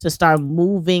follow to start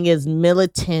moving as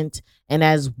militant and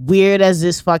as weird as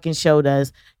this fucking show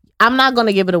does. I'm not going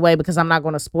to give it away because I'm not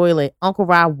going to spoil it. Uncle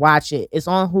Rob, watch it. It's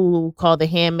on Hulu called The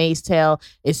Handmaid's Tale.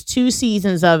 It's 2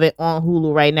 seasons of it on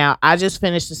Hulu right now. I just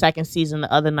finished the 2nd season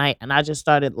the other night and I just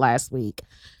started last week.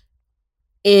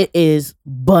 It is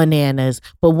bananas.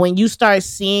 But when you start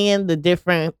seeing the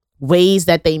different ways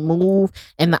that they move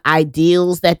and the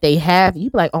ideals that they have,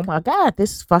 you be like, oh my God,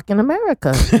 this is fucking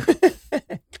America.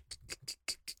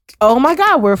 oh my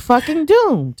God, we're fucking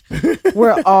doomed.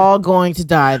 We're all going to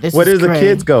die. Where does the great.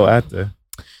 kids go after?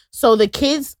 So the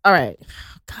kids, all right.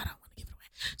 God, I want to give it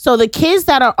away. So the kids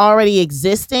that are already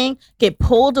existing get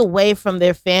pulled away from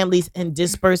their families and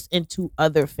dispersed into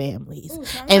other families. Ooh,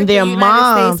 and their the United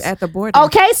moms States at the border.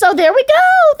 Okay, so there we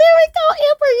go. There we go,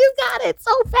 Amber. You got it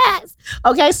so fast.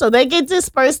 Okay, so they get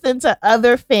dispersed into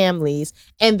other families,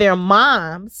 and their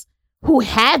moms who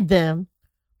had them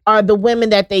are the women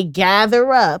that they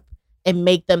gather up and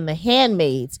make them the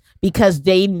handmaids because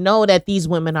they know that these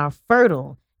women are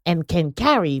fertile and can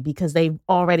carry because they've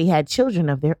already had children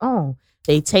of their own.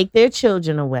 They take their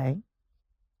children away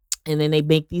and then they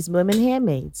make these women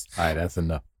handmaids. All right, that's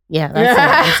enough. Yeah, that's it.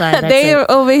 I'm sorry, that's They it. are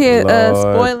over here Lord,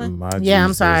 spoiling. my Yeah, I'm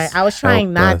Jesus. sorry. I was trying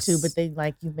Help not us. to, but they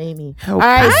you made me. Help All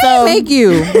right, us. so Make you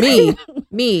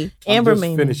me. Amber I'm just made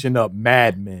me. finishing up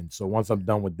Mad Men. So once I'm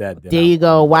done with that, then There you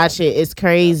go. Watch it. It's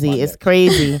crazy. That's It's my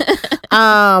crazy.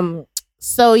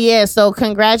 So yeah. So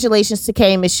congratulations to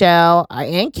K Michelle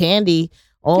and Candy.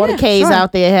 All Yeah, the K's sure.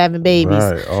 out there having babies.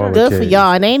 Right, all the Good for kids.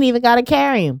 y'all, and they ain't even got to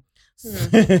carry them.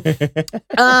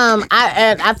 Hmm.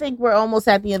 I think we're almost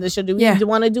at the end of the show. Do we Yeah.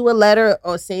 want to do a letter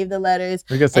or save the letters?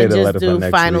 We can say And the just letter do for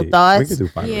next final week. thoughts? We can do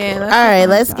final Yeah, thoughts. let's- All right, final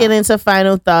let's get into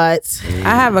final thoughts.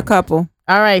 I have a couple.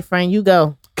 All right, friend, you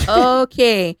go.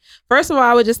 Okay. First of all,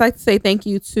 I would just like to say thank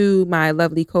you to my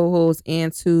lovely co-host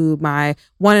and to my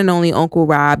one and only Uncle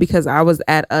Rob because I was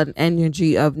at an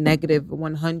energy of negative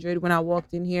 100 when I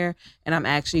walked in here, and I'm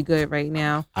actually good right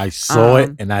now. I saw it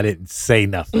Um, and I didn't say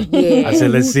nothing. Yeah. I said,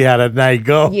 let's see how the night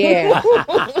go. Yeah.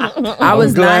 I I'm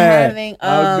was not glad. having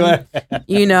I'm glad.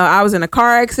 I was in a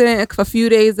car accident a few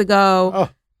days ago. Oh.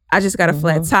 I just got a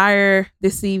flat Mhm. tire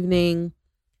this evening.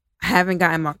 I haven't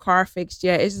gotten my car fixed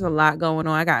yet. It's just a lot going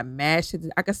on. I got mad shit.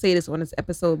 I could say this on this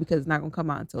episode because it's not gonna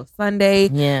come out until Sunday.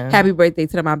 Yeah. Happy birthday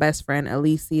to my best friend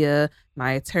Alicia,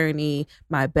 my attorney,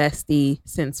 my bestie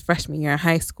since freshman year in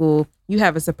high school. You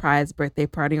have a surprise birthday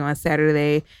party on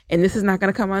Saturday, and this is not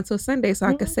going to come out until Sunday, so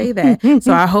I could say that.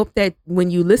 So I hope that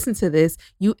when you listen to this,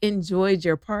 you enjoyed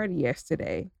your party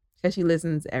yesterday because she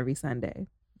listens every Sunday.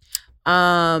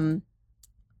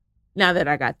 Now that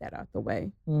I got that out the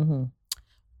way. Mm-hmm.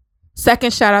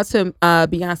 Second shout out to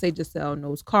Beyonce Giselle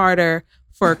Knowles Carter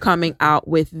for coming out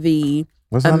with the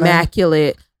What's her name?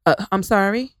 immaculate. I'm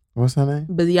sorry. What's her name?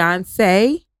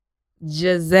 Beyonce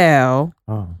Giselle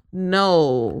Oh,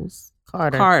 Knowles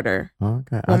Carter. Carter.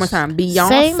 okay. One more time.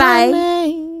 Say my Beyonce.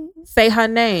 name. Say her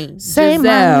name. Say my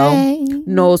Giselle name.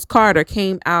 Knowles Carter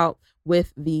came out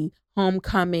with the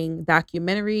Homecoming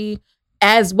documentary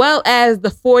as well as the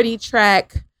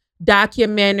 40-track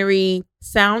documentary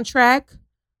soundtrack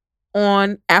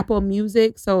on Apple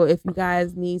Music. So if you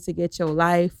guys need to get your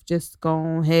life, just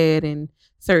go ahead and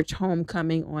search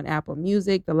Homecoming on Apple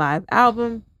Music, the live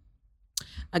album.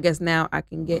 I guess now I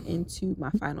can get into my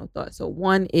final thoughts. So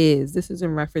one is, this is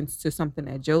in reference to something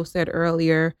that Joe said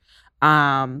earlier.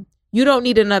 You don't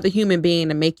need another human being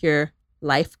to make your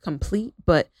life complete,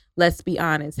 but let's be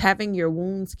honest, having your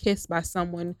wounds kissed by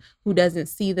someone who doesn't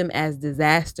see them as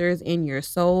disasters in your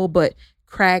soul, but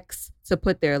cracks to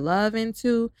put their love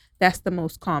into, that's the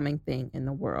most calming thing in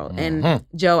the world. And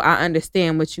Joe, I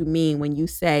understand what you mean when you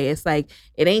say it's like,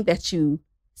 it ain't that you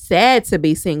sad to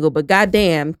be single, but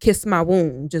goddamn, kiss my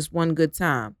wound just one good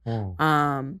time.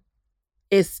 Oh.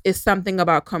 It's something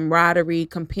about camaraderie,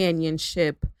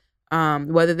 companionship,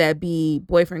 whether that be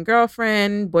boyfriend,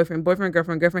 girlfriend,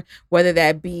 girlfriend, whether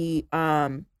that be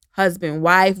husband,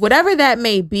 wife, whatever that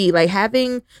may be, like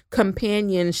having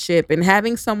companionship and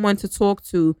having someone to talk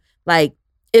to, like,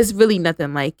 it's really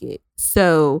nothing like it.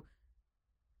 So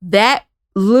that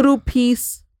little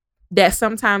piece that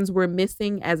sometimes we're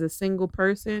missing as a single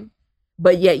person,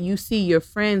 but yet you see your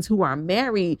friends who are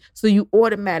married, so you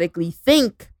automatically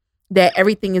think that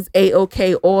everything is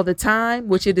A-okay all the time,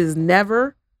 which it is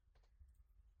never.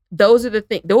 Those are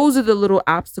the little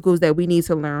obstacles that we need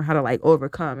to learn how to like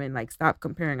overcome and like stop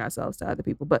comparing ourselves to other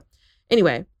people. But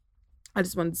anyway, I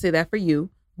just wanted to say that for you.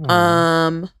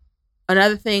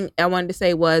 Another thing I wanted to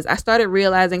say was I started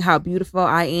realizing how beautiful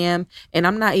I am, and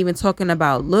I'm not even talking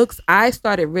about looks. I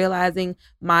started realizing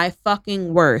my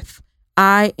fucking worth.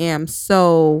 I am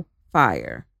so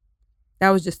fire.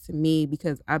 That was just to me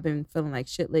because I've been feeling like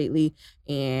shit lately,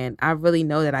 and I really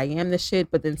know that I am the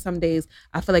shit, but then some days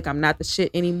I feel like I'm not the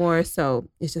shit anymore, so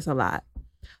it's just a lot.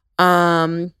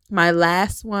 My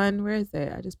last one, where is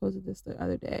it? I just posted this the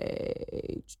other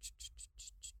day.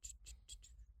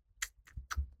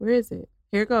 Where is it?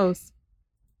 Here it goes.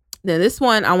 Now this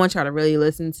one I want y'all to really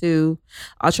listen to.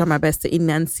 I'll try my best to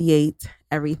enunciate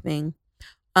everything.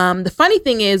 The funny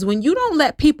thing is, when you don't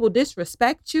let people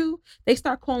disrespect you, they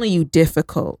start calling you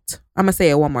difficult. I'm going to say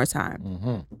it one more time.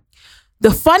 Mm-hmm.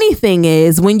 The funny thing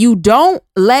is, when you don't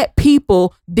let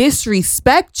people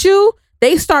disrespect you,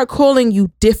 they start calling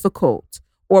you difficult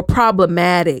or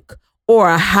problematic or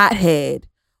a hothead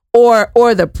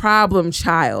or the problem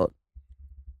child.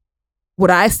 What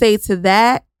I say to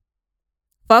that,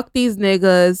 fuck these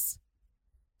niggas.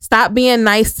 Stop being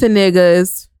nice to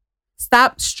niggas.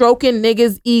 Stop stroking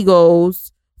niggas'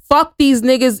 egos. Fuck these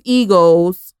niggas'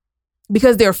 egos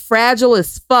because they're fragile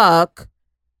as fuck.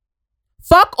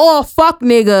 Fuck all fuck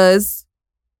niggas.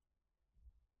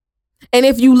 And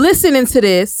if you listening to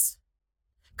this,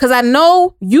 because I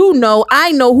know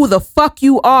I know who the fuck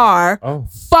you are. Oh.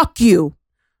 Fuck you.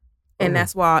 And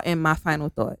that's why I'll end my final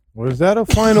thought. Was that a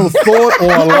final thought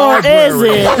or a library? Is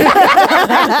it?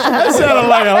 That sounded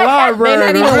like a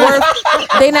library.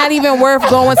 They not even worth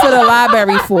going to the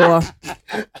library for.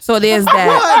 So there's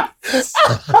that. He's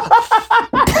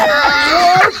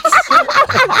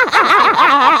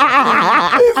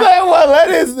like,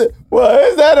 well,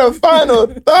 is that a final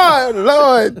thought?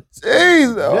 Lord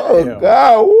Jesus. Oh, Damn.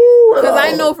 God. Woo. Because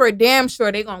I know for damn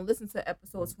sure they're going to listen to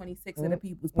episode 26 of the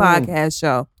People's Podcast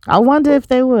Show. I wonder if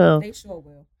they will. They sure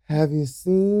will. Have you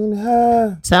seen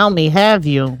her? Tell me, have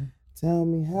you? Tell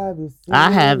me, have you seen I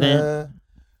haven't. her?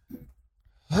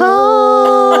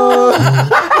 Oh.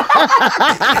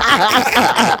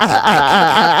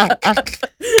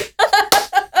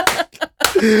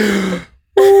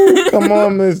 Come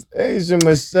on, Miss Asia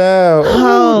Michelle.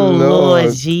 Oh,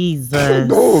 Lord Jesus.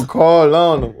 Go call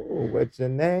on them. Ooh, what's your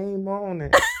name on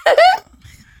it?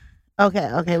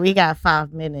 Okay, we got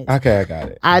 5 minutes. Okay, I got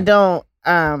it. I don't,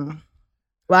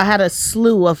 well, I had a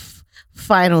slew of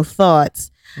final thoughts.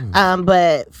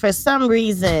 But for some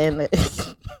reason,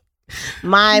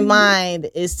 my mind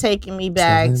is taking me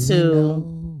back to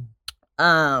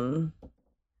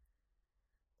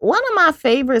one of my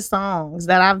favorite songs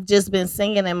that I've just been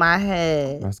singing in my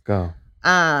head. Let's go.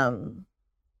 And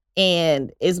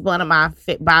it's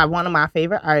by one of my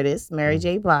favorite artists, Mary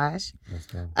J. Blige. Let's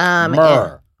go.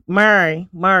 Murray.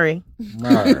 Murray.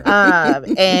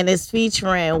 And it's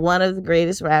featuring one of the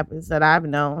greatest rappers that I've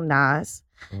known, Nas.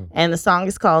 And the song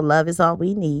is called Love Is All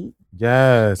We Need.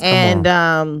 Yes. Come And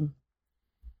on.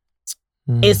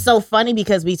 It's so funny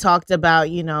because we talked about,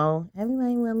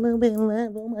 everybody want a little bit of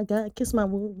love. Oh my God, kiss my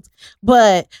wounds.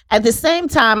 But at the same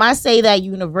time, I say that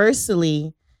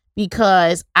universally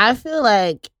because I feel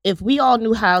like if we all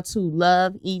knew how to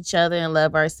love each other and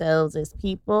love ourselves as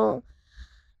people,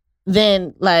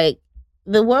 then like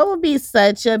the world would be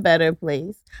such a better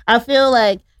place. I feel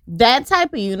like that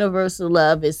type of universal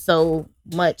love is so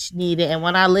much needed. And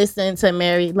when I listen to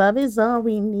Mary, love is all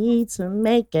we need to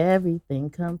make everything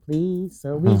complete.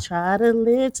 So we try to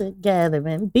live together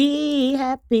and be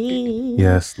happy.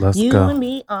 Yes, let's you go. and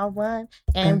me are one,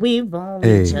 and we've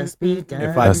only just begun.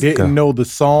 If I Let's didn't go. know the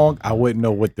song, I wouldn't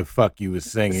know what the fuck you was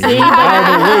singing. See, I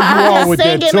don't know where you are with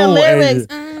that singing the tune. lyrics.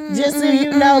 Asia. Just so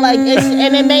you know, like,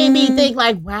 and it made me think,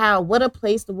 like, wow, what a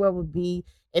place the world would be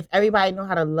if everybody knew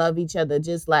how to love each other.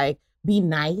 Just like be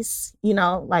nice,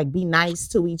 like be nice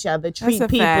to each other, treat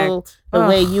people the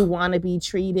way you want to be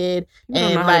treated,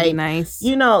 and like, nice.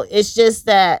 It's just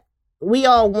that we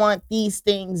all want these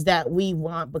things that we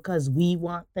want because we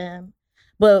want them.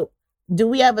 But do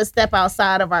we ever step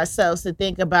outside of ourselves to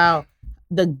think about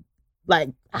the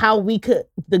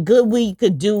good we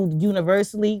could do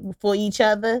universally for each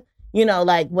other,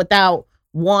 like without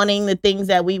wanting the things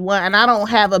that we want? And I don't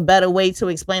have a better way to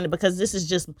explain it because this is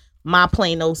just my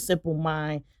plain old simple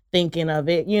mind thinking of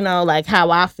it, like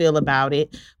how I feel about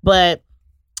it. But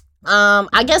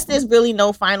I guess there's really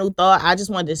no final thought. I just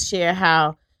wanted to share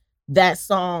how that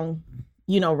song,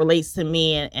 relates to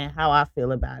me and how I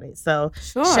feel about it. So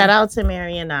shout out to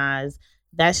Mary and Nas.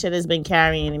 That shit has been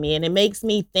carrying me, and it makes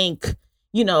me think,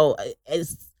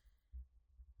 as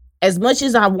much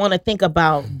as I want to think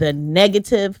about the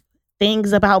negative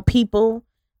things about people,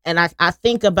 and I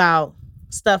think about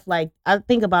stuff like, I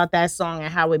think about that song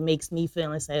and how it makes me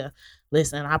feel and say,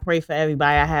 listen, I pray for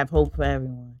everybody. I have hope for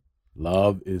everyone.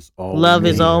 Love is all Love we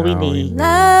is need. all we need.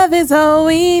 Love is all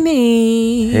we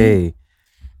need. Hey.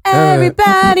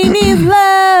 Everybody needs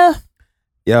love.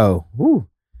 Yo. Woo.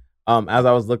 As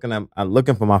I was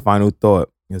looking for my final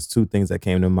thought, there's two things that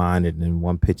came to mind and then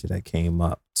one picture that came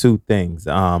up. Two things.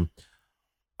 I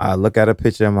look at a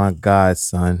picture of my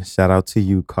godson. Shout out to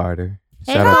you, Carter.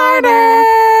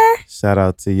 Carter. Shout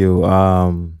out to you.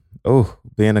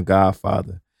 Being a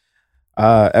godfather.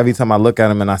 every time I look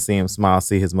at him and I see him smile,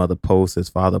 see his mother post, his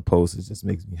father post, it just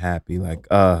makes me happy. Like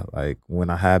when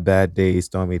I have bad days,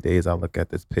 stormy days, I look at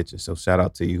this picture. So shout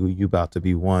out to you. You about to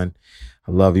be one.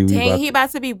 I love you. Dang, he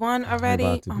about to be one already?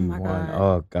 About to be my one. God.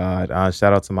 Oh God.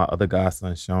 Shout out to my other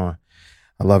godson, Sean.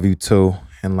 I love you too.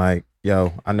 And like,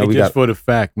 yo, I know And we just got for the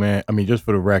fact, man. I mean, just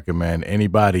for the record, man.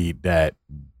 Anybody that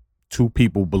two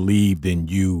people believed in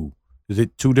you. Is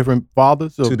it two different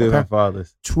fathers? two different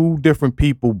fathers. Two different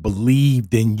people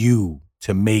believed in you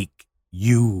to make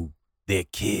you their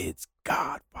kids'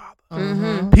 godfather.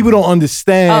 Mhm. People don't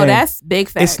understand. Oh, that's big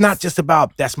facts. It's not just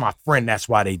about that's my friend, that's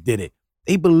why they did it.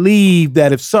 They believe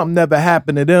that if something never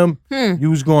happened to them,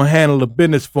 you was gonna handle the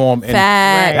business for them. And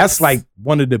Facts. that's like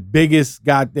one of the biggest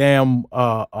goddamn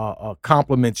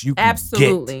compliments you can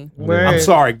Absolutely. get. Word. I'm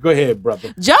sorry. Go ahead,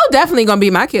 brother. Joe definitely gonna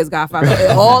be my kid's godfather.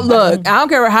 Look, I don't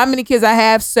care how many kids I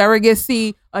have,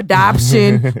 surrogacy,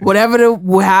 adoption,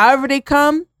 however they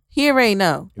come, he already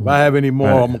know. If I have any more,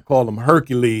 I'm gonna call them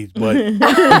Hercules. But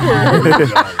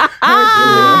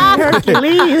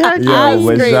Hercules. Yo,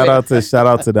 but screaming. shout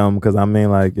out to them because I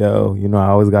mean, like, yo, you know, I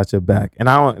always got your back, and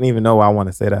I don't even know why I want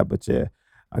to say that, but yeah,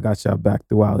 I got your back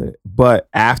throughout it. But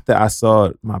after I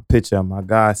saw my picture of my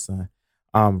godson,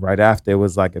 right after it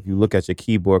was like, if you look at your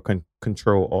keyboard,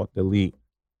 Control Alt Delete,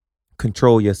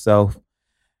 control yourself,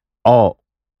 Alt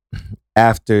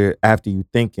after you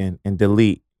thinking, and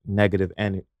delete negative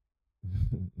energy,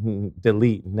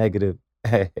 delete negative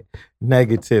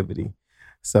negativity.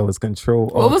 So it's Control.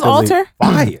 What was Alt, delete. alter?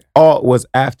 fire. Alt was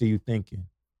after you thinking.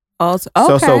 Alter.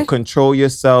 Okay. So control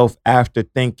yourself after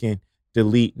thinking.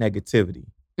 Delete negativity.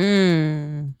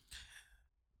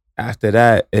 After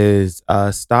that is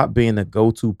stop being the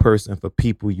go-to person for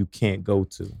people you can't go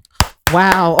to.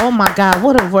 Wow. Oh my God.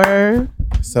 What a word.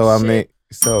 So I mean,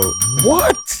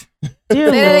 What?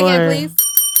 Dear Say that Lord. again, please.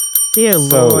 Dear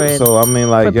Lord. so I mean,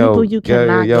 like, for yo, people you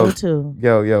cannot go to.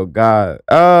 yo, God,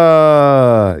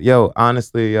 yo,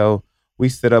 honestly, yo, we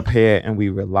sit up here and we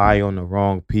rely on the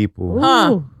wrong people.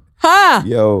 Huh. Ooh. Huh.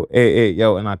 Yo,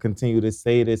 yo, and I continue to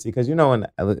say this because you know,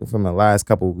 from the last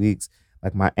couple of weeks,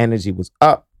 like my energy was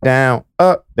up, down,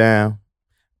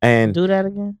 and Do that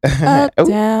again. Up, Ooh,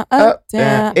 down, up,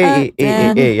 down, up,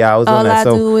 down. Yeah, I was on All that. I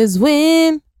do is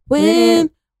win.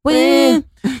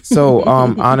 So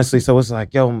honestly, so it's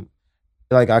like, yo,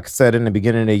 like I said in the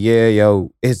beginning of the year,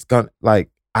 yo, it's gonna, like,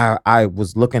 I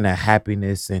was looking at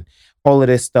happiness and all of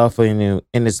this stuff, and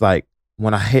it's like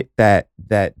when I hit that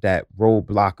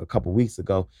roadblock a couple weeks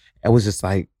ago, it was just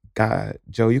like, God,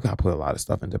 Joe, you gotta put a lot of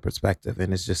stuff into perspective,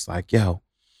 and it's just like, yo,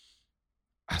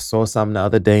 I saw something the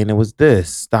other day, and it was this: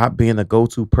 stop being the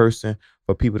go-to person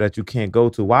for people that you can't go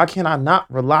to. Why can't I not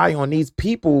rely on these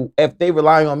people if they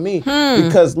rely on me?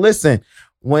 Because listen,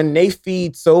 when they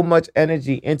feed so much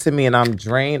energy into me and I'm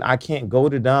drained, I can't go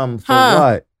to them for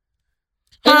what?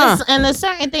 And the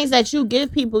certain things that you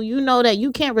give people, you know that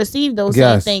you can't receive those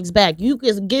same things back. You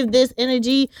can give this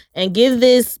energy and give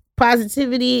this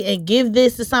positivity and give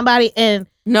this to somebody, and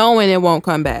knowing it won't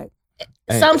come back.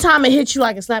 sometime it hits you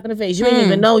like a slap in the face. You didn't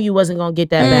even know you wasn't gonna get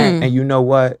that back. And you know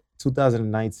what?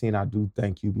 2019, I do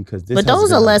thank you because this. But has those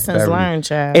been are a lessons learned,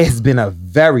 child. It's been a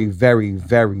very, very,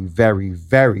 very, very,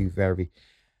 very, very.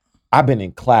 I've been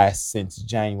in class since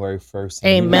January 1st.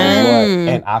 And Amen. you know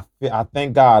what? And I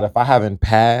thank God if I haven't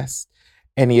passed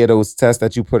any of those tests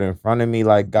that you put in front of me,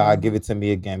 like, God, give it to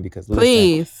me again, because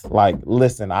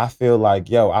listen, I feel like,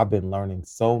 yo, I've been learning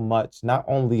so much, not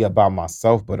only about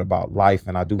myself, but about life.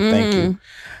 And I do thank you.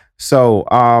 So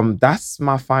that's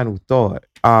my final thought.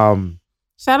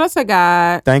 Shout out to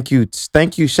God. Thank you.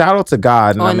 Shout out to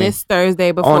God. On this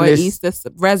Thursday before Easter,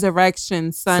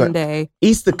 Resurrection Sunday.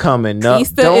 Easter coming up.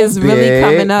 Easter is really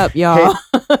coming up, y'all,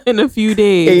 in a few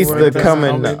days. Easter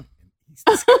coming up.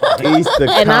 Easter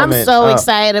and I'm so up.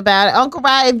 excited about it. Uncle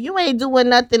Ryan, if you ain't doing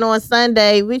nothing on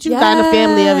Sunday, which you got a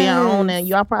family of your own and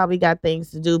y'all probably got things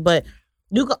to do, but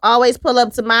you can always pull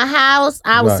up to my house.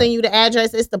 I will send you the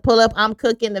address. It's to pull up. I'm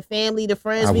cooking, the family, the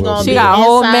friends. We gonna she got a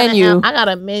whole menu. I got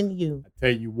a menu. I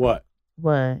tell you what.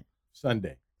 What?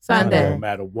 Sunday. Sunday. No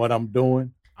matter what I'm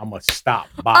doing, I'm going to stop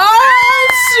by. Oh,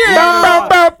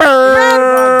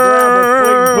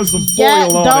 Put some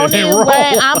foil on it and roll.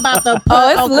 I'm about to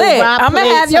put it's Uncle lit. Rob I'm going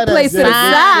to have your place to the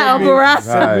side, Uncle Ross.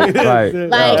 Right.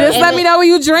 Just let me know what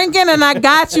you drinking and I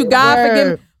got you. God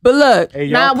forgive me. But look, hey,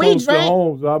 y'all we close to drink.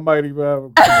 home, so I might even have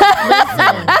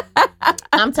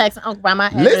a I'm texting Uncle by my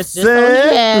address just so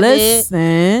he have it.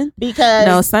 Listen. Because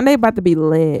No, Sunday about to be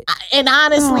lit. and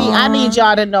honestly, I need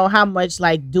y'all to know how much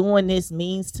like doing this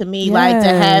means to me. Like to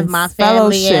have my Yes.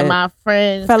 family Fellowship. and my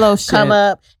friends Fellowship. come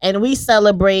up and we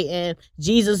celebrating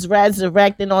Jesus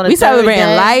resurrecting on a We third celebrating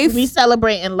day. life. We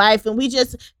celebrating life, and we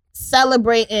just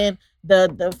celebrating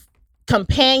the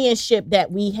companionship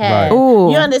that we have. Right.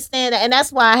 Ooh. You understand that? And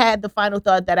that's why I had the final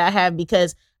thought that I have,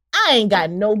 because I ain't got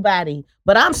nobody,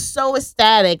 but I'm so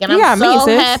ecstatic and You got I'm so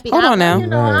me, sis. happy. Hold on now. You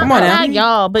know, Right. I'm Come on now. not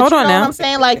y'all, but Hold you on know now. what I'm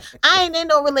saying? Like, I ain't in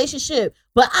no relationship,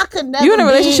 but I could never You in a be-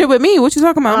 relationship with me? What you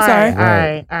talking about? I'm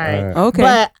sorry. All right. Okay.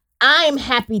 But I'm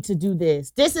happy to do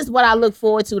this. This is what I look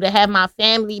forward to have my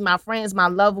family, my friends, my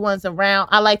loved ones around.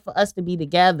 I like for us to be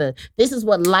together. This is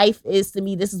what life is to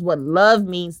me. This is what love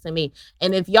means to me.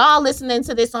 And if y'all listening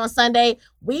to this on Sunday,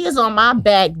 we is on my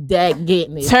back deck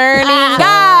getting it. Turning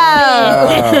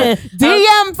Ah. up.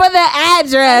 DM for the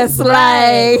address.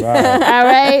 Right. Like. All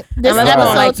right. This is Unless I don't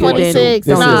episode like you, then. 26.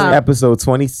 This is Nah. episode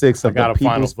 26 I of got the a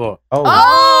final People's. thought. Oh,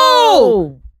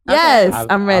 Oh. Yes, I-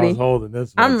 I'm I ready. was holding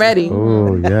this one, I'm too. ready.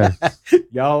 oh yes.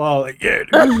 Y'all all like, yeah.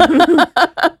 dude.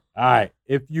 All right.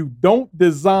 If you don't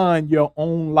design your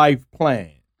own life plan,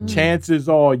 chances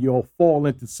are you'll fall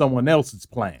into someone else's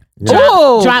plan. Yeah.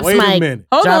 Ooh. Drops Wait a mic. minute.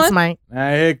 Hold Drops on. mic. Now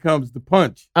here comes the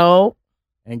punch. Oh.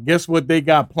 And guess what they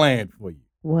got planned for you?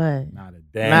 What? Not a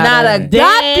damn Not a thing.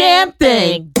 goddamn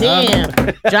thing. Damn.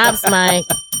 Drops mic.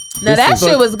 Now that This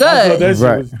shit was I thought good. that shit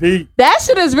Right. was deep. That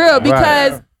shit is real Right.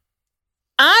 because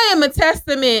I am a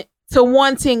testament to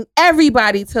wanting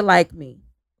everybody to like me.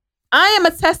 I am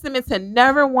a testament to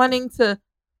never wanting to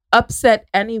upset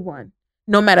anyone.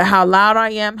 No matter how loud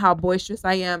I am, how boisterous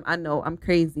I am, I know I'm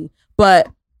crazy. But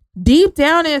deep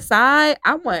down inside,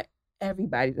 I want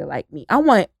everybody to like me. I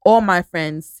want all my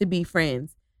friends to be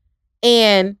friends.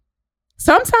 And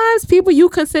sometimes people you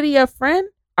consider your friend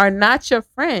are not your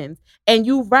friends. And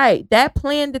you right, that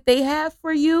plan that they have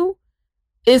for you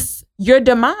is your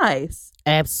demise.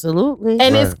 Absolutely.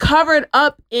 And Right. it's covered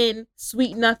up in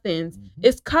sweet nothings.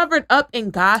 It's covered up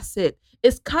in gossip.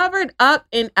 It's covered up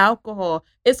in alcohol.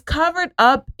 It's covered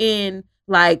up in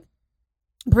like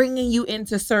bringing you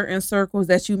into certain circles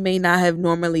that you may not have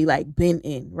normally like been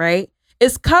in, right?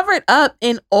 It's covered up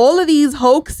in all of these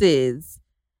hoaxes.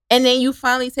 And then you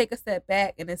finally take a step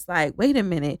back and it's like, wait a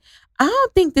minute. I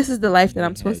don't think this is the life that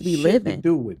I'm supposed to be Shit living. To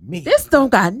do with me. This don't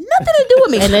got nothing to do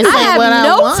with me. And this I ain't have what I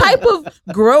no want. type of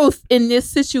growth in this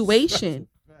situation.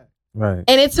 Right.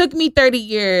 And it took me 30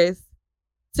 years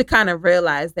to kind of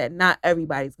realize that not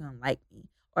everybody's going to like me,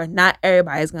 or not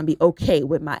everybody's going to be okay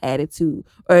with my attitude,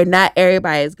 or not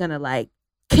everybody is going to like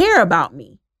care about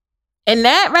me. And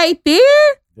that right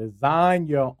there, Design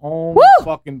your own Woo!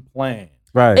 fucking plan.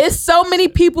 Right. it's so many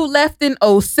people left in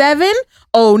 07,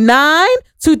 09,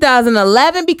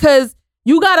 2011, because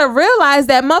you got to realize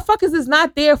that motherfuckers is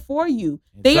not there for you.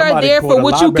 And They are somebody there caught for a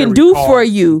what you can library do card for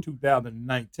in you.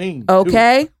 2019. too.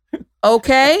 Okay?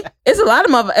 Okay? It's a lot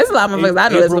of motherfuckers. It's a lot of motherfuckers I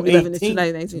know that's going to be living in 18th,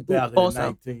 2019. Also.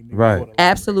 2019, nigga, Right. caught a library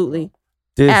Absolutely. card.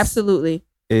 This Absolutely.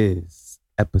 is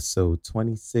episode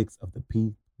 26 of the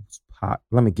People's Pod.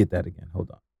 Let me get that again.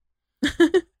 Hold on.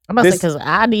 I'm about to say, This- because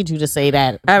I need you to say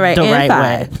that All right. the And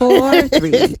right way. 5, 4,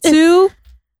 3, 2.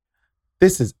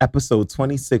 This is episode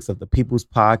 26 of the People's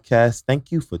Podcast.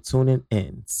 Thank you for tuning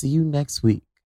in. See you next week.